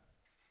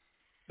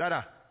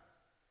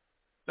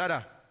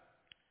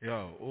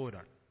 Yo, hold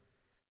on.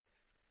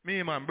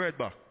 Me, man, bread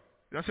bar.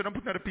 You see them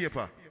putting on the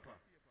paper.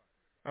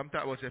 I'm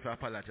talking about if I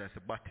apologize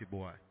to Batty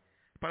boy.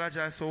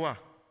 Apologize to what?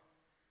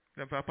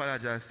 Them for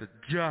apologize to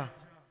Jah.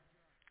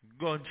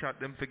 Gunshot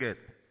them forget.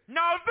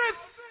 Now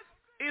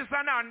this is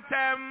an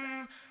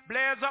anthem.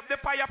 Blaze up the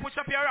fire, push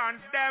up your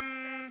hands,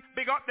 them.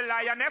 Big up the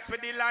lioness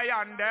with the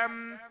lion,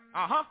 them.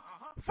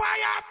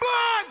 Fire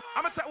burn!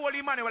 I'm going to say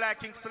holy man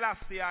like King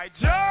Selassie,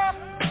 Jah.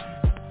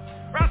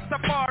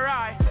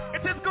 Rastafari.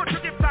 It is good to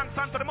give thanks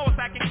unto the Most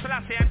High King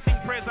Selassie and sing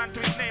praise unto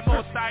his name,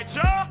 Most High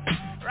Jah.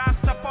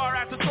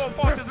 Rastafari to show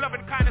forth his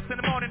loving kindness in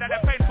the morning and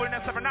their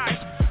faithfulness every night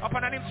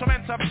upon an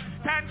instrument of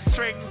 10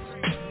 strings.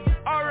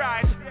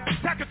 Alright,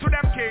 take it to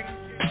them, King.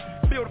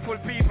 Beautiful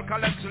people,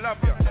 collect to love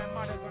you.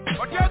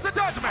 But here's the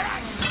judgment.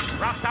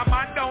 Rasta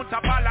man don't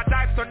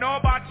apologize to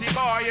nobody,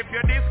 boy. If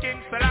you're this King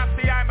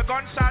Selassie, I'm a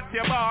gunshot to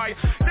your boy.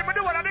 See me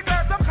do one of the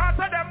girls, of course,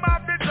 of them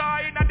have the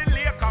joy. And the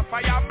lake of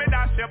fire, me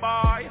dash your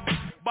boy.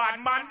 Bad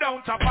man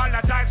don't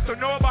apologize to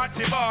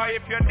nobody, boy.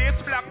 If you diss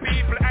black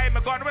people, hey, me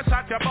gun will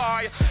shot your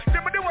boy. Give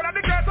me the one of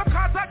the girls, of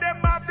course, of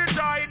them have the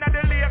joy. Now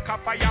the lake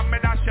up, I am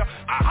me dash you.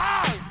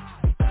 Aha!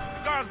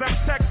 Girls them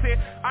sexy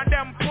and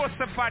them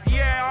pussy fat.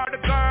 Yeah, all the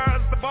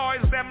girls, the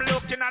boys, them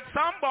looking at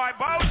some boy.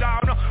 Bow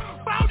down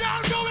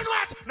doing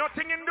what?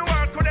 Nothing in the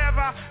world could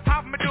ever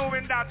have me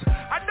doing that.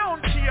 I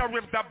don't care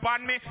if they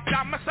ban me.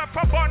 Damn myself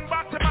a bun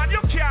bottom man,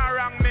 you can't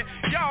wrong me.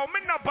 Yo,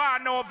 me no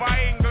born over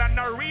England,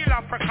 no real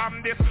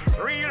African this.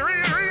 Real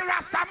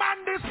Rasta man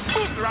this.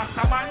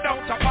 Rasta man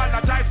don't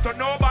apologize to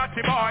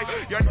nobody, boy.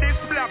 You diss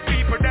black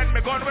people, then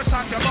me gun will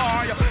shot your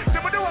boy.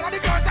 Give me the one of the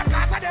girls that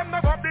class of them,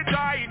 me up the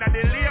joy. Now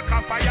the lake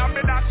of fire.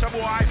 That's a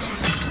boy.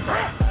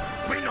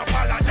 We no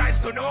apologize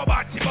to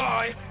nobody,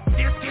 boy.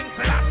 This King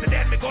Selassie,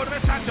 then me go to the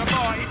Santa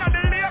boy. Now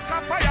the lake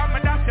of fire, me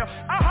that's you.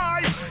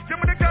 Ahoy, give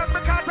me the girls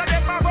because of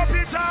them have up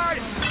his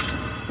eye.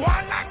 Go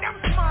on like them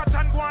smart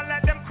and go on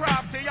like them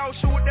crafty. Yo,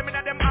 shoot them in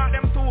them heart,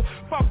 them too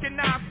fucking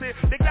nasty.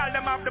 The girl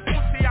them have the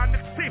pussy and the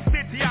stiff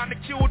titty and the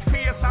cute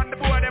face and the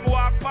boy them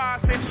walk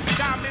past it.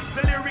 Damn, it's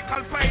the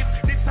lyrical face.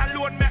 This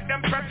alone make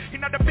them press.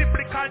 In the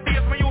biblical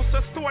days, we used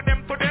to store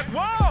them to death.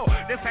 Whoa,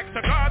 the sex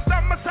the girls,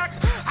 them my sex.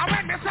 And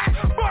when they say,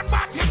 burn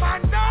back him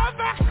and no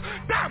vex.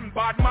 Damn,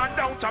 bad man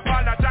don't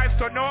apologize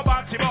to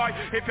nobody, boy.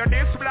 If you're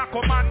this black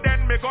woman,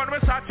 then me gun will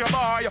shot your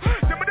boy.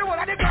 See me the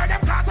one of the girl, them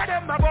cause of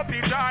them have up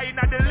his eye.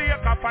 In the lake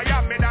of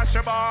fire, me dash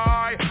your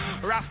boy.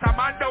 Rasta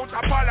man don't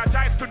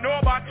apologize to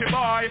nobody,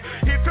 boy.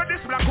 If you're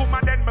this black woman,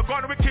 then me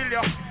gun will kill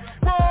you.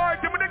 Boy,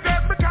 give me the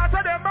girls because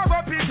of them have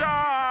up his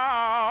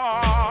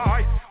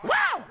eye.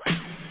 Wow!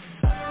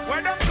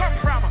 Where them come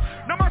from?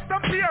 No must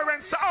them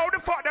parents, so how the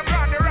fuck them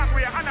run the wrong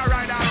way and I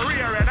ride and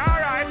rear and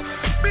alright.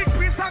 Big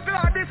piece of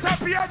glass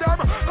disappear them.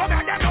 Come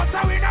at them now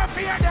so we don't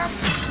fear them.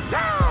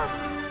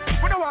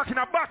 Damn! We don't walk in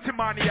a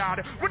Batman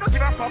yard. We don't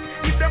give a fuck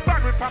if them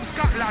band with from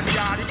Scotland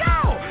yard.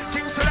 Yo!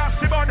 King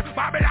Selassie bun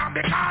Babylon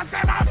because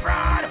them a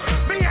fraud.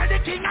 Me and the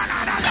king and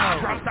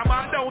another. Rasta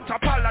man don't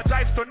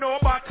apologize to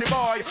nobody,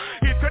 boy.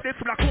 If you're this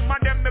black woman,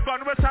 them the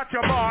gun will shot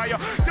your boy.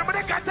 Give me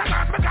the cat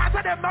because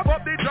of them have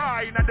up the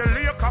joy. And the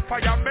lake of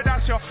fire, me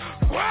dash you.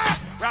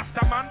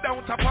 Rasta man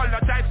don't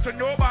apologize to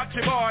nobody,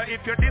 boy.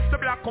 If you're this the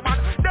black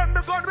woman, then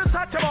the gun will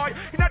shot your boy.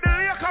 In the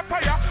lake of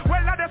fire,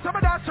 well, that's some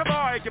of that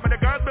boy. Give me the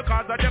girls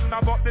because of them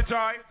have up the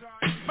joy.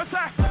 Me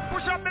say,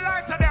 push up the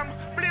lights of them,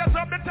 blaze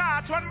up the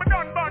torch. When me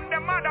done burn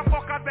them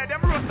motherfuckers, they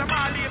them roast them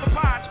all leave a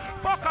patch.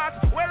 Fuckers,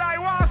 well I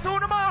was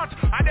soon march.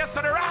 And this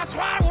to the last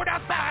one would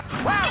have start.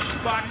 Wow,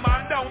 bad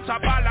man don't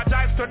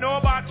apologize to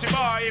nobody,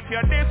 boy. If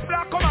you're this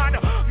black woman,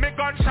 me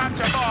gun shot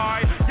your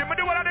boy. Give me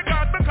the one of the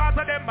girls because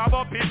of them have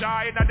up his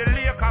eye. And the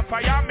lake of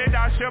fire, me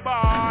dash your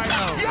boy.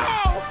 Yo!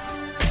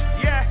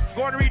 Yeah,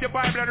 go and read the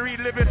Bible and read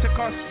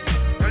Leviticus.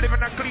 You live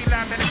in a clean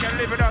land, then you can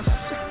live with us.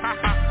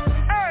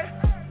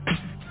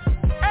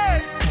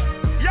 Hey,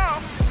 yo,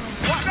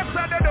 what them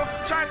said they do?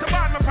 Try to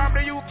ban me from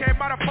the UK,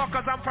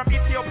 motherfuckers. I'm from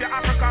Ethiopia,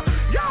 Africa.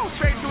 Yo,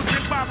 straight to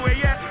Zimbabwe,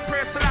 yeah.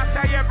 Praise the last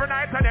day every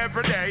night and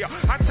every day.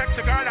 And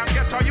sexy girl and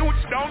get your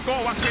youths don't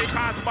go and say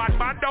cause bad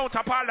man don't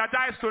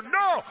apologize to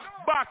no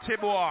batty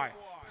boy.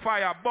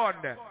 Fire burn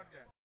them.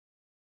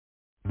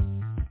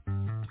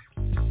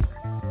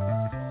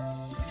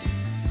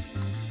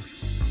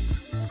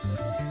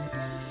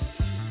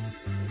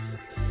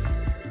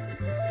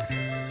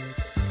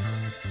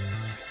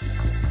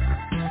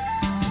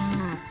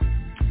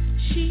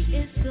 She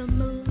is the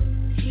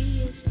moon,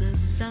 he is the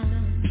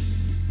sun.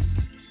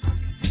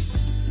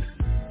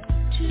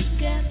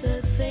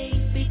 Together they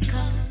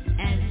become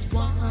as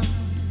one.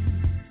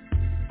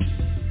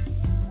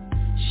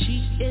 She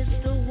is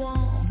the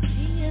warmth,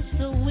 he is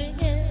the wind.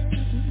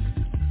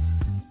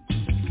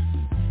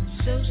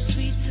 So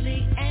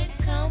sweetly and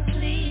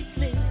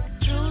completely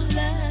true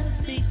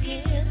love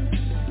begins.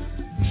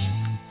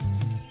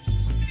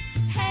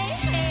 Hey,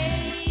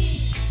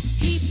 hey,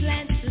 he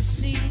plants the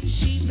seed,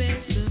 she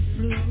bears the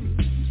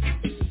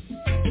fruit.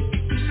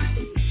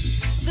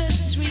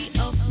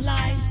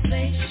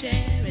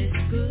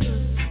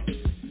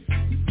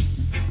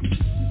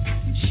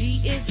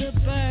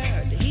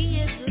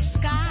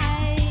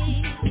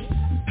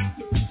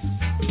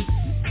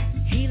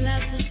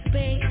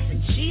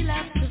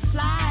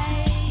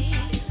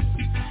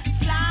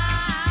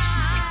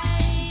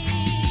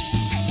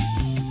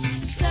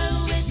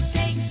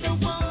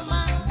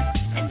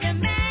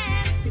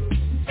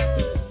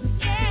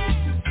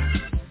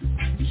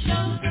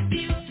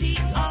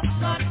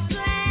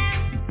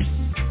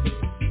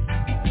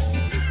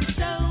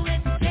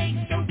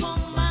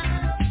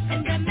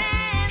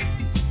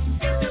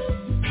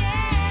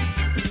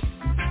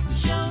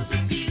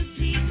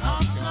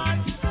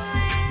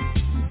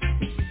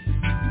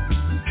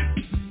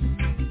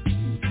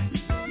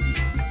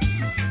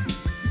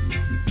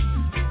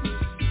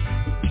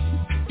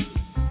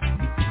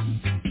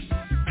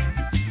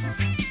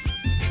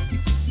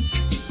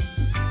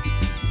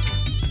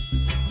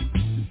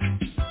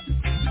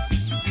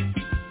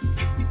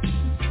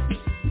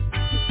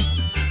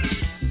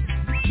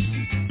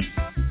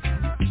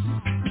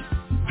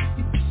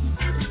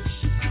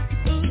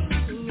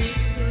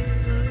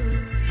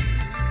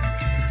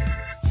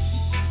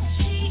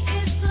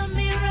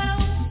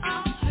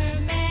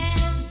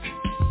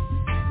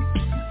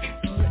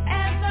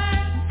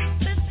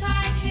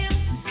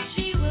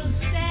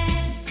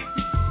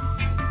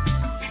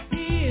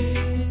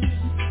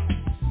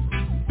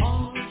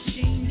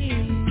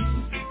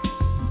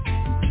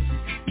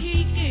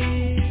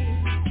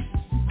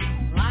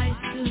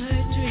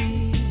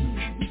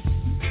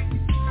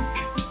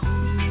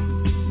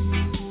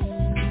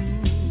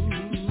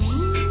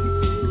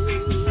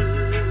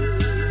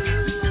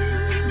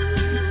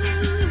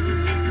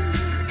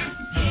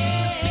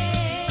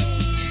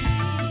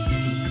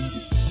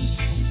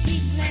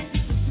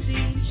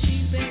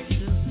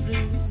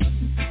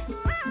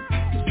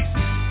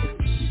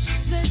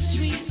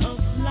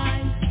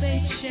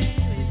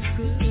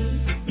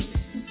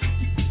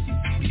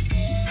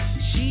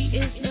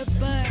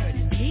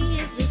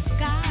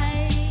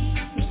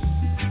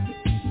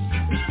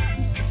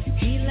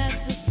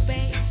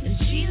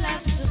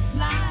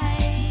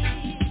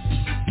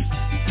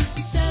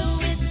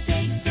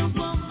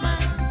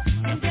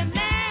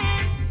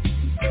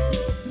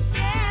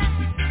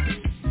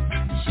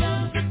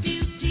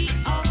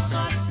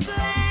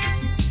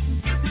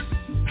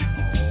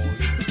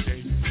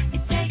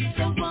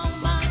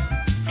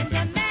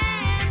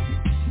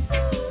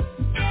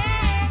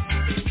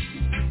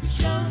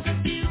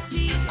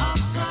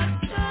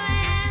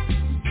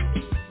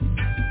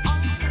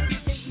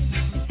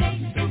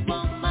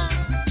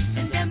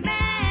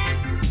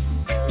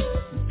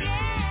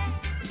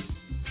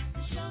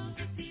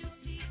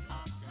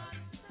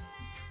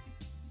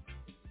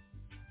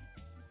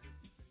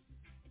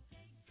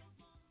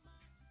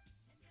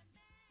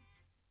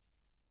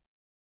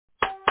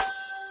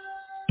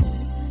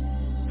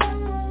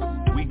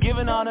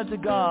 Giving honor to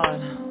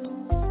God,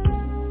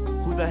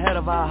 who's the head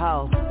of our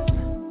house,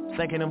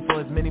 thanking him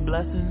for his many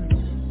blessings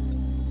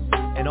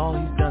and all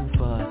he's done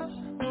for us.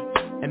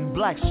 And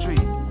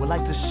BlackStreet would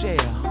like to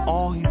share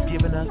all he's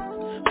given us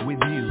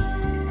with you.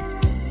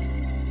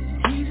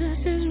 Jesus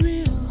is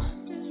real.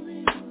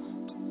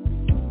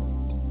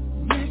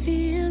 Yes,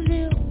 he is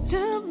real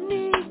to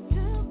me.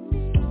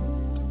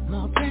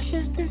 More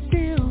precious than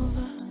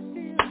silver,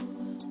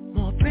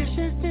 more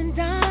precious than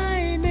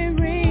diamond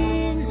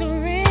rings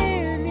or anything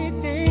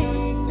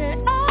that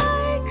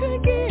I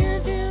could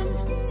give him.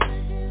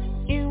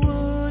 It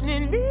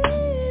wouldn't be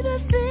the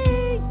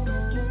thing.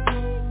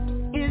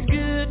 It's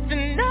good to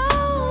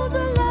know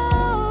the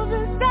love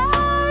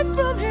inside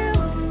from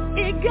him.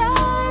 It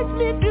guides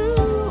me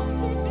through,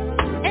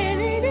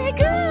 and it is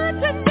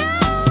good to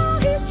know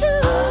he's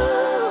true.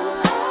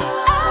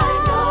 I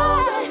know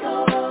the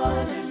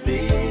Lord is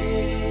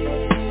real,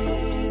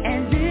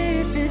 and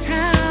this is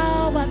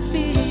how I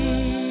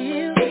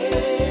feel.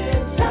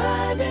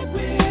 Inside it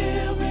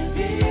will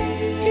reveal.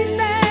 He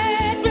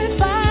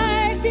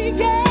sacrificed, he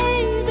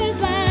gave his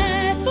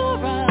life for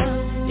us.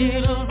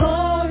 It'll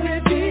all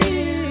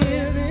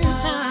reveal in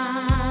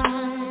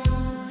time.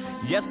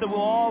 Yes, it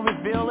will all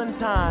reveal in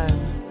time.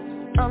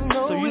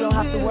 So you don't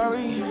have to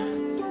worry.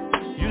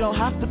 You don't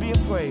have to be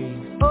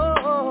afraid.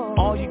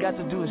 All you got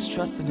to do is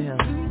trust in him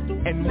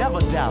and never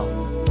doubt.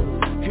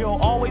 He'll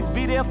always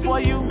be there for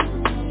you.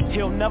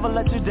 He'll never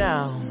let you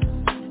down.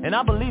 And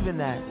I believe in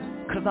that,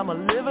 because I'm a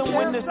living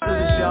witness to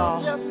this,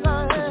 y'all.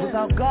 Because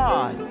without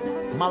God,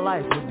 my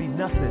life would be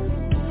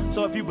nothing.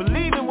 So if you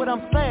believe in what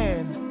I'm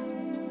saying,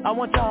 I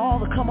want y'all all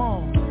to come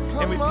on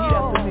and repeat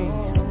after me.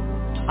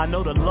 I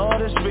know the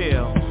Lord is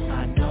real.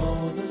 I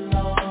know the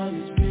Lord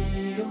is real.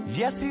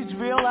 Yes, he's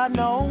real, I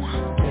know.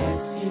 Yes,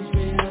 he's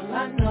real,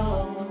 I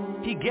know.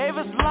 He gave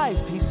his life,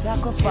 he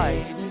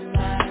sacrificed.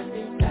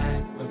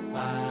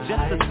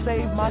 Just to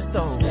save my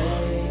soul.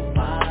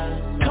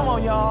 Come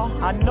on,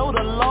 y'all. I know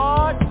the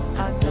Lord.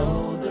 I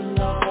know the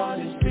Lord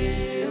is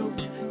real.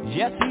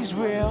 Yes, he's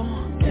real.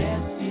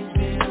 Yes, he's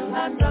real,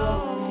 I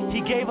know.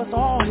 He gave us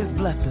all his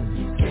blessings.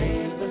 He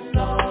gave us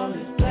all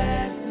his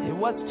blessings. It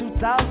was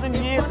 2,000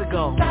 years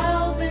ago.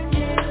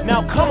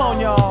 Now come on,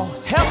 y'all.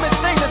 Help me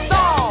sing the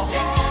song.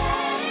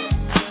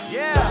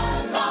 Yeah.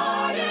 The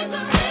Lord is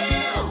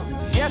real.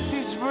 Yes,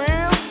 he's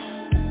real.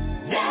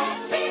 Yes,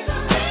 he's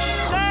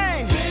real.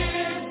 Sing.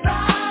 This I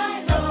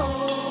know,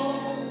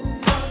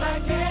 'cause I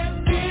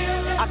can feel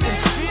him. I can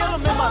feel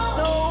him in my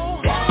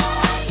soul.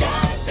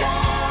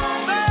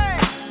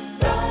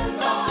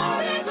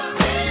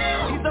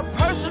 He's a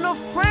personal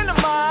friend of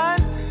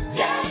mine.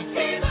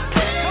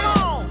 Come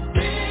on.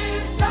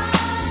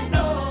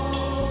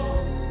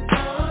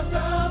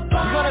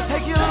 We're gonna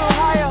take you a little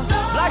higher.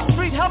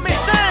 BlackStreet, help me sing.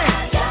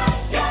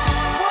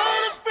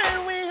 What a friend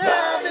we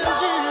have in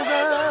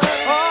Jesus.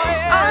 Oh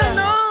yeah. I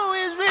know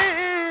he's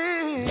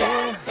real.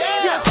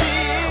 Yes, he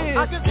is. I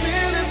can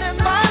feel him in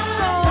my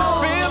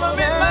soul. Feel him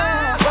in my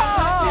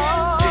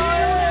heart.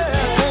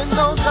 Ain't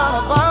no doubt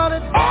about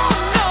it. Oh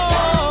no.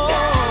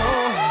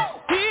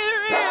 He's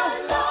real.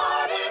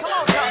 Come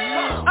on,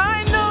 y'all. I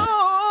know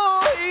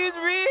he's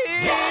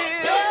real.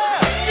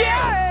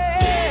 Yeah.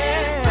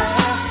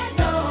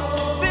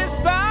 This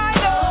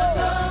Bible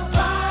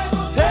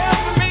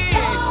tells me.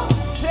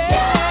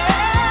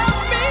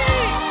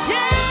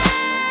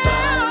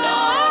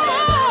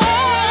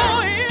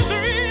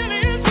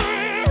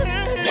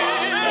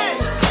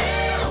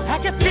 I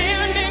can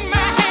feel it in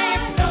my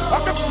hands. I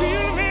can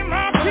feel it in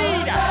my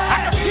feet. I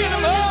can feel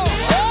it all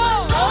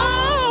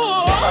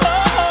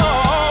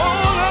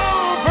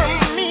over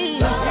me.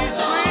 He's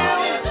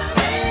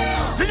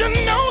real. Do you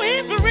know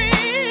he's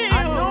real?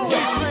 I know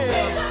he's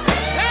real.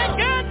 I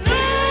got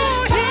to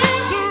know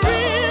he's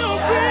real.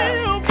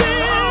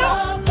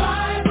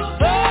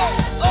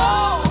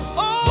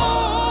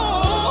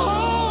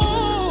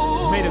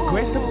 May the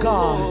grace of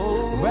God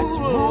rest,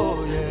 rule,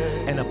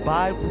 and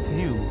abide with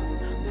you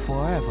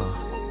forever.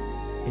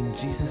 In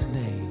Jesus'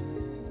 name,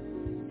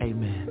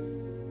 amen.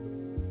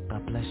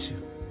 God bless you.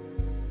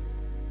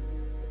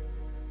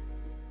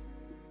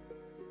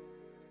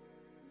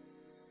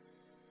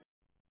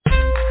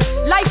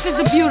 Life is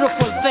a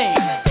beautiful thing,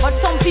 but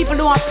some people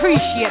don't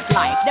appreciate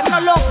life. Them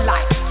don't love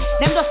life.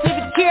 Them just live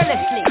it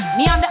carelessly.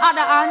 Me on the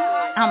other hand,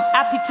 I'm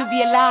happy to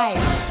be alive.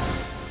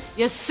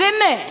 You see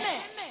me?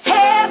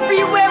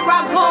 Everywhere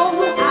I go,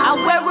 I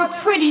wear a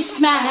pretty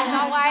smile.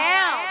 How I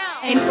am.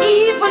 And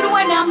even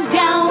when I'm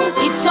down,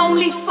 it's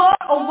only for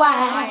a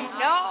while.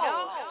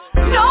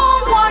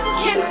 No one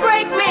can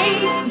break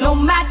me, no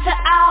matter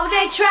how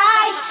they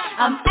try.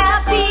 I'm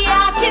happy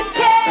I can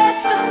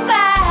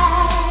testify.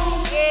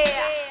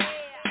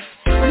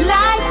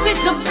 Life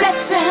is a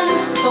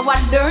blessing, so I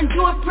learn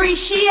to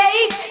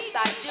appreciate.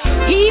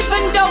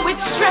 Even though it's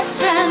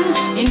stressing,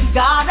 in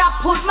God I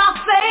put my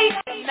faith.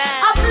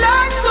 I've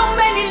learned so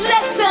many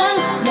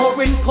lessons, more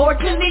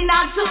importantly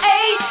not to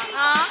hate.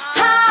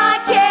 I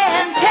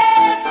can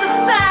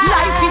testify.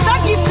 Life is a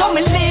gift, so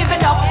me live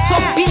it up.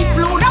 Some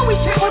people who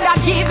wish we would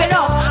have given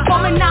up, but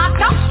me not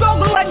stop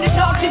struggle when the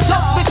dark is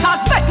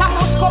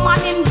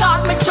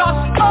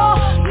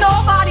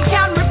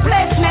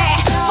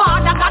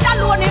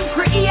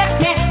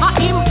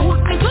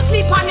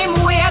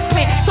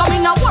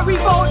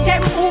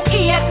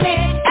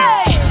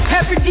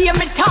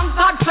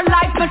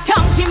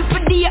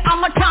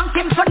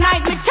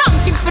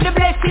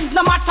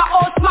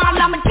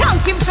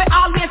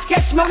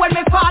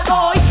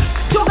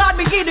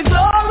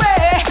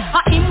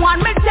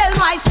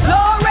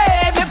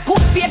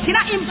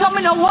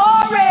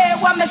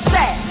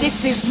this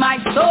is my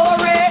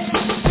story.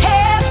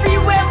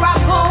 Everywhere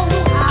I go,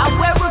 I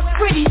wear a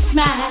pretty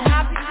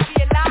smile.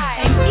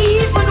 And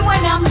even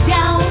when I'm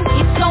down,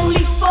 it's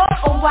only for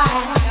a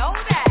while.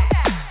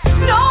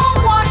 No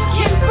one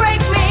can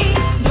break me,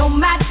 no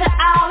matter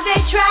how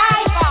they try.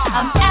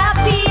 I'm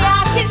happy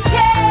I can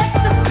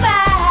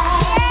testify.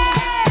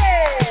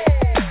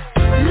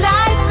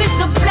 Life is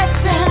a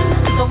blessing,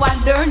 so I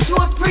learn to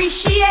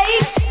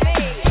appreciate.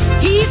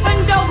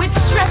 Even though it's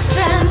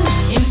stressing,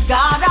 in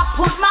God I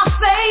put my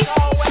faith.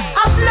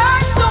 I've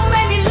learned so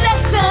many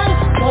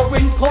lessons, more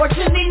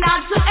importantly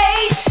not to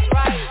hate.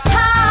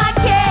 I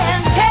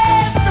can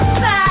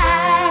testify.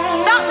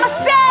 Not my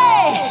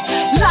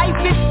say, life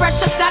is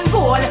precious and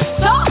gold,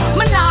 so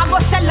me nah go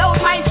sell out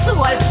my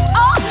soul.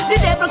 Oh, the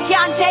devil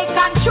can't take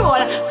control,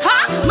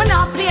 huh? Me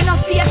nah play no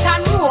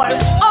Satan role.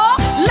 Oh,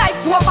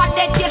 life over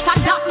dead, yes I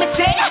got me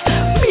say.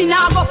 Me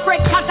nah go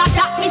fret cause I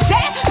got me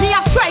say. Me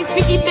a strive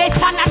for the best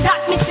and I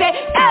got me say.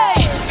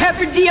 Hey,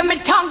 every day me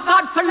thank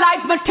God for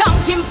life. Me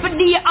thank him for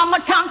day and me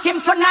thank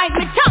him for night.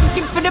 Me thank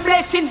him for the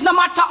blessings no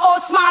matter how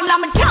small.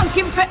 And me thank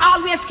him for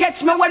always catch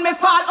me when me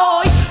fall.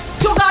 Oh,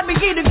 to God be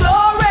give the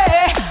glory.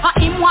 And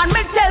him want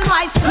me tell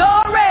my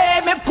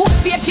story. Me put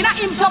faith in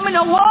him so me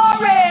no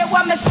worry.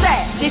 When me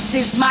say, this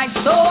is my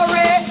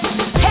story.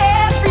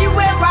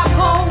 Everywhere I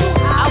go,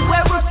 I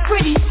wear a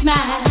pretty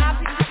smile.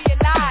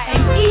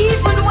 And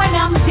even when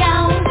I'm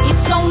down,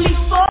 it's only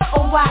for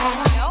a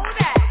while.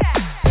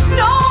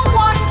 No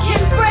one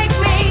can break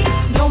me,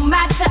 no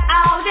matter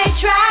how they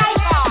try.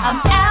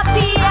 I'm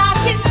happy I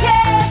can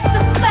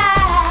testify.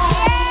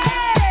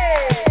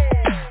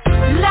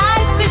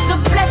 Life is a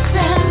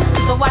blessing,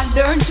 so I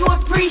learn to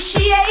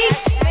appreciate.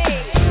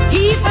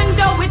 Even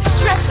though it's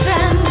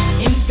stressing,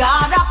 in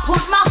God I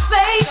put my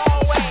faith.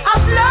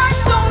 I've learned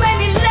so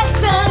many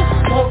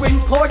lessons, more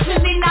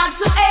importantly not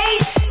to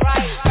hate.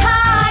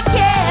 I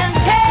can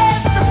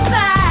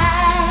testify.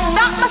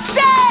 Not my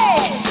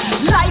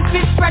say,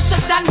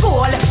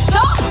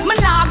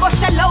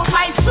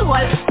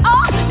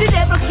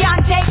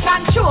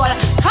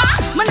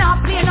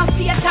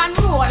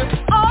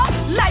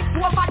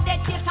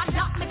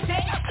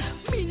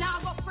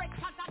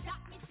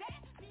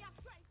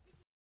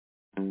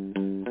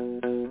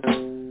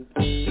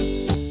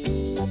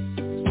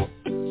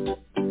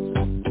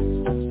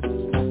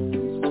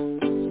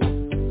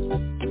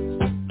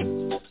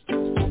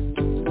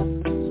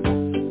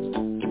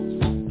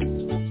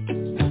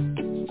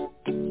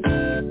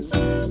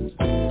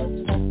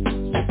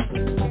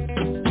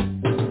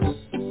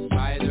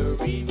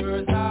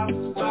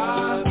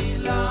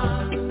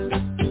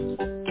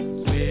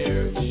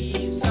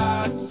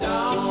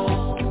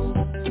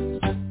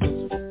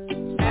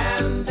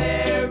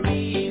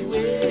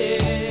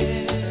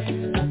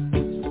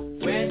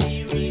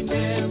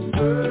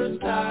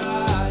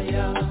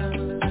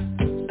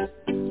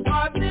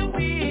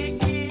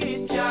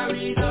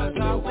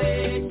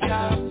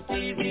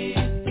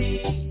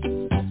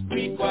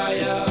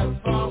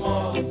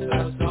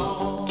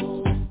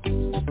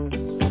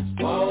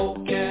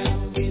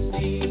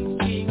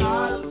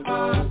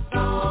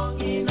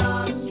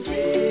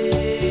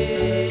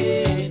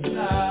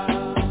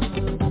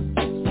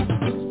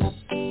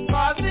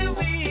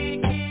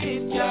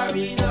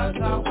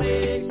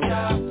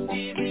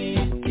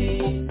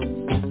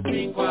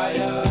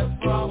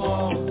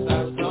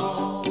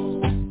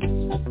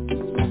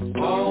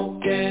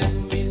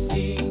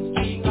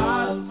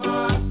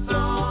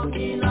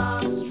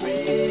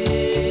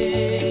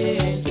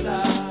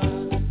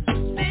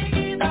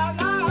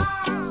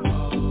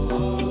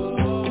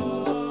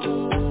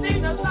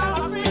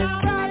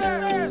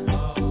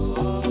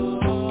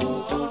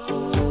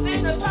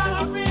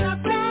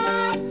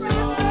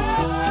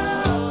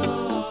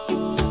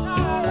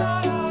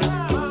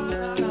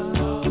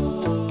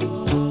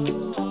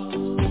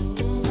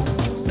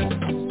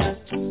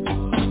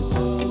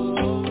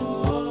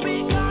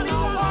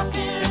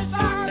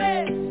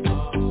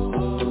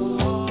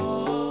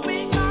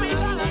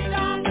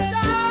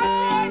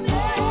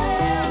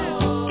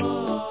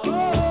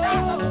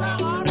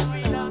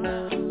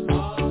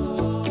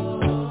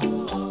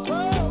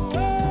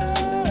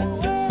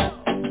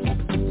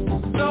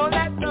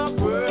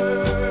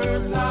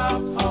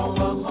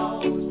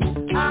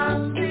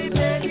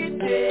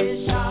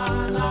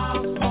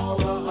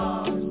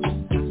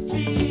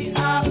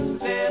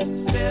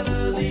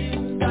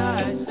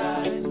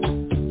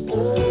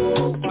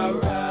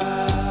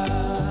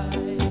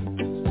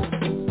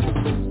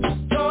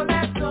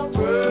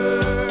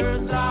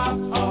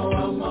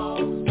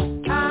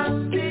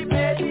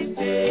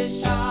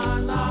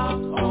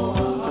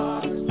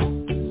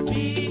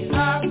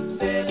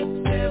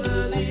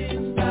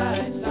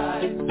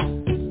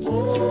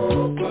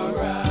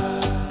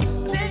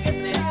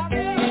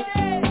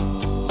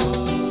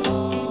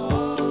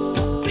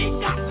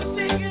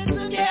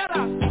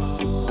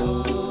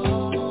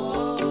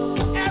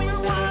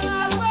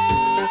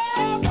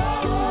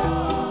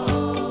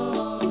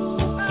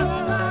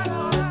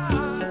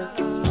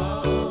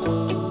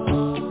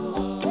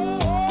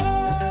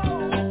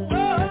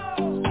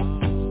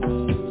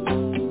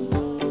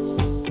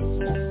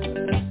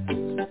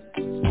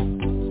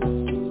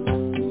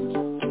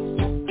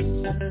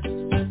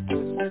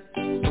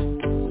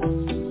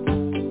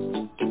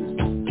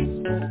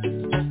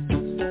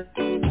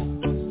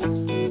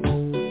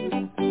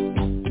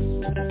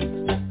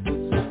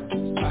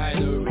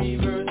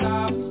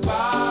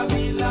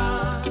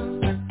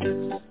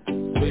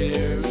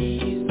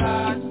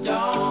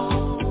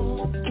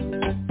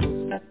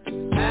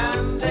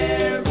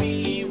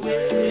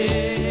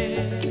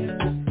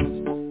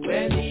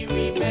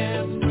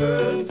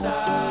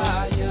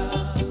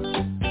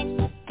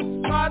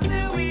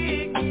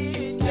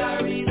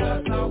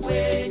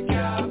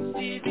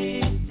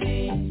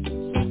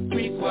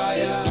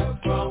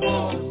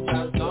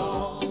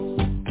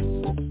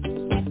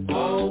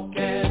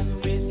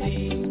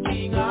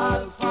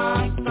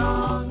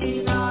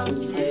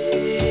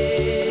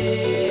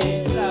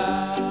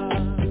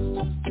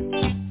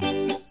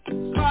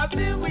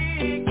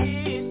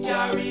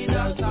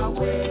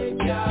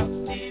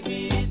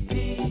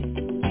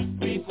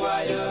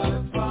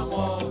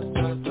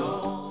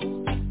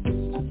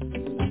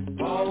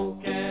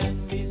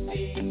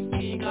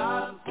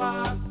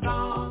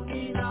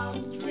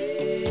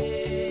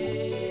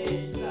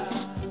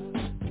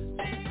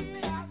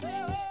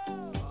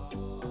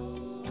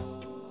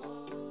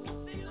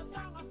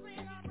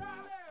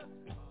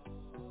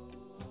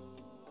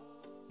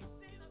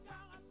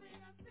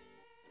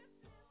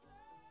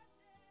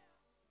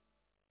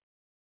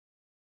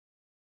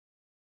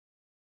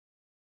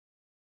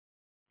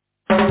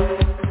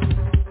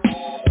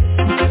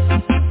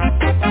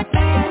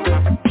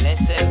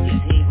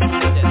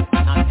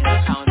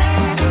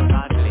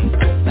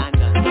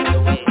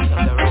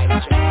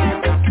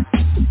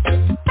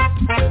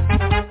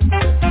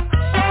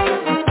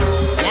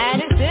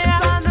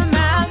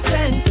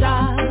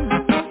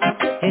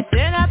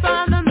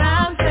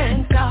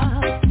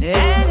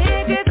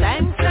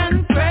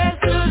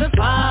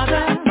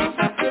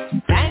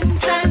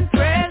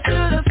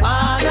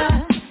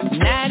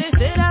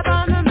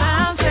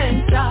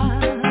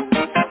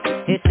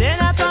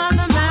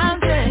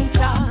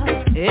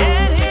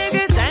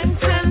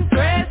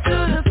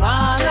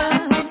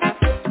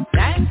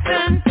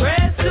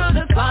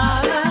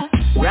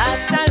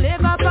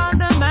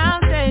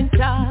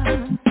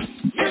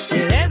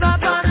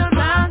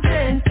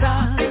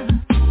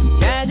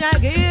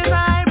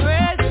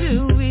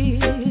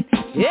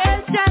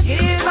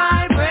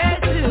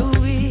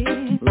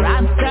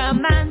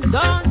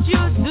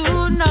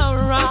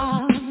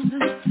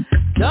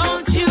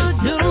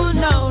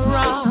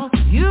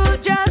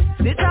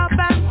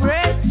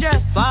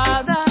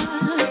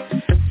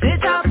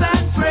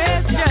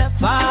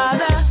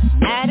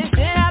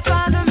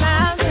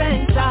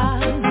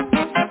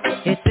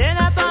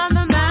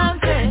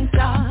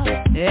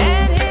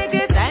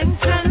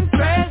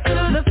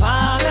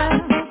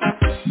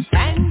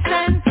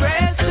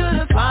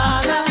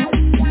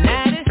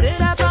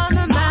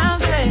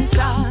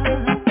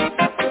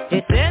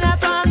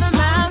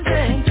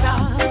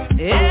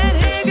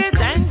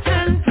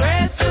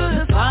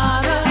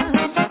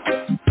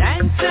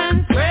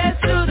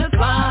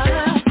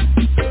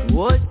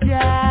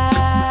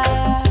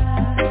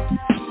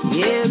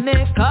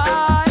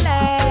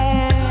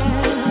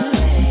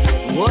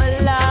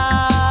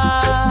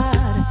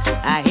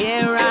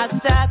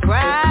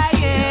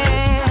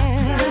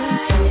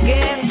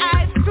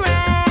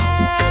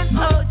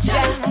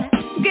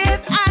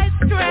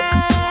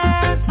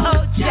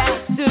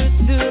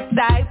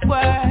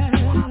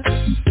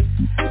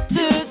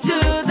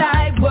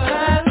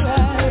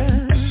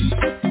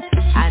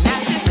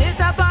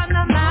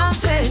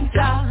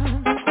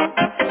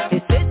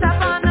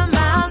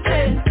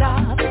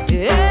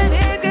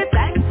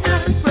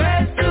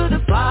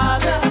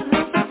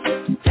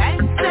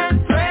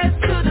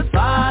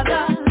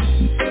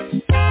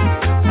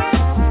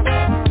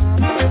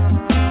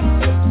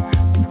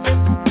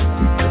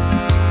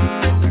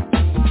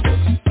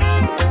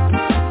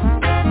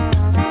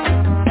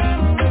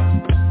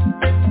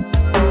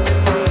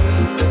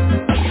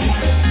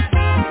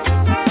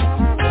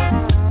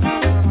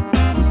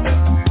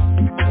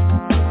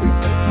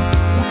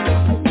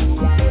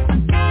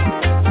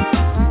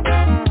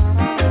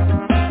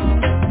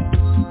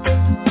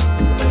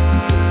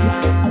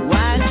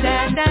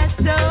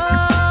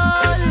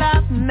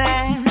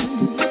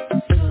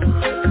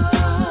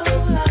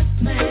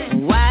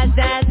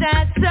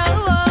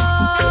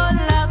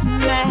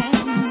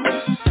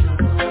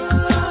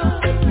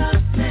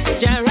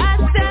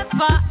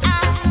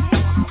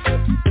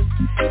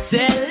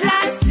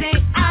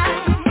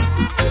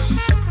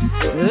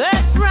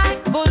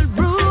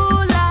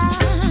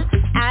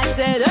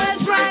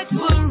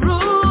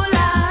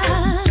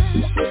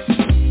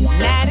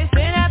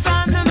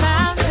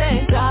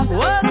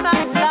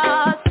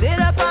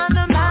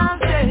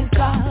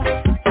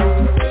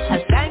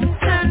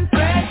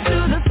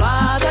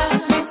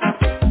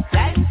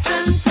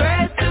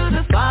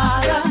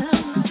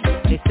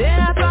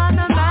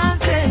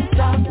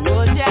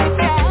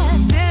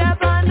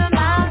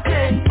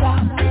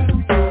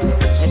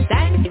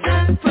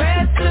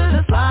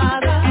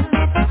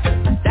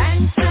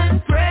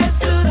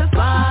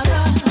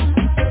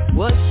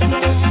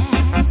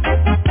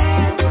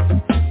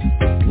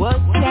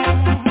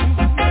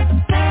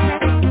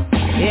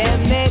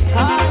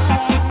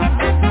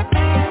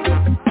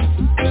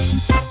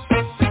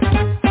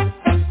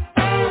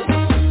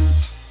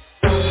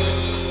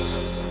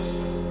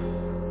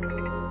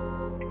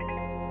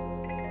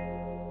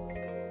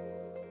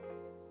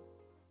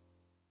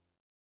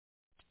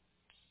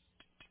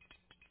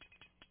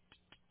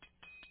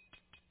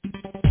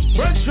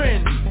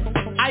 Brethren,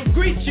 I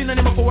greet you in the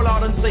name of our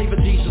Lord and Savior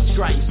Jesus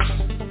Christ.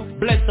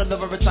 Blessed and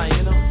love every time,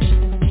 you know.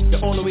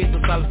 The only way to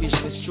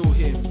salvation is through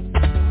Him.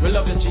 We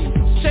love you,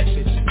 Jesus. Check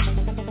it.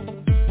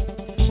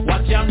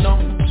 What you know?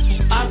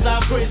 As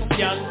a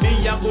Christian,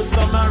 be a good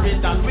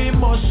Samaritan. We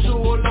must show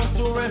love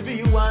to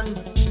everyone.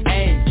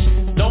 Hey,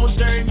 don't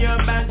turn your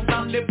back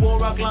on the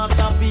poorer class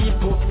of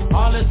people.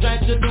 Always try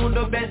to do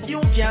the best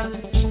you can.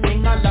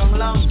 Sing along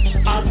long.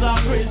 As a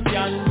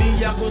Christian,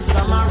 be a good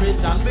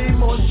Samaritan. We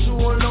must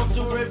show love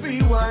to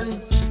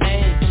everyone.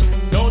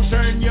 Hey, don't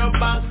turn your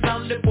back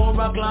on the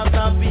poorer class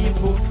of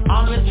people.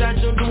 Always try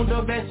to do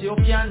the best you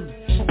can.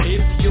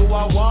 If you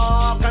a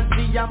walk and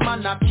see a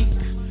man a kick,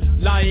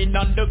 lying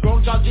on the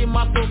ground cause he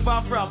must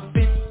suffer from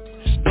fit.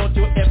 Don't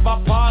you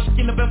ever pass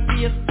in the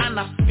face and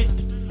a spit.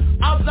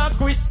 As a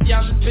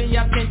Christian, pay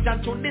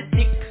attention to the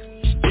stick.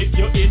 If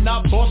you're in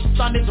a bus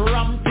and it's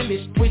ram till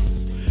it's twist,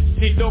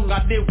 sit down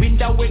at the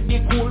window with the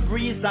cool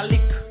breeze a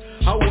lick.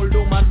 A old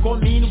woman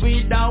come in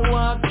with a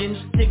walking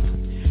stick.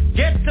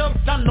 Get up,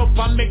 stand up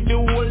and make the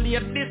whole lady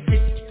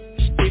sit.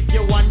 If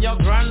you want your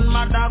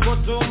grandmother go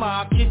to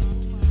market,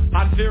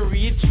 and to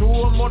reach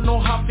home, you no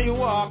have to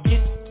walk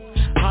it.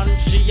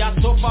 And she a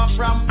suffer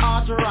from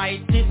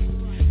arthritis.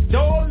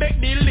 Don't make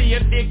the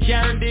lady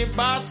carry the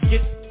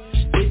basket.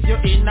 If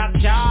you're in a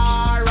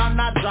car and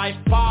a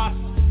drive past,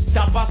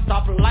 stop a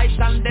stop light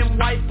and then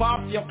wipe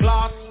off your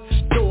glass.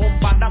 Don't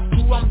bother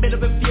to and build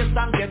up your face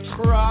and get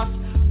cross.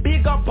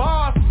 Bigger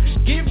boss,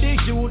 give the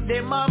youth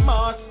them a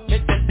mass. They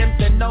tell them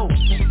say no.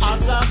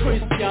 As a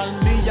Christian,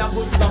 be a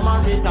good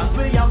Samaritan.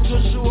 We have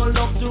to show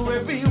love to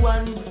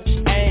everyone.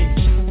 Hey,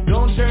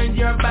 don't turn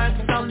your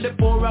back on the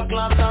poorer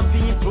class of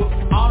people.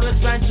 Always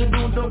try to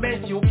do the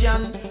best you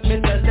can. Me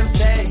tell them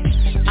say,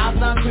 as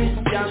a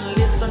Christian,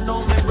 listen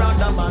on me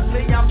brother man.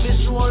 We have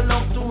to show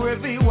love to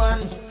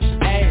everyone.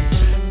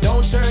 Hey,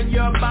 don't turn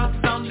your back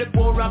on the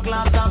poorer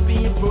class of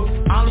people.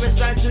 Always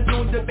try to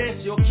do the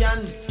best you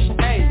can.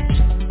 Hey,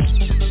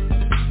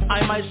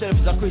 I myself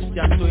is a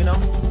Christian too, you know.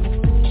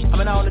 I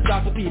mean I only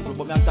talk to people,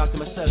 but I talk to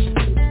myself.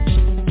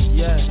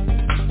 Yeah,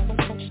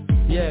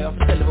 I have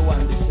to tell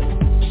everyone this, you know.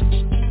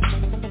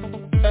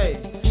 Hey,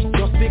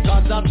 just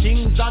because of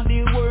things and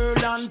the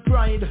world and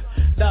pride,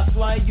 that's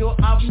why you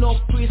have no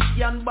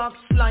Christian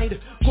backslide.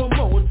 Come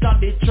out of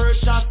the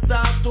church and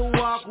start to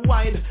walk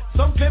wide.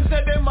 Some claim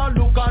say them a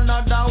look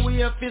another way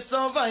to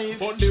survive,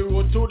 but the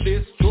road to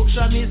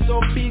destruction is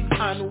so big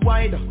and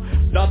wide.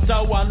 That's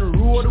a one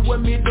road where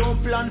me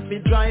don't plan to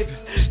drive.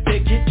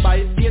 Take it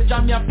by faith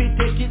and me have to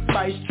take it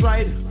by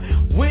stride.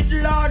 With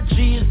Lord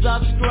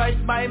Jesus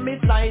Christ by me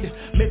side,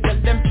 me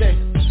tell them say,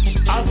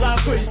 as a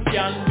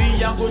Christian,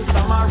 be a good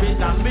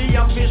Samaritan. Be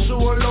a to show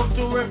love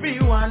to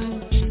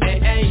everyone.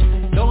 Hey,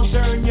 don't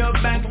turn your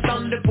back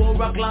on the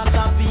poorer class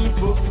of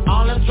people.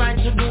 Always try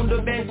to do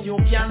the best you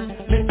can.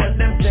 Me tell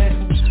them say,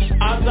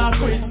 as a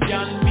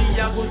Christian, be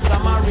a good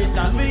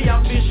Samaritan. Be a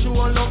to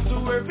show love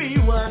to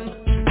everyone.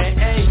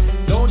 Hey,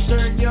 don't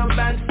turn your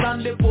back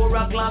on the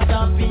poorer class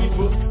of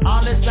people.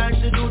 Always try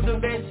to do the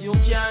best you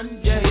can.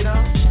 Yeah, you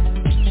know.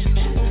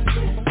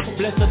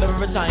 Blessed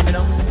every time, you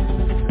know.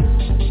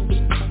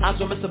 As I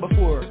said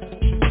before,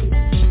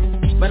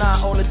 when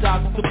I only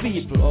talk to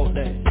people out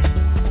there,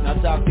 I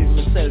talk to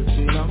myself,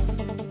 you know.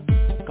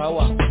 Cause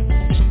what?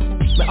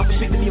 But I have to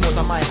pick the name out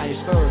of my eyes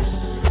first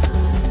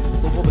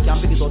before we can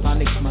pick it out of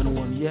next man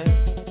one, yeah.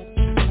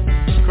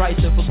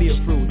 Christ for bear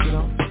fruit, you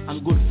know,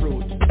 and good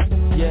fruit,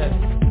 yeah.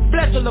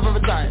 Bless the love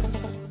every time.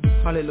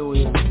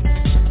 Hallelujah.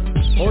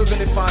 Oh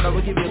Heavenly Father,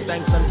 we give you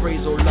thanks and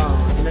praise, oh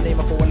Lord, in the name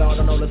of our Lord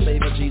and our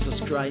Savior Jesus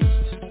Christ.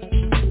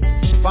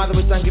 Father,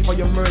 we thank you for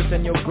your mercy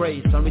and your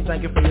grace, and we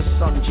thank you for your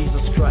Son,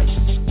 Jesus Christ,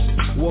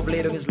 who have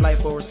laid on his life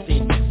for our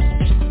sins.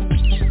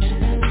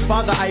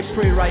 Father, I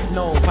pray right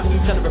now for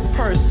each and every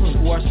person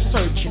who are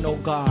searching, oh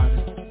God,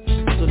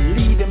 to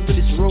lead them to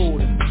this road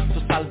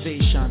to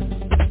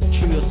salvation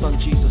through your Son,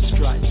 Jesus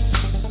Christ.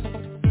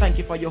 Thank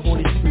you for your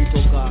Holy Spirit,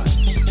 oh God.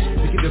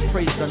 We give you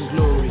praise and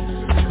glory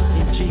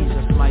in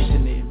Jesus' mighty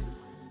name.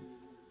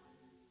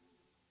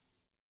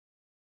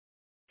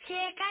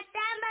 Shake a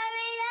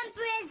tambourine and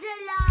praise the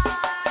Lord.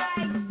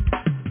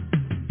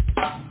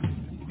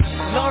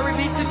 Glory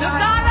be to God.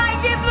 God, I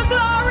give the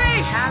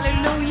glory.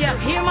 Hallelujah.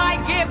 Him I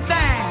give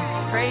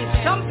thanks. Praise.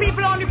 Some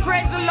people only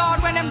praise the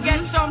Lord when them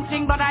get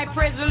something, but I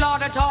praise the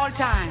Lord at all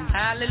times.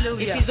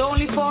 Hallelujah. It is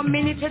only for a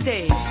minute a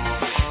day.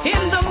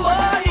 In the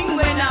morning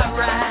when I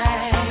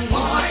rise,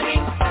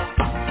 morning,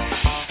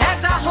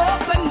 as I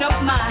open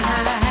up my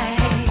eyes,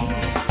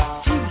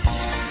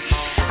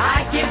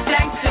 I give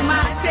thanks to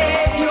my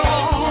Savior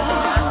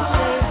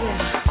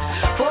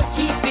for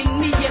keeping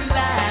me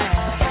alive.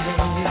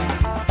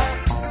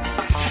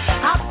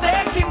 I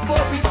thank him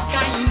for his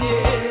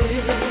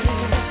kindness,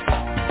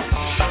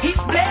 his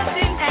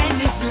blessing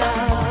and his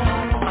love.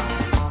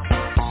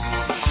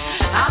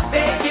 I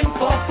beg him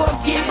for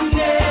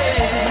forgiveness.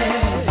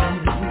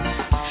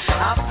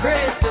 I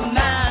praise the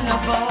man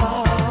of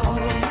all.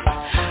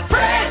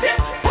 Praise him,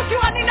 put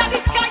your hand in the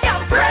sky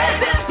and praise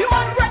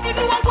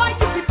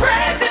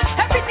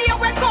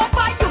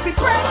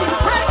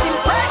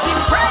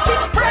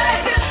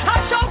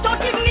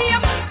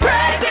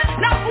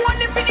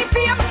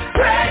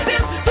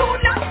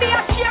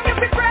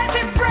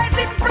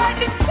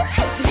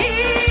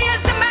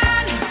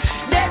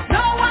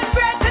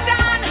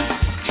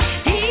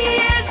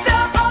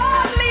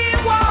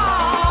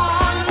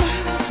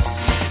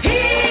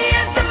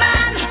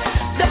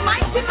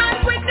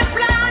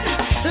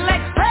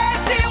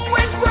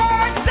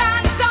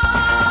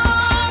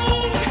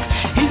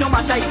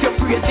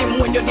praise him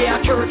when you're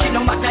there church.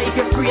 No matter if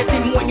you praise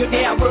him when you're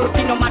there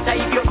working. No matter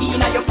if you're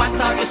in or your pants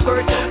or your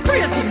skirt.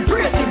 Praise him,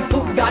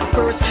 put God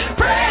first.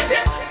 Praise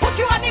him, put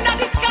your hand in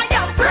the sky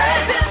and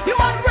praise him. You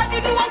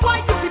already know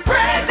why you be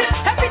praising.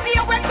 Every day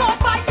you wake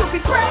up and you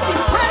be praising,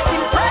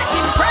 praising,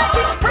 praising,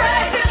 praising,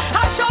 praising.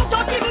 I shout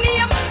out his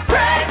name,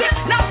 praise him.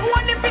 Not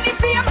only for the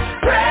fame,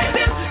 praise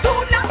him.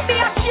 Do not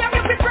be ashamed,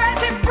 you be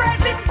praising,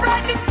 praising,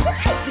 praising,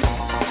 praising.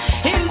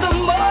 In the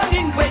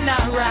morning when I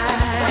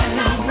rise,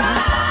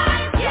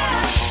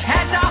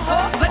 as I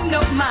open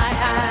up my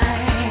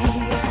eyes,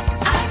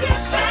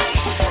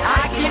 I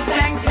give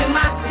thanks to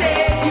my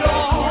Savior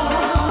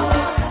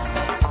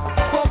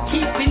for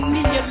keeping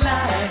me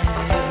alive.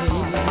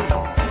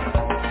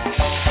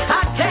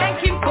 I thank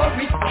him for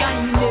his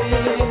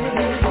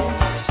kindness,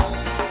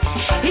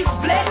 his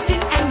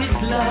blessing and his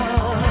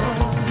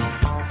love.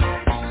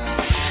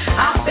 I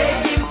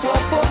beg him for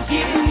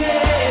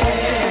forgiveness.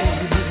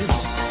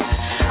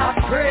 I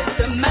praise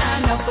the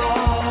man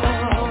above.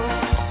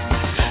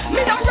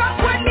 Me don't rock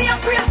when me a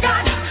praise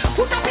God.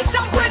 Put up his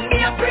song when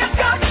me a praise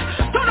God.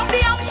 Turn up the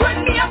amp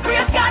when me a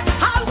praise God.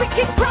 All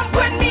wicked from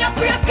when me a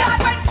praise God.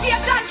 When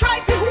Satan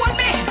tries to hold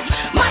me,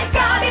 my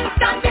God is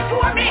stand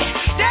before me.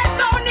 There's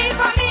no need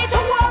for me to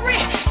worry,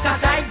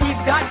 cause I give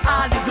God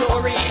all the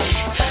glory.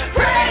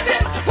 Praise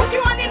him, put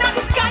your hand in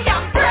the sky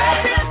and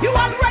praise him. You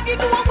already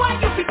know why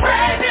you be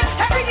praising.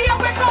 Every day I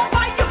wake up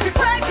why you be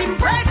praising,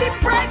 praising,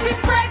 praising,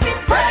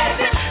 praising,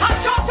 praising. I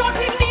shout out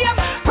his name,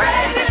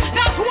 praising.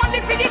 Not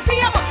only for the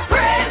fame,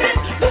 praising.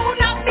 Do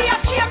not be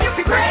ashamed, you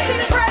be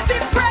praising,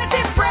 praising,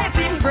 praising,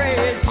 praising.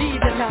 Praise ye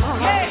the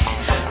Lord. Yeah.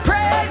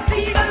 Praise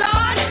ye the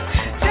Lord.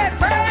 Say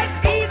praise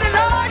ye the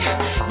Lord.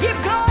 Give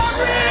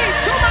glory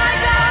to my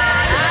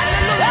God.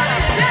 Hallelujah.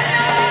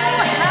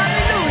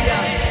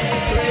 Hallelujah.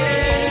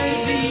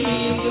 Praise ye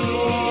the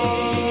Lord.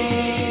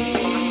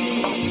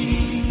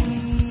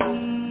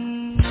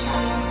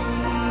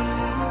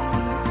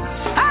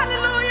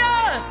 Hallelujah.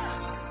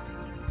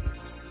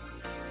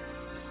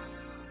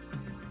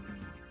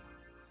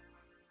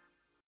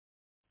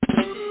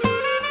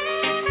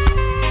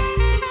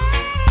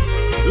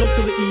 Look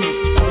to the east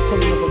for the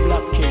coming of a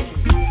black king.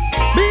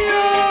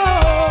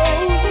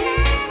 Behold,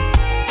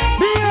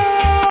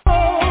 behold,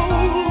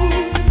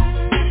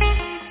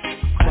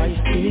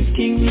 Christ in his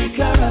kingly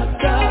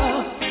character,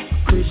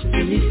 Christ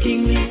in his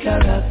kingly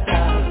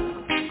character,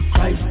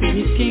 Christ in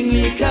his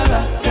kingly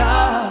character,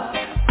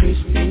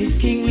 Christ in his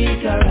kingly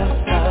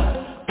character.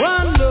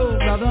 One low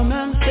brother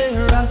man say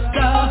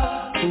Rasta,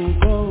 who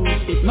goes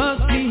it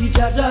must be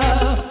Jaja.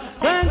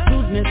 Thank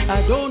goodness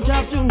I don't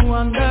have to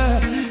wonder.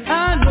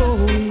 I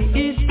know he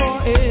is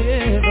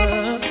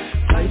forever.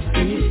 Christ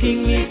in his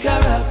kingly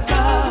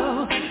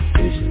character,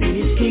 Christ in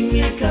his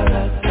kingly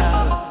character,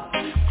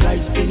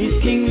 Christ in his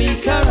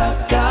kingly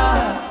character,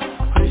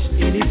 Christ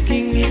in his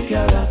kingly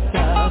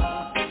character.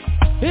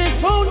 His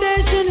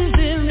foundation is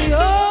in the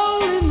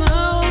holy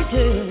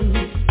mountain.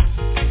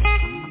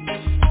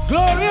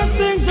 Glorious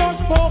things are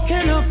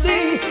spoken of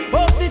thee, O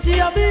city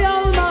of the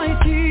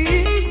Almighty.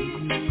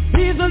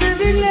 He's the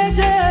living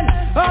legend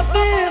of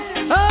this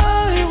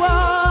Iwayne,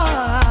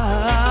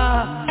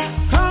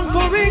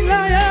 conquering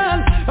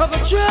lion of a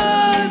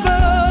tribe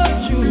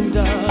of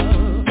Judah.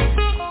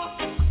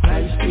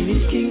 Christ in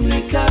his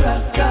kingly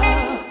character,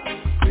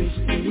 Christ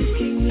in his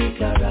kingly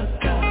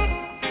character,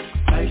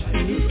 Christ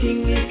in his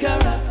kingly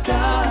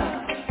character,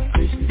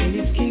 Christ in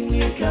his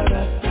kingly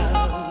character.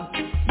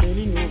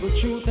 Many know the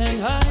truth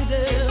and hide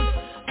it,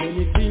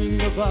 many feel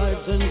the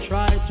vibes and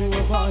try to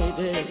avoid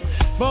it,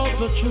 but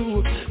the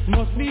truth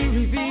must be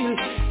revealed.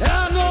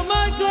 And oh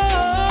my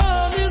God,